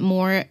little bit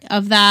more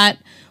of that,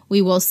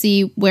 we will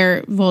see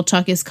where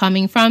Volchuk is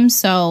coming from.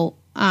 So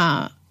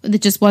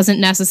it just wasn't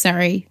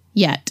necessary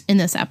yet in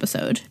this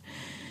episode.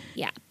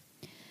 Yeah.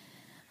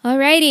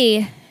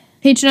 Alrighty.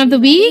 Patron of the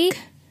week.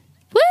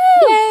 Woo!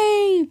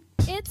 Yay!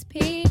 It's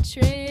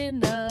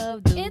Patron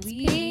of the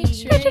week.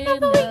 It's Patron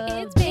of the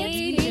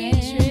week.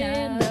 It's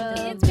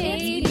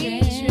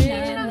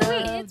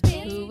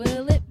Who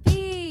will it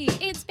be?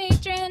 It's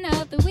Patron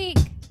of the week.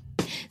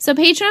 So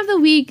Patron of the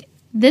week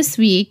this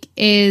week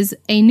is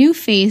a new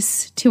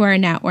face to our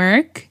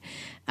network.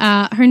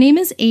 Her name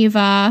is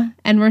Ava,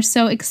 and we're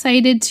so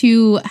excited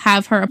to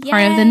have her a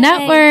part of the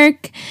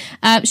network.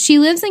 She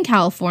lives in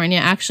California,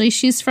 actually.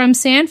 She's from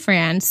San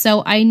Fran,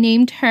 so I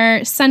named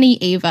her Sunny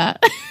Ava.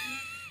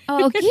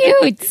 Oh,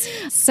 cute.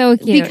 So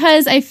cute.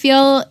 Because I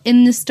feel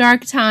in this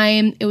dark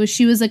time,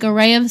 she was like a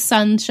ray of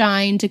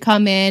sunshine to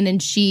come in,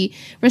 and she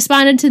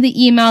responded to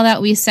the email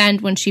that we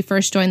sent when she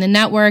first joined the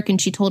network,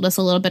 and she told us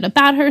a little bit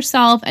about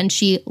herself, and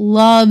she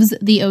loves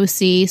the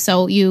OC,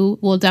 so you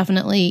will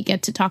definitely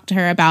get to talk to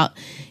her about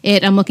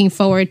it. I'm looking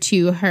forward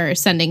to her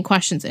sending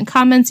questions and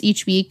comments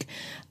each week.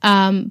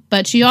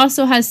 But she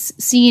also has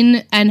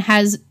seen and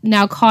has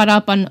now caught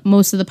up on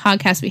most of the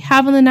podcasts we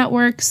have on the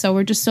network. So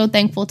we're just so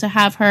thankful to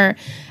have her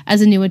as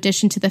a new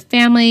addition to the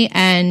family.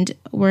 And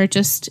we're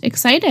just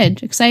excited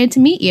to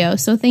meet you.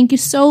 So thank you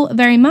so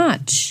very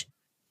much.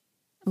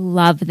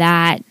 Love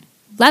that.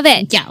 Love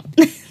it. Yeah.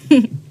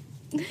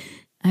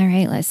 All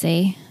right, let's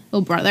see.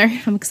 Oh, brother.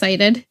 I'm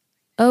excited.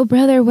 Oh,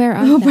 brother, where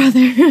are Oh,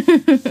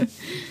 brother.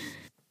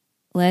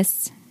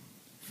 Liz,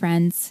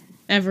 friends.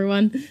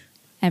 Everyone.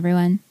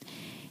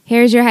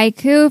 Here's your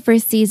haiku for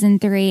Season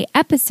 3,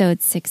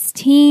 Episode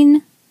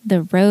 16,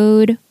 The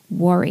Road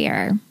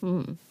Warrior.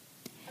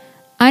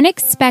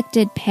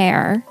 Unexpected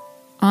pair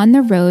on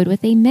the road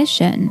with a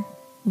mission.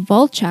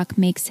 Volchuk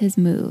makes his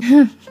move.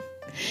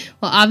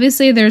 Well,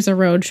 obviously there's a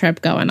road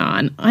trip going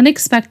on.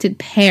 Unexpected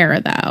pair,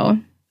 though.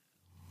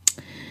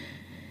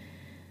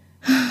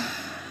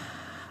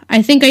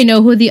 I think I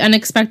know who the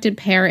unexpected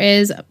pair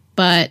is,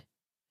 but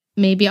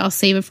maybe I'll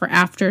save it for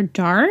after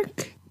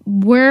dark.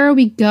 Where are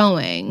we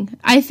going?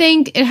 I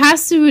think it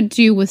has to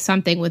do with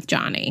something with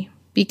Johnny,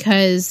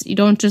 because you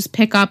don't just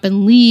pick up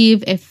and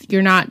leave if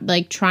you're not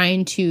like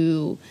trying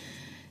to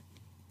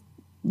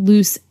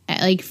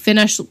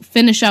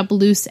finish up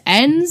loose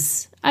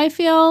ends, I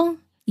feel.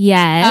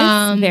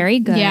 Yes, very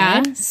good.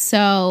 Yeah,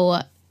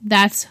 so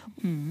that's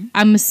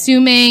I'm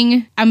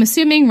assuming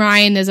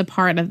Ryan is a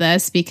part of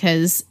this,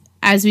 because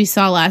as we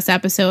saw last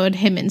episode,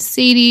 him and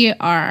Sadie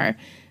are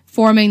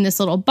forming this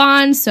little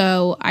bond.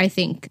 So I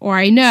think, or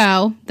I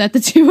know, that the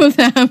two of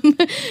them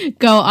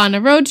go on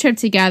a road trip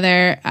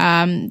together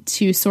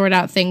to sort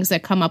out things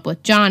that come up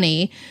with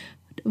Johnny.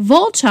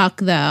 Volchuk,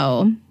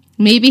 though,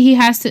 maybe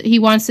he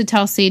wants to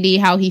tell Sadie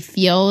how he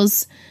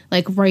feels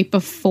like right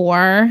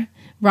before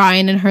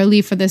Ryan and her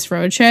leave for this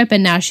road trip,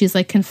 and now she's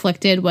like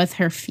conflicted with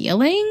her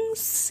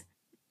feelings.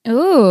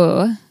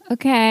 Ooh,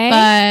 okay.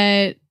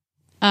 But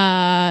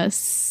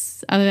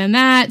other than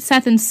that,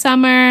 Seth and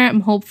Summer,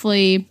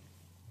 hopefully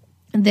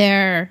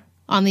they're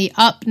on the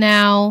up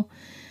now.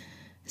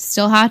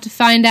 Still have to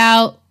find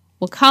out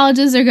what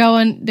colleges they're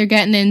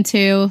getting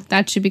into.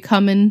 That should be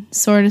coming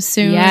sort of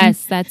soon.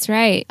 Yes, that's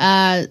right.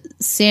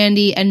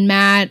 Sandy and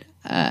Matt,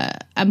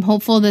 I'm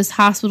hopeful this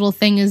hospital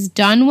thing is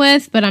done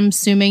with, but I'm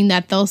assuming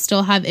that they'll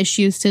still have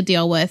issues to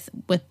deal with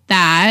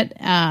that.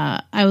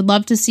 I would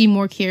love to see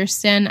more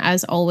Kirsten,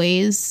 as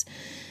always.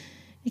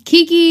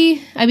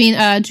 Julie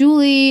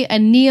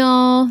and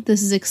Neil,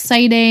 this is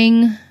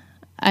exciting.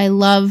 I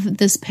love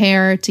this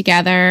pair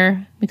together.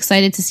 I'm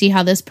excited to see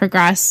how this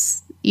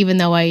progresses, even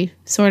though I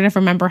sort of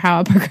remember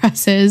how it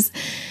progresses.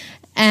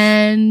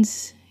 And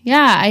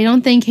yeah, I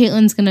don't think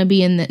Caitlin's going to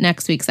be in the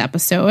next week's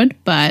episode,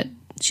 but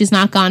she's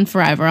not gone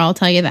forever, I'll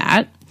tell you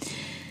that.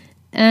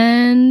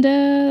 And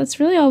that's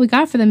really all we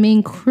got for the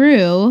main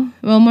crew.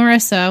 Well,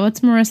 Marissa,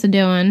 what's Marissa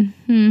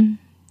doing?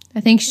 I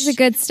think she's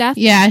good stuff.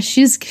 Yeah,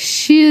 she's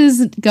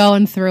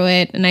going through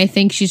it, and I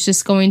think she's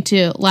just going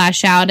to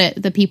lash out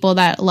at the people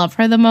that love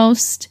her the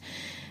most,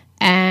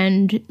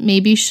 and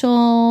maybe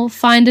she'll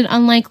find an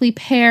unlikely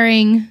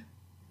pairing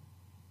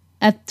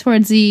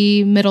towards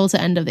the middle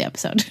to end of the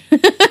episode.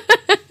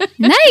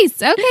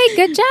 Nice. Okay,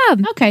 good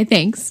job. Okay,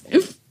 thanks.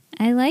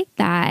 I like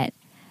that.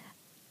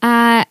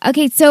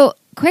 Okay, so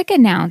quick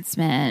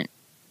announcement.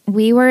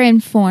 We were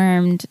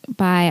informed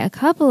by a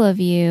couple of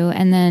you,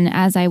 and then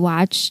as I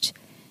watched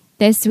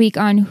this week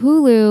on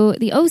Hulu,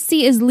 the OC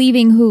is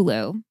leaving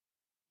Hulu.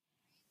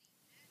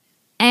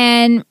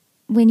 And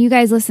when you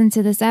guys listen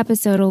to this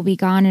episode, it'll be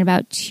gone in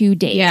about 2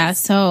 days. Yeah,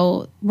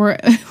 so we're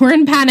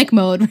in panic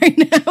mode right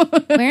now.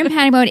 We're in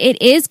panic mode.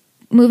 It is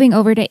moving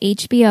over to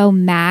HBO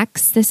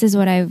Max. This is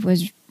what I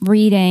was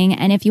reading.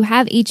 And if you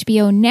have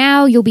HBO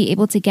now, you'll be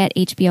able to get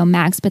HBO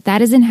Max, but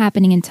that isn't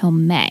happening until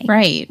May.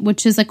 Right,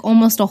 which is like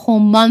almost a whole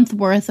month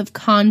worth of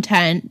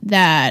content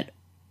that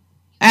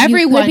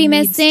everyone be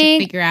needs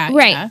missing. to figure out.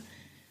 Right. Yeah.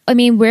 I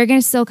mean, we're going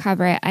to still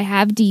cover it. I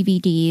have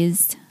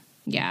DVDs.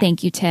 Yeah.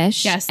 Thank you,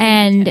 Tish. Yes,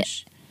 thank you,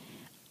 Tish.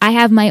 I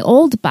have my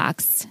old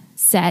box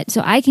set,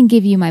 so I can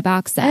give you my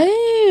box set.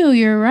 Oh,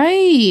 you're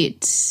right.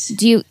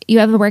 Do you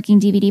have a working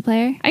DVD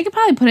player? I could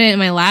probably put it in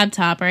my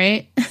laptop,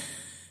 right?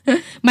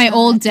 my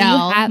old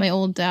Dell. My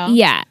old Dell.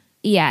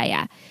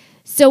 Yeah.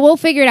 So we'll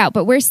figure it out,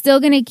 but we're still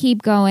going to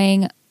keep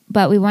going.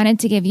 But we wanted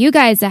to give you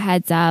guys a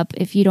heads up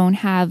if you don't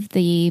have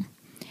the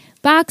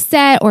box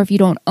set or if you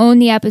don't own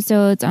the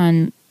episodes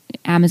on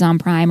Amazon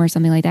Prime or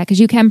something like that, because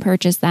you can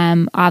purchase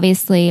them.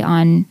 Obviously,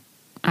 on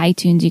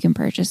iTunes, you can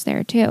purchase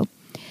there too.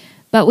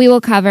 But we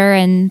will cover,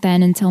 and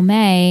then until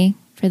May,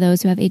 for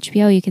those who have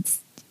HBO, you could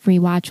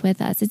rewatch with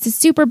us. It's a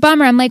super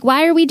bummer. I'm like,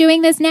 why are we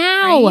doing this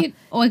now? Right?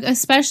 Like,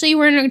 especially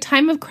we're in a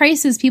time of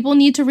crisis. People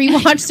need to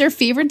rewatch their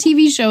favorite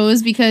TV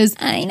shows because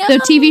I know. the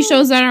TV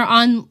shows that are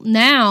on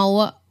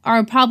now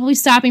are probably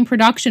stopping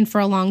production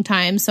for a long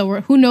time.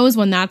 So who knows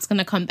when that's going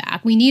to come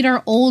back. We need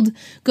our old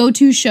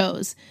go-to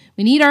shows.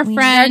 We need our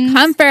Friends, our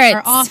comforts,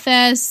 our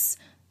Office,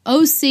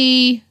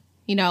 OC,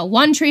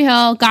 One Tree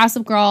Hill,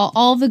 Gossip Girl,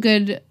 all the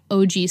good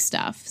OG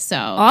stuff. So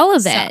all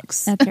of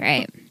sucks. it. That's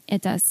right.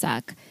 It does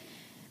suck.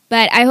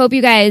 But I hope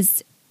you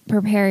guys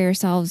prepare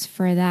yourselves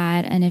for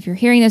that. And if you're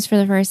hearing this for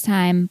the first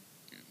time,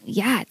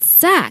 yeah, it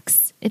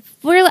sucks.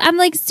 I'm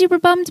like super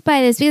bummed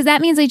by this because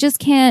that means I just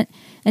can't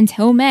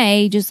until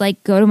May just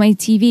like go to my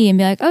TV and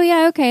be like, oh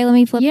yeah, okay, let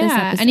me flip this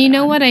episode. And you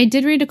know what? I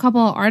did read a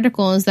couple of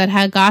articles that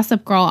had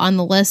Gossip Girl on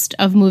the list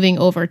of moving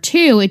over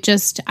too.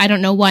 I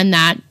don't know when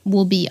that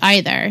will be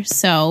either.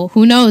 So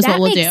who knows what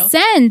we'll do. That makes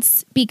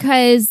sense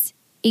because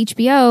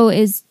HBO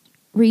is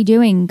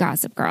redoing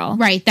Gossip Girl.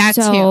 Right, that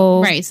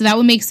too. Right, so that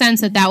would make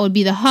sense that would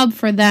be the hub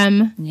for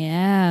them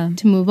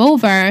to move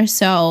over.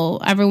 So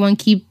everyone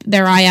keep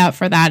their eye out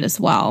for that as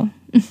well.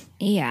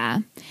 Yeah.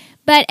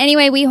 But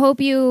anyway, we hope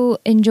you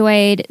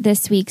enjoyed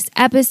this week's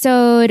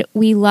episode.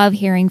 We love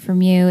hearing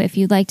from you. If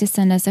you'd like to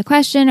send us a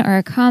question or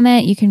a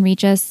comment, you can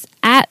reach us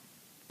at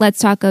Let's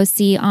Talk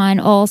OC on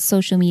all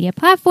social media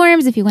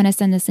platforms. If you want to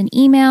send us an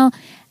email,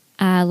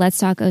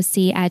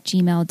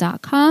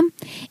 letstalkoc@gmail.com.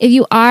 If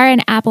you are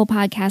an Apple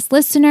Podcast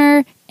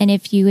listener, and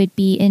if you would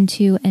be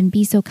into and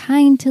be so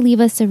kind to leave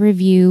us a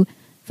review,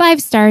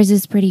 5 stars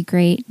is pretty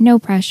great. No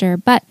pressure,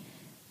 but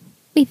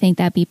we think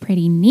that'd be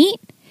pretty neat.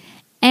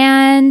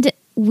 And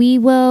we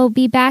will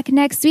be back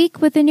next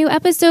week with a new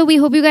episode. We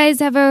hope you guys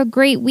have a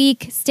great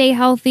week. Stay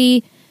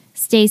healthy.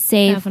 Stay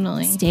safe.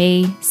 Definitely.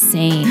 Stay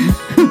sane.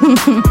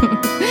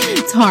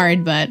 It's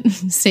hard, but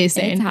stay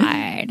sane. It's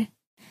hard.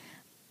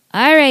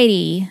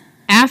 Alrighty.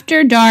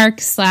 After dark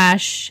 /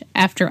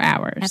 after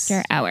hours.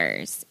 After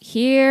hours.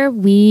 Here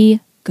we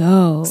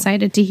go.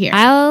 Excited to hear.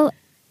 I'll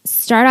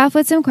start off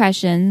with some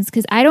questions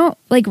because I don't,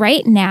 like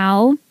right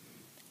now,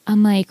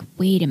 I'm like,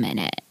 wait a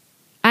minute.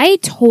 I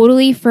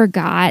totally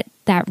forgot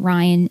that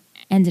Ryan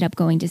ended up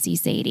going to see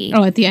Sadie.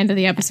 Oh, at the end of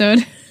the episode?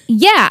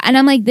 Yeah. And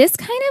I'm like, this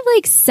kind of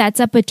like sets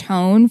up a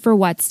tone for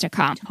what's to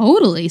come.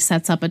 Totally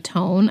sets up a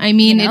tone. I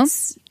mean,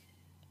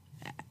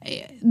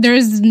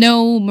 there's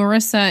no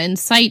Marissa in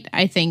sight,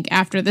 I think,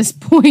 after this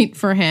point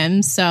for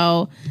him.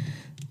 So,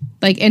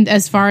 like, and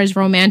as far as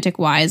romantic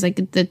wise, like,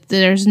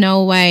 there's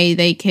no way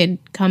they could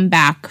come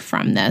back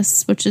from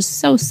this, which is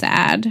so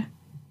sad.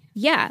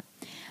 Yeah.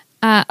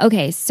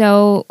 Okay,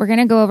 so we're going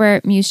to go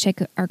over Muse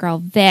Chick, our girl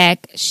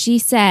Vic. She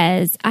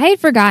says, I had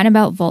forgotten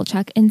about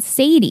Volchuk and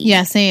Sadie.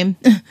 Yeah, same.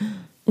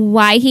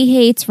 Why he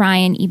hates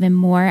Ryan even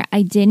more.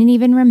 I didn't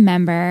even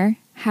remember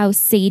how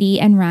Sadie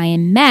and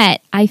Ryan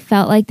met. I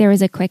felt like there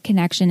was a quick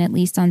connection, at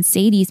least on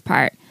Sadie's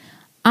part.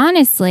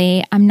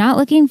 Honestly, I'm not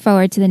looking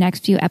forward to the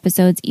next few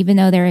episodes, even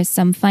though there is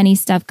some funny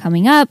stuff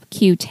coming up.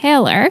 Cue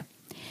Taylor.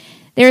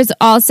 There's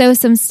also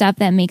some stuff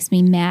that makes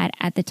me mad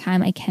at the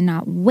time. I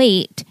cannot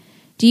wait.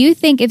 Do you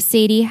think if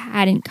Sadie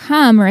hadn't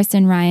come, Marissa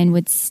and Ryan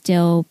would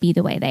still be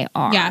the way they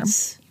are?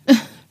 Yes.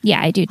 Yeah,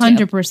 I do too.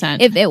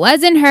 100%. If it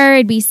wasn't her,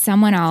 it'd be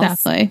someone else.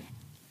 Exactly.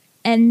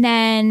 And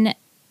then,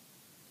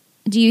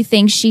 do you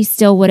think she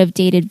still would have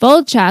dated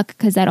Volchuk?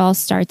 Because that all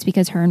starts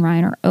because her and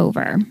Ryan are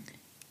over.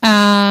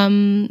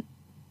 I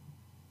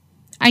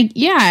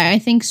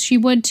think she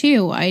would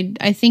too.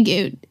 I think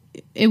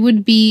it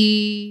would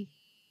be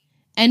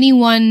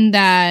anyone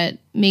that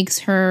makes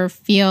her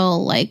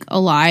feel like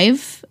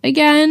alive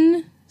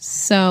again.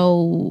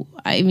 So,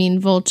 I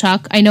mean,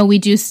 Volchuk, I know we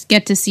do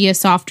get to see a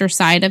softer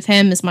side of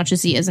him as much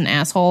as he is an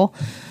asshole.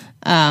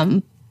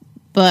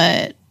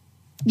 But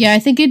yeah, I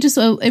think it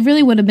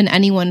really would have been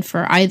anyone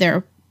for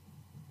either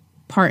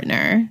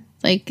partner.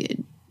 Like,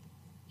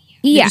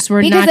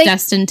 we're not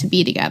destined to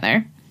be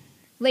together.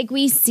 Like,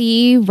 we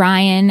see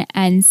Ryan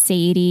and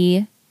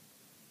Sadie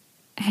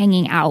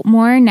hanging out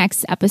more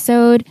next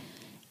episode,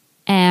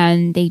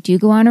 and they do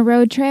go on a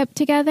road trip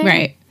together.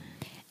 Right.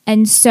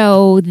 And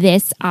so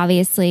this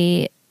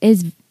obviously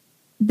is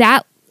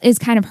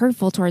kind of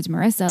hurtful towards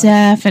Marissa.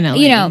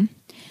 Definitely.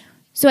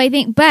 So I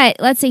think, but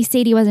let's say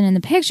Sadie wasn't in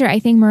the picture. I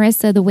think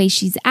Marissa, the way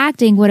she's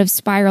acting, would have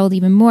spiraled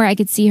even more. I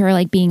could see her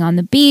like being on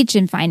the beach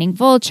and finding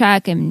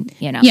Volchuk and,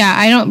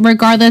 Yeah,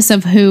 regardless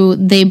of who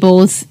they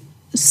both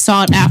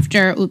sought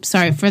after,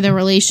 for the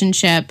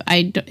relationship,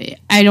 I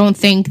don't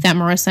think that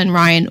Marissa and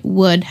Ryan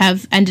would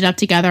have ended up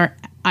together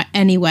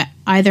anyway,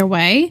 either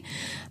way.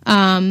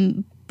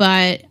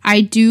 But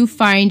I do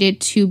find it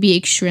to be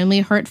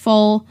extremely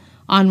hurtful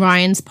on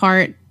Ryan's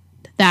part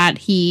that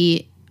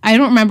I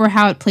don't remember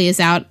how it plays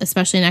out,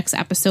 especially next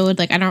episode.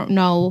 Like, I don't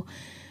know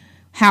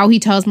how he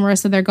tells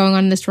Marissa they're going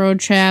on this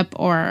road trip,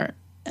 or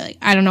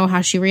I don't know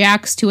how she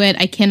reacts to it.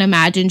 I can't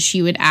imagine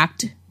she would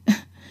act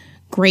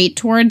great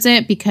towards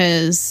it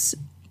because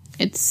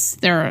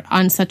they're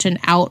on such an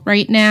out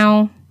right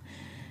now.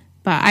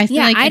 But I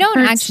feel like I don't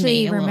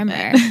actually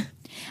remember.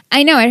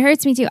 I know, it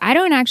hurts me too. I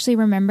don't actually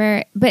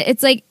remember, but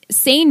it's like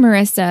sane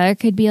Marissa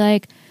could be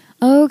like,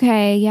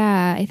 okay,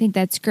 yeah, I think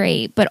that's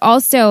great. But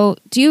also,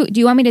 do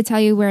you want me to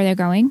tell you where they're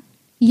going?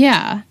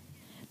 Yeah.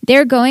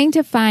 They're going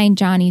to find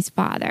Johnny's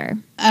father.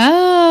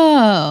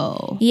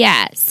 Oh.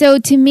 Yeah. So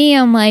to me,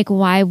 I'm like,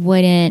 why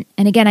wouldn't,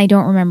 and again, I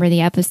don't remember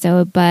the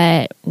episode,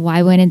 but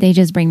why wouldn't they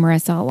just bring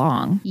Marissa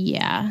along?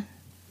 Yeah.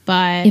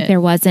 But if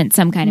there wasn't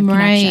some kind of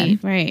connection.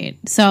 Right.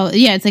 So,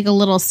 yeah, it's like a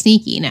little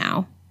sneaky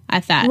now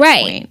at that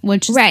point,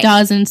 which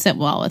doesn't sit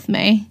well with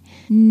me.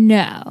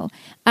 No.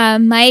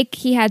 Mike,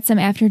 he had some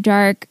After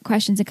Dark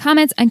questions and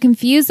comments. I'm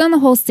confused on the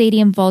whole Sadie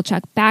and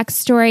Volchuk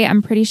backstory.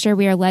 I'm pretty sure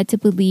we are led to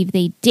believe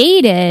they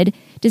dated.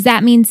 Does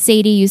that mean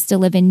Sadie used to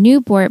live in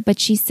Newport, but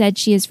she said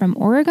she is from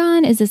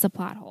Oregon? Is this a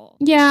plot hole?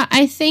 Yeah,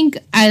 I think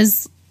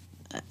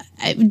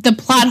the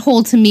plot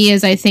hole to me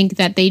is I think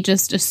that they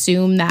just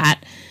assume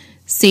that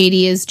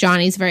Sadie is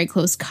Johnny's very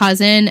close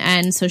cousin,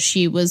 and so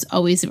she was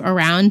always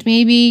around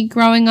maybe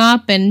growing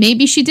up, and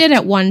maybe she did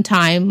at one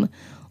time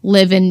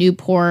live in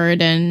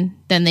Newport and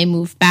then they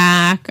moved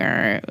back,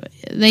 or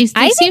they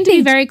seem to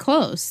be very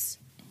close.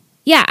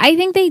 Yeah, I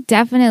think they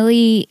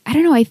definitely, I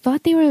don't know, I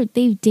thought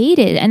they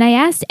dated, and I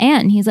asked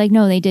Ant, and he's like,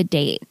 no, they did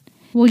date.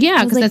 Well,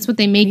 yeah, because that's what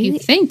they made you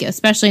think,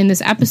 especially in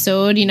this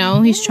episode,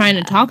 he's trying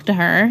to talk to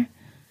her.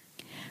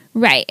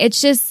 Right,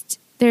 it's just...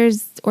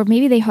 or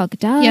maybe they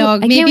hooked up. Yeah,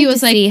 maybe it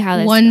was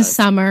like one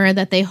summer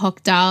that they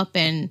hooked up,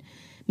 and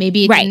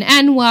maybe it didn't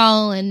end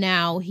well, and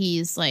now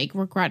he's like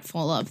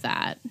regretful of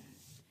that.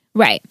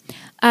 Right.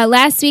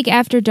 Last week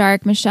after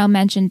dark, Michelle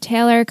mentioned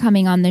Taylor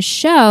coming on the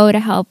show to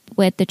help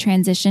with the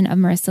transition of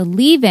Marissa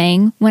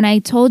leaving. When I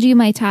told you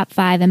my top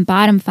 5 and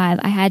bottom 5,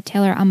 I had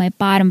Taylor on my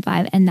bottom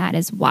 5, and that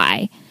is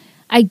why.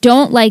 I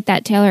don't like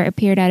that Taylor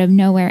appeared out of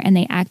nowhere and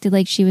they acted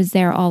like she was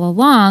there all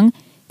along.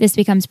 This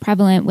becomes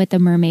prevalent with the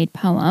mermaid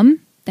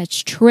poem.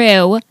 That's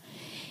true.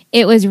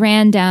 It was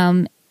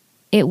random.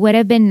 It would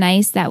have been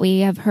nice that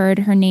we have heard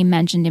her name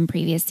mentioned in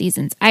previous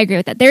seasons. I agree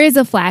with that. There is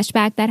a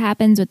flashback that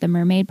happens with the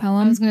mermaid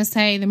poem. I was going to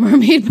say the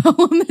mermaid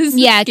poem is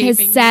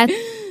because Seth,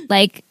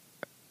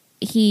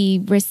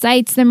 he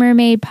recites the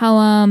mermaid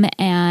poem,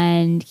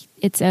 and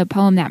it's a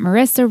poem that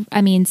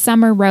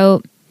Summer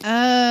wrote. Oh.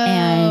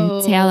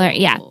 And Taylor,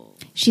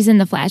 she's in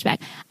the flashback.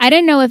 I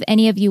don't know if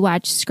any of you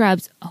watched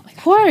Scrubs. Oh my God.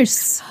 Of course.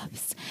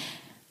 Scrubs.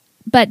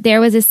 But there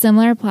was a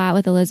similar plot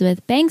with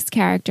Elizabeth Banks'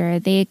 character.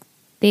 They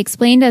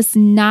explained us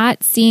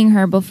not seeing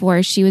her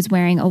before she was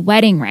wearing a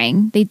wedding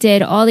ring. They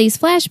did all these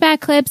flashback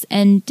clips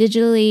and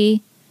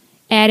digitally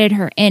added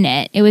her in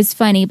it. It was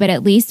funny, but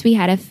at least we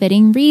had a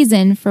fitting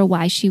reason for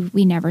why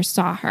we never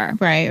saw her.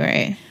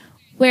 Right.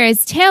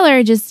 Whereas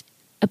Taylor just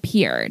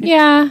appeared.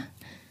 Yeah.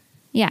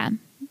 Yeah.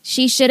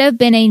 She should have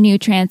been a new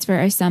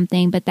transfer or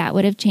something, but that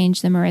would have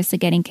changed the Marissa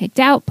getting kicked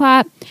out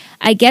plot.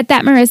 I get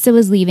that Marissa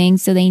was leaving,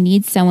 so they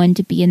need someone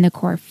to be in the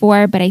core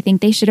 4, but I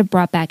think they should have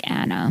brought back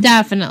Anna.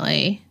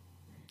 Definitely.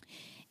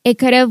 It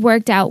could have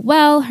worked out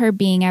well, her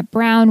being at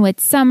Brown with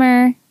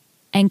Summer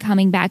and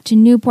coming back to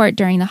Newport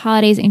during the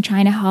holidays and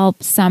trying to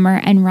help Summer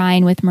and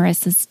Ryan with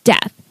Marissa's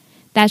death.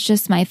 That's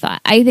just my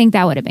thought. I think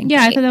that would have been great.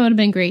 Yeah, I thought that would have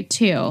been great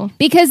too.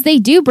 Because they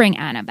do bring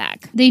Anna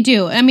back. They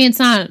do. I mean, it's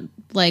not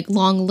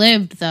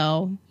long-lived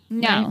though.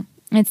 No,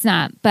 it's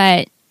not.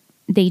 But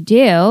they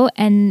do.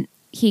 And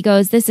he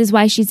goes, this is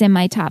why she's in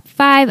my top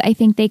 5. I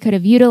think they could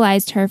have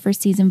utilized her for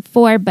season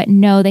 4, but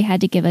no, they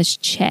had to give us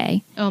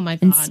Che. Oh my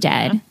God.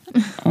 Instead.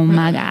 Yeah. Oh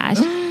my gosh.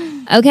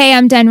 Okay,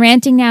 I'm done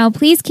ranting now.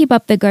 Please keep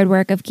up the good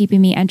work of keeping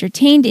me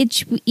entertained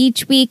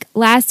each week.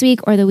 Last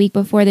week or the week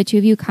before, the two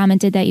of you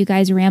commented that you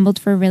guys rambled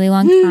for a really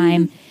long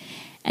time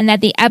and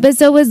that the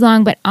episode was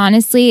long, but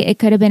honestly, it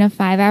could have been a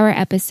 5-hour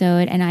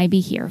episode and I'd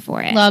be here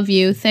for it. Love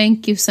you.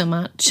 Thank you so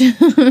much.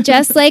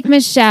 Just like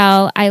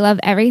Michelle, I love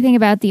everything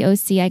about the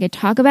OC. I could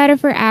talk about it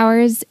for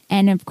hours,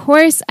 and of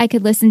course, I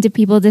could listen to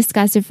people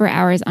discuss it for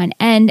hours on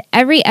end.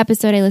 Every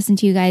episode I listen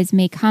to, you guys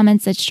make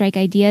comments that strike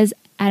ideas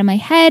out of my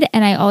head,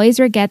 and I always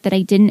regret that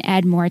I didn't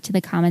add more to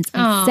the comments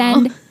I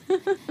send.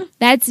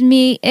 That's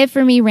me. It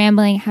for me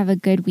rambling. Have a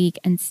good week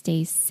and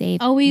stay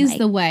safe. Always Mike.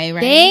 the way,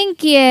 right?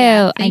 Thank you.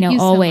 Yeah, thank I know, you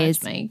so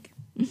always. much, Mike.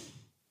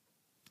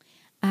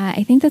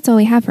 I think that's all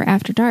we have for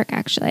After Dark,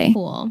 actually.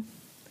 Cool.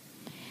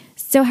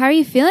 So how are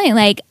you feeling?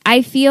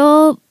 I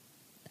feel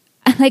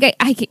like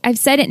I've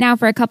said it now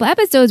for a couple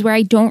episodes where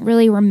I don't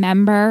really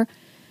remember.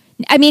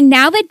 I mean,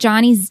 now that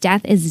Johnny's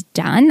death is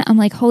done, I'm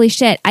like, holy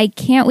shit, I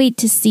can't wait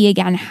to see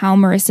again how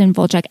Marissa and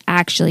Volchuk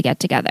actually get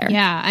together.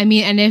 Yeah, I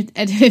mean, and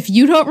if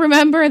you don't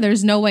remember,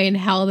 there's no way in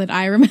hell that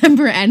I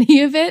remember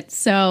any of it.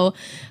 So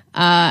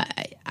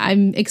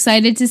I'm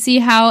excited to see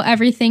how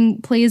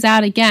everything plays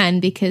out again,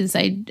 because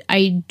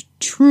I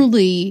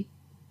truly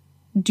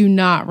do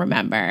not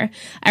remember.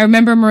 I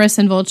remember Marissa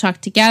and Volchuk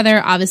together.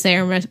 Obviously,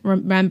 I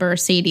remember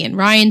Sadie and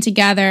Ryan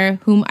together,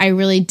 whom I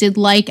really did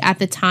like at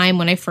the time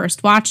when I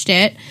first watched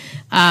it.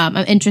 I'm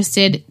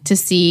interested to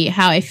see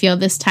how I feel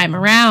this time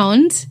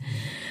around.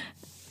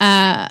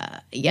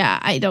 Yeah,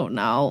 I don't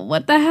know.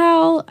 What the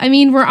hell? I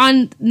mean, we're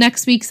on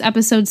next week's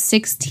episode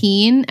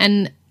 16,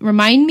 and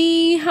remind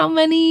me how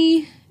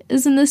many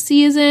is in this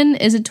season.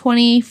 Is it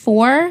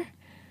 24?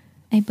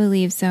 I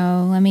believe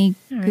so. Let me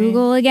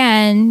Google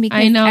again because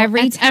I know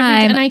every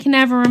time and I can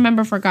never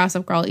remember for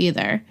Gossip Girl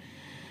either.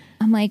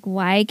 I'm like,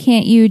 why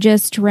can't you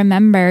just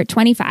remember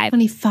 25?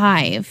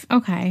 25.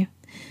 Okay.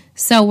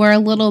 So we're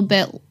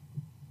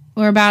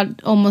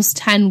about almost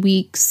 10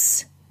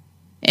 weeks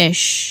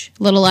ish,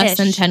 a little less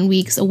than 10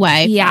 weeks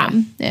away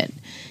from it.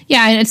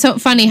 Yeah, and it's so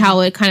funny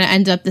how it kind of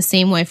ended up the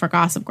same way for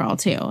Gossip Girl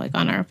too, like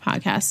on our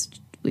podcast.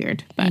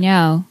 Weird, but I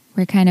know.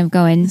 We're kind of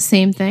going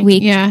same thing.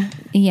 Yeah,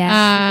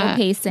 we're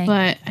pacing.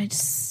 But I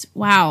just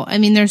wow. I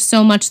mean, there's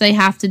so much they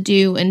have to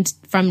do, and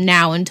from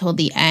now until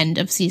the end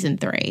of season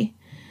 3,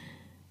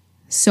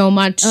 so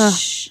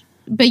much.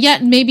 But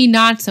yet maybe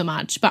not so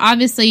much. But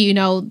obviously, you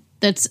know,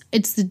 it's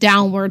the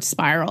downward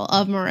spiral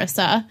of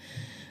Marissa.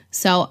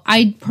 So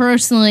I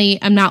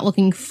personally am not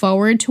looking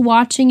forward to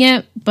watching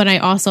it, but I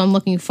also am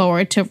looking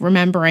forward to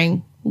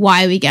remembering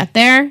why we get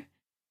there.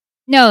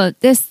 No,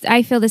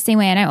 I feel the same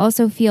way, and I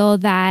also feel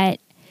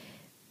that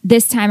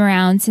this time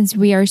around, since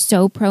we are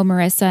so pro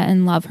Marissa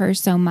and love her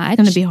so much,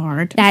 It's going to be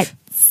hard. That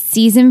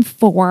season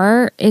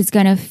 4 is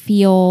going to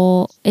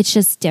feel, it's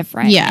just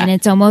different. Yeah. And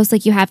it's almost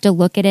like you have to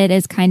look at it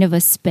as kind of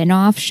a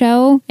spin-off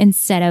show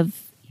instead of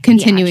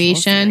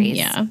continuation.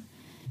 Yeah.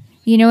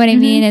 You know what I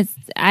mean? It's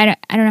I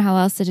don't know how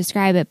else to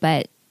describe it,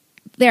 but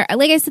there,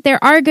 like I said,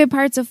 there are good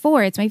parts of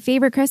 4. It's my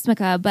favorite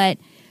Christmaka, but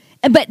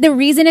the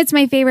reason it's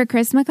my favorite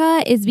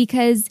Christmaka is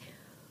because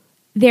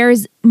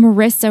there's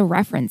Marissa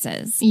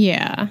references.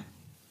 Yeah.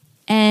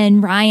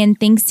 And Ryan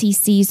thinks he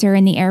sees her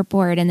in the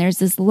airport, and there's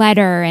this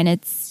letter, and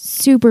it's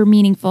super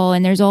meaningful,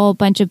 and there's a whole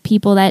bunch of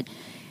people that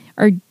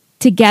are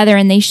together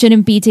and they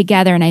shouldn't be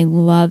together, and I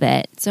love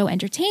it. So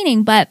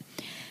entertaining, but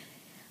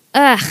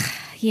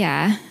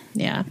yeah.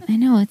 I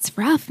know it's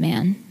rough,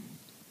 man.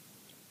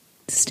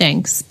 It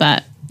stinks,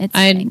 but it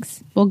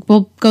stinks.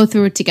 We'll go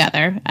through it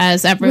together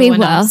as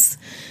everyone else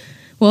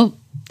will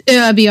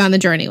be on the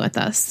journey with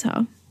us.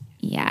 So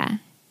yeah,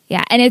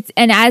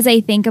 and as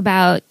I think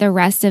about the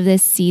rest of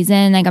this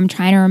season, like I'm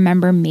trying to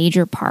remember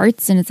major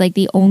parts, and it's like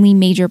the only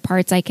major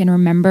parts I can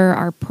remember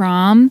are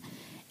prom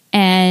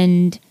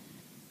and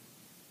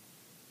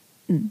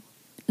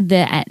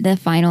the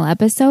final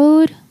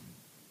episode.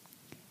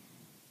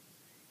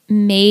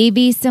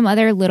 Maybe some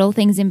other little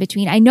things in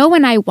between. I know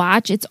when I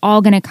watch, it's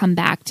all going to come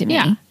back to me.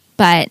 Yeah.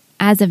 But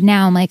as of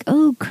now, I'm like,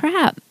 oh,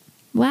 crap.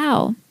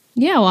 Wow.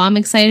 Yeah, well, I'm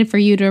excited for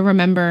you to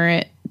remember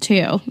it,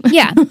 too.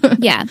 Yeah.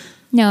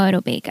 No,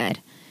 it'll be good.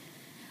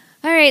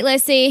 All right,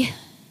 Lissy.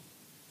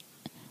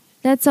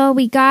 That's all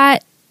we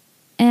got.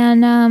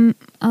 And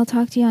I'll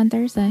talk to you on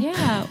Thursday.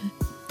 Yeah.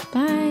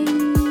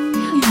 Bye.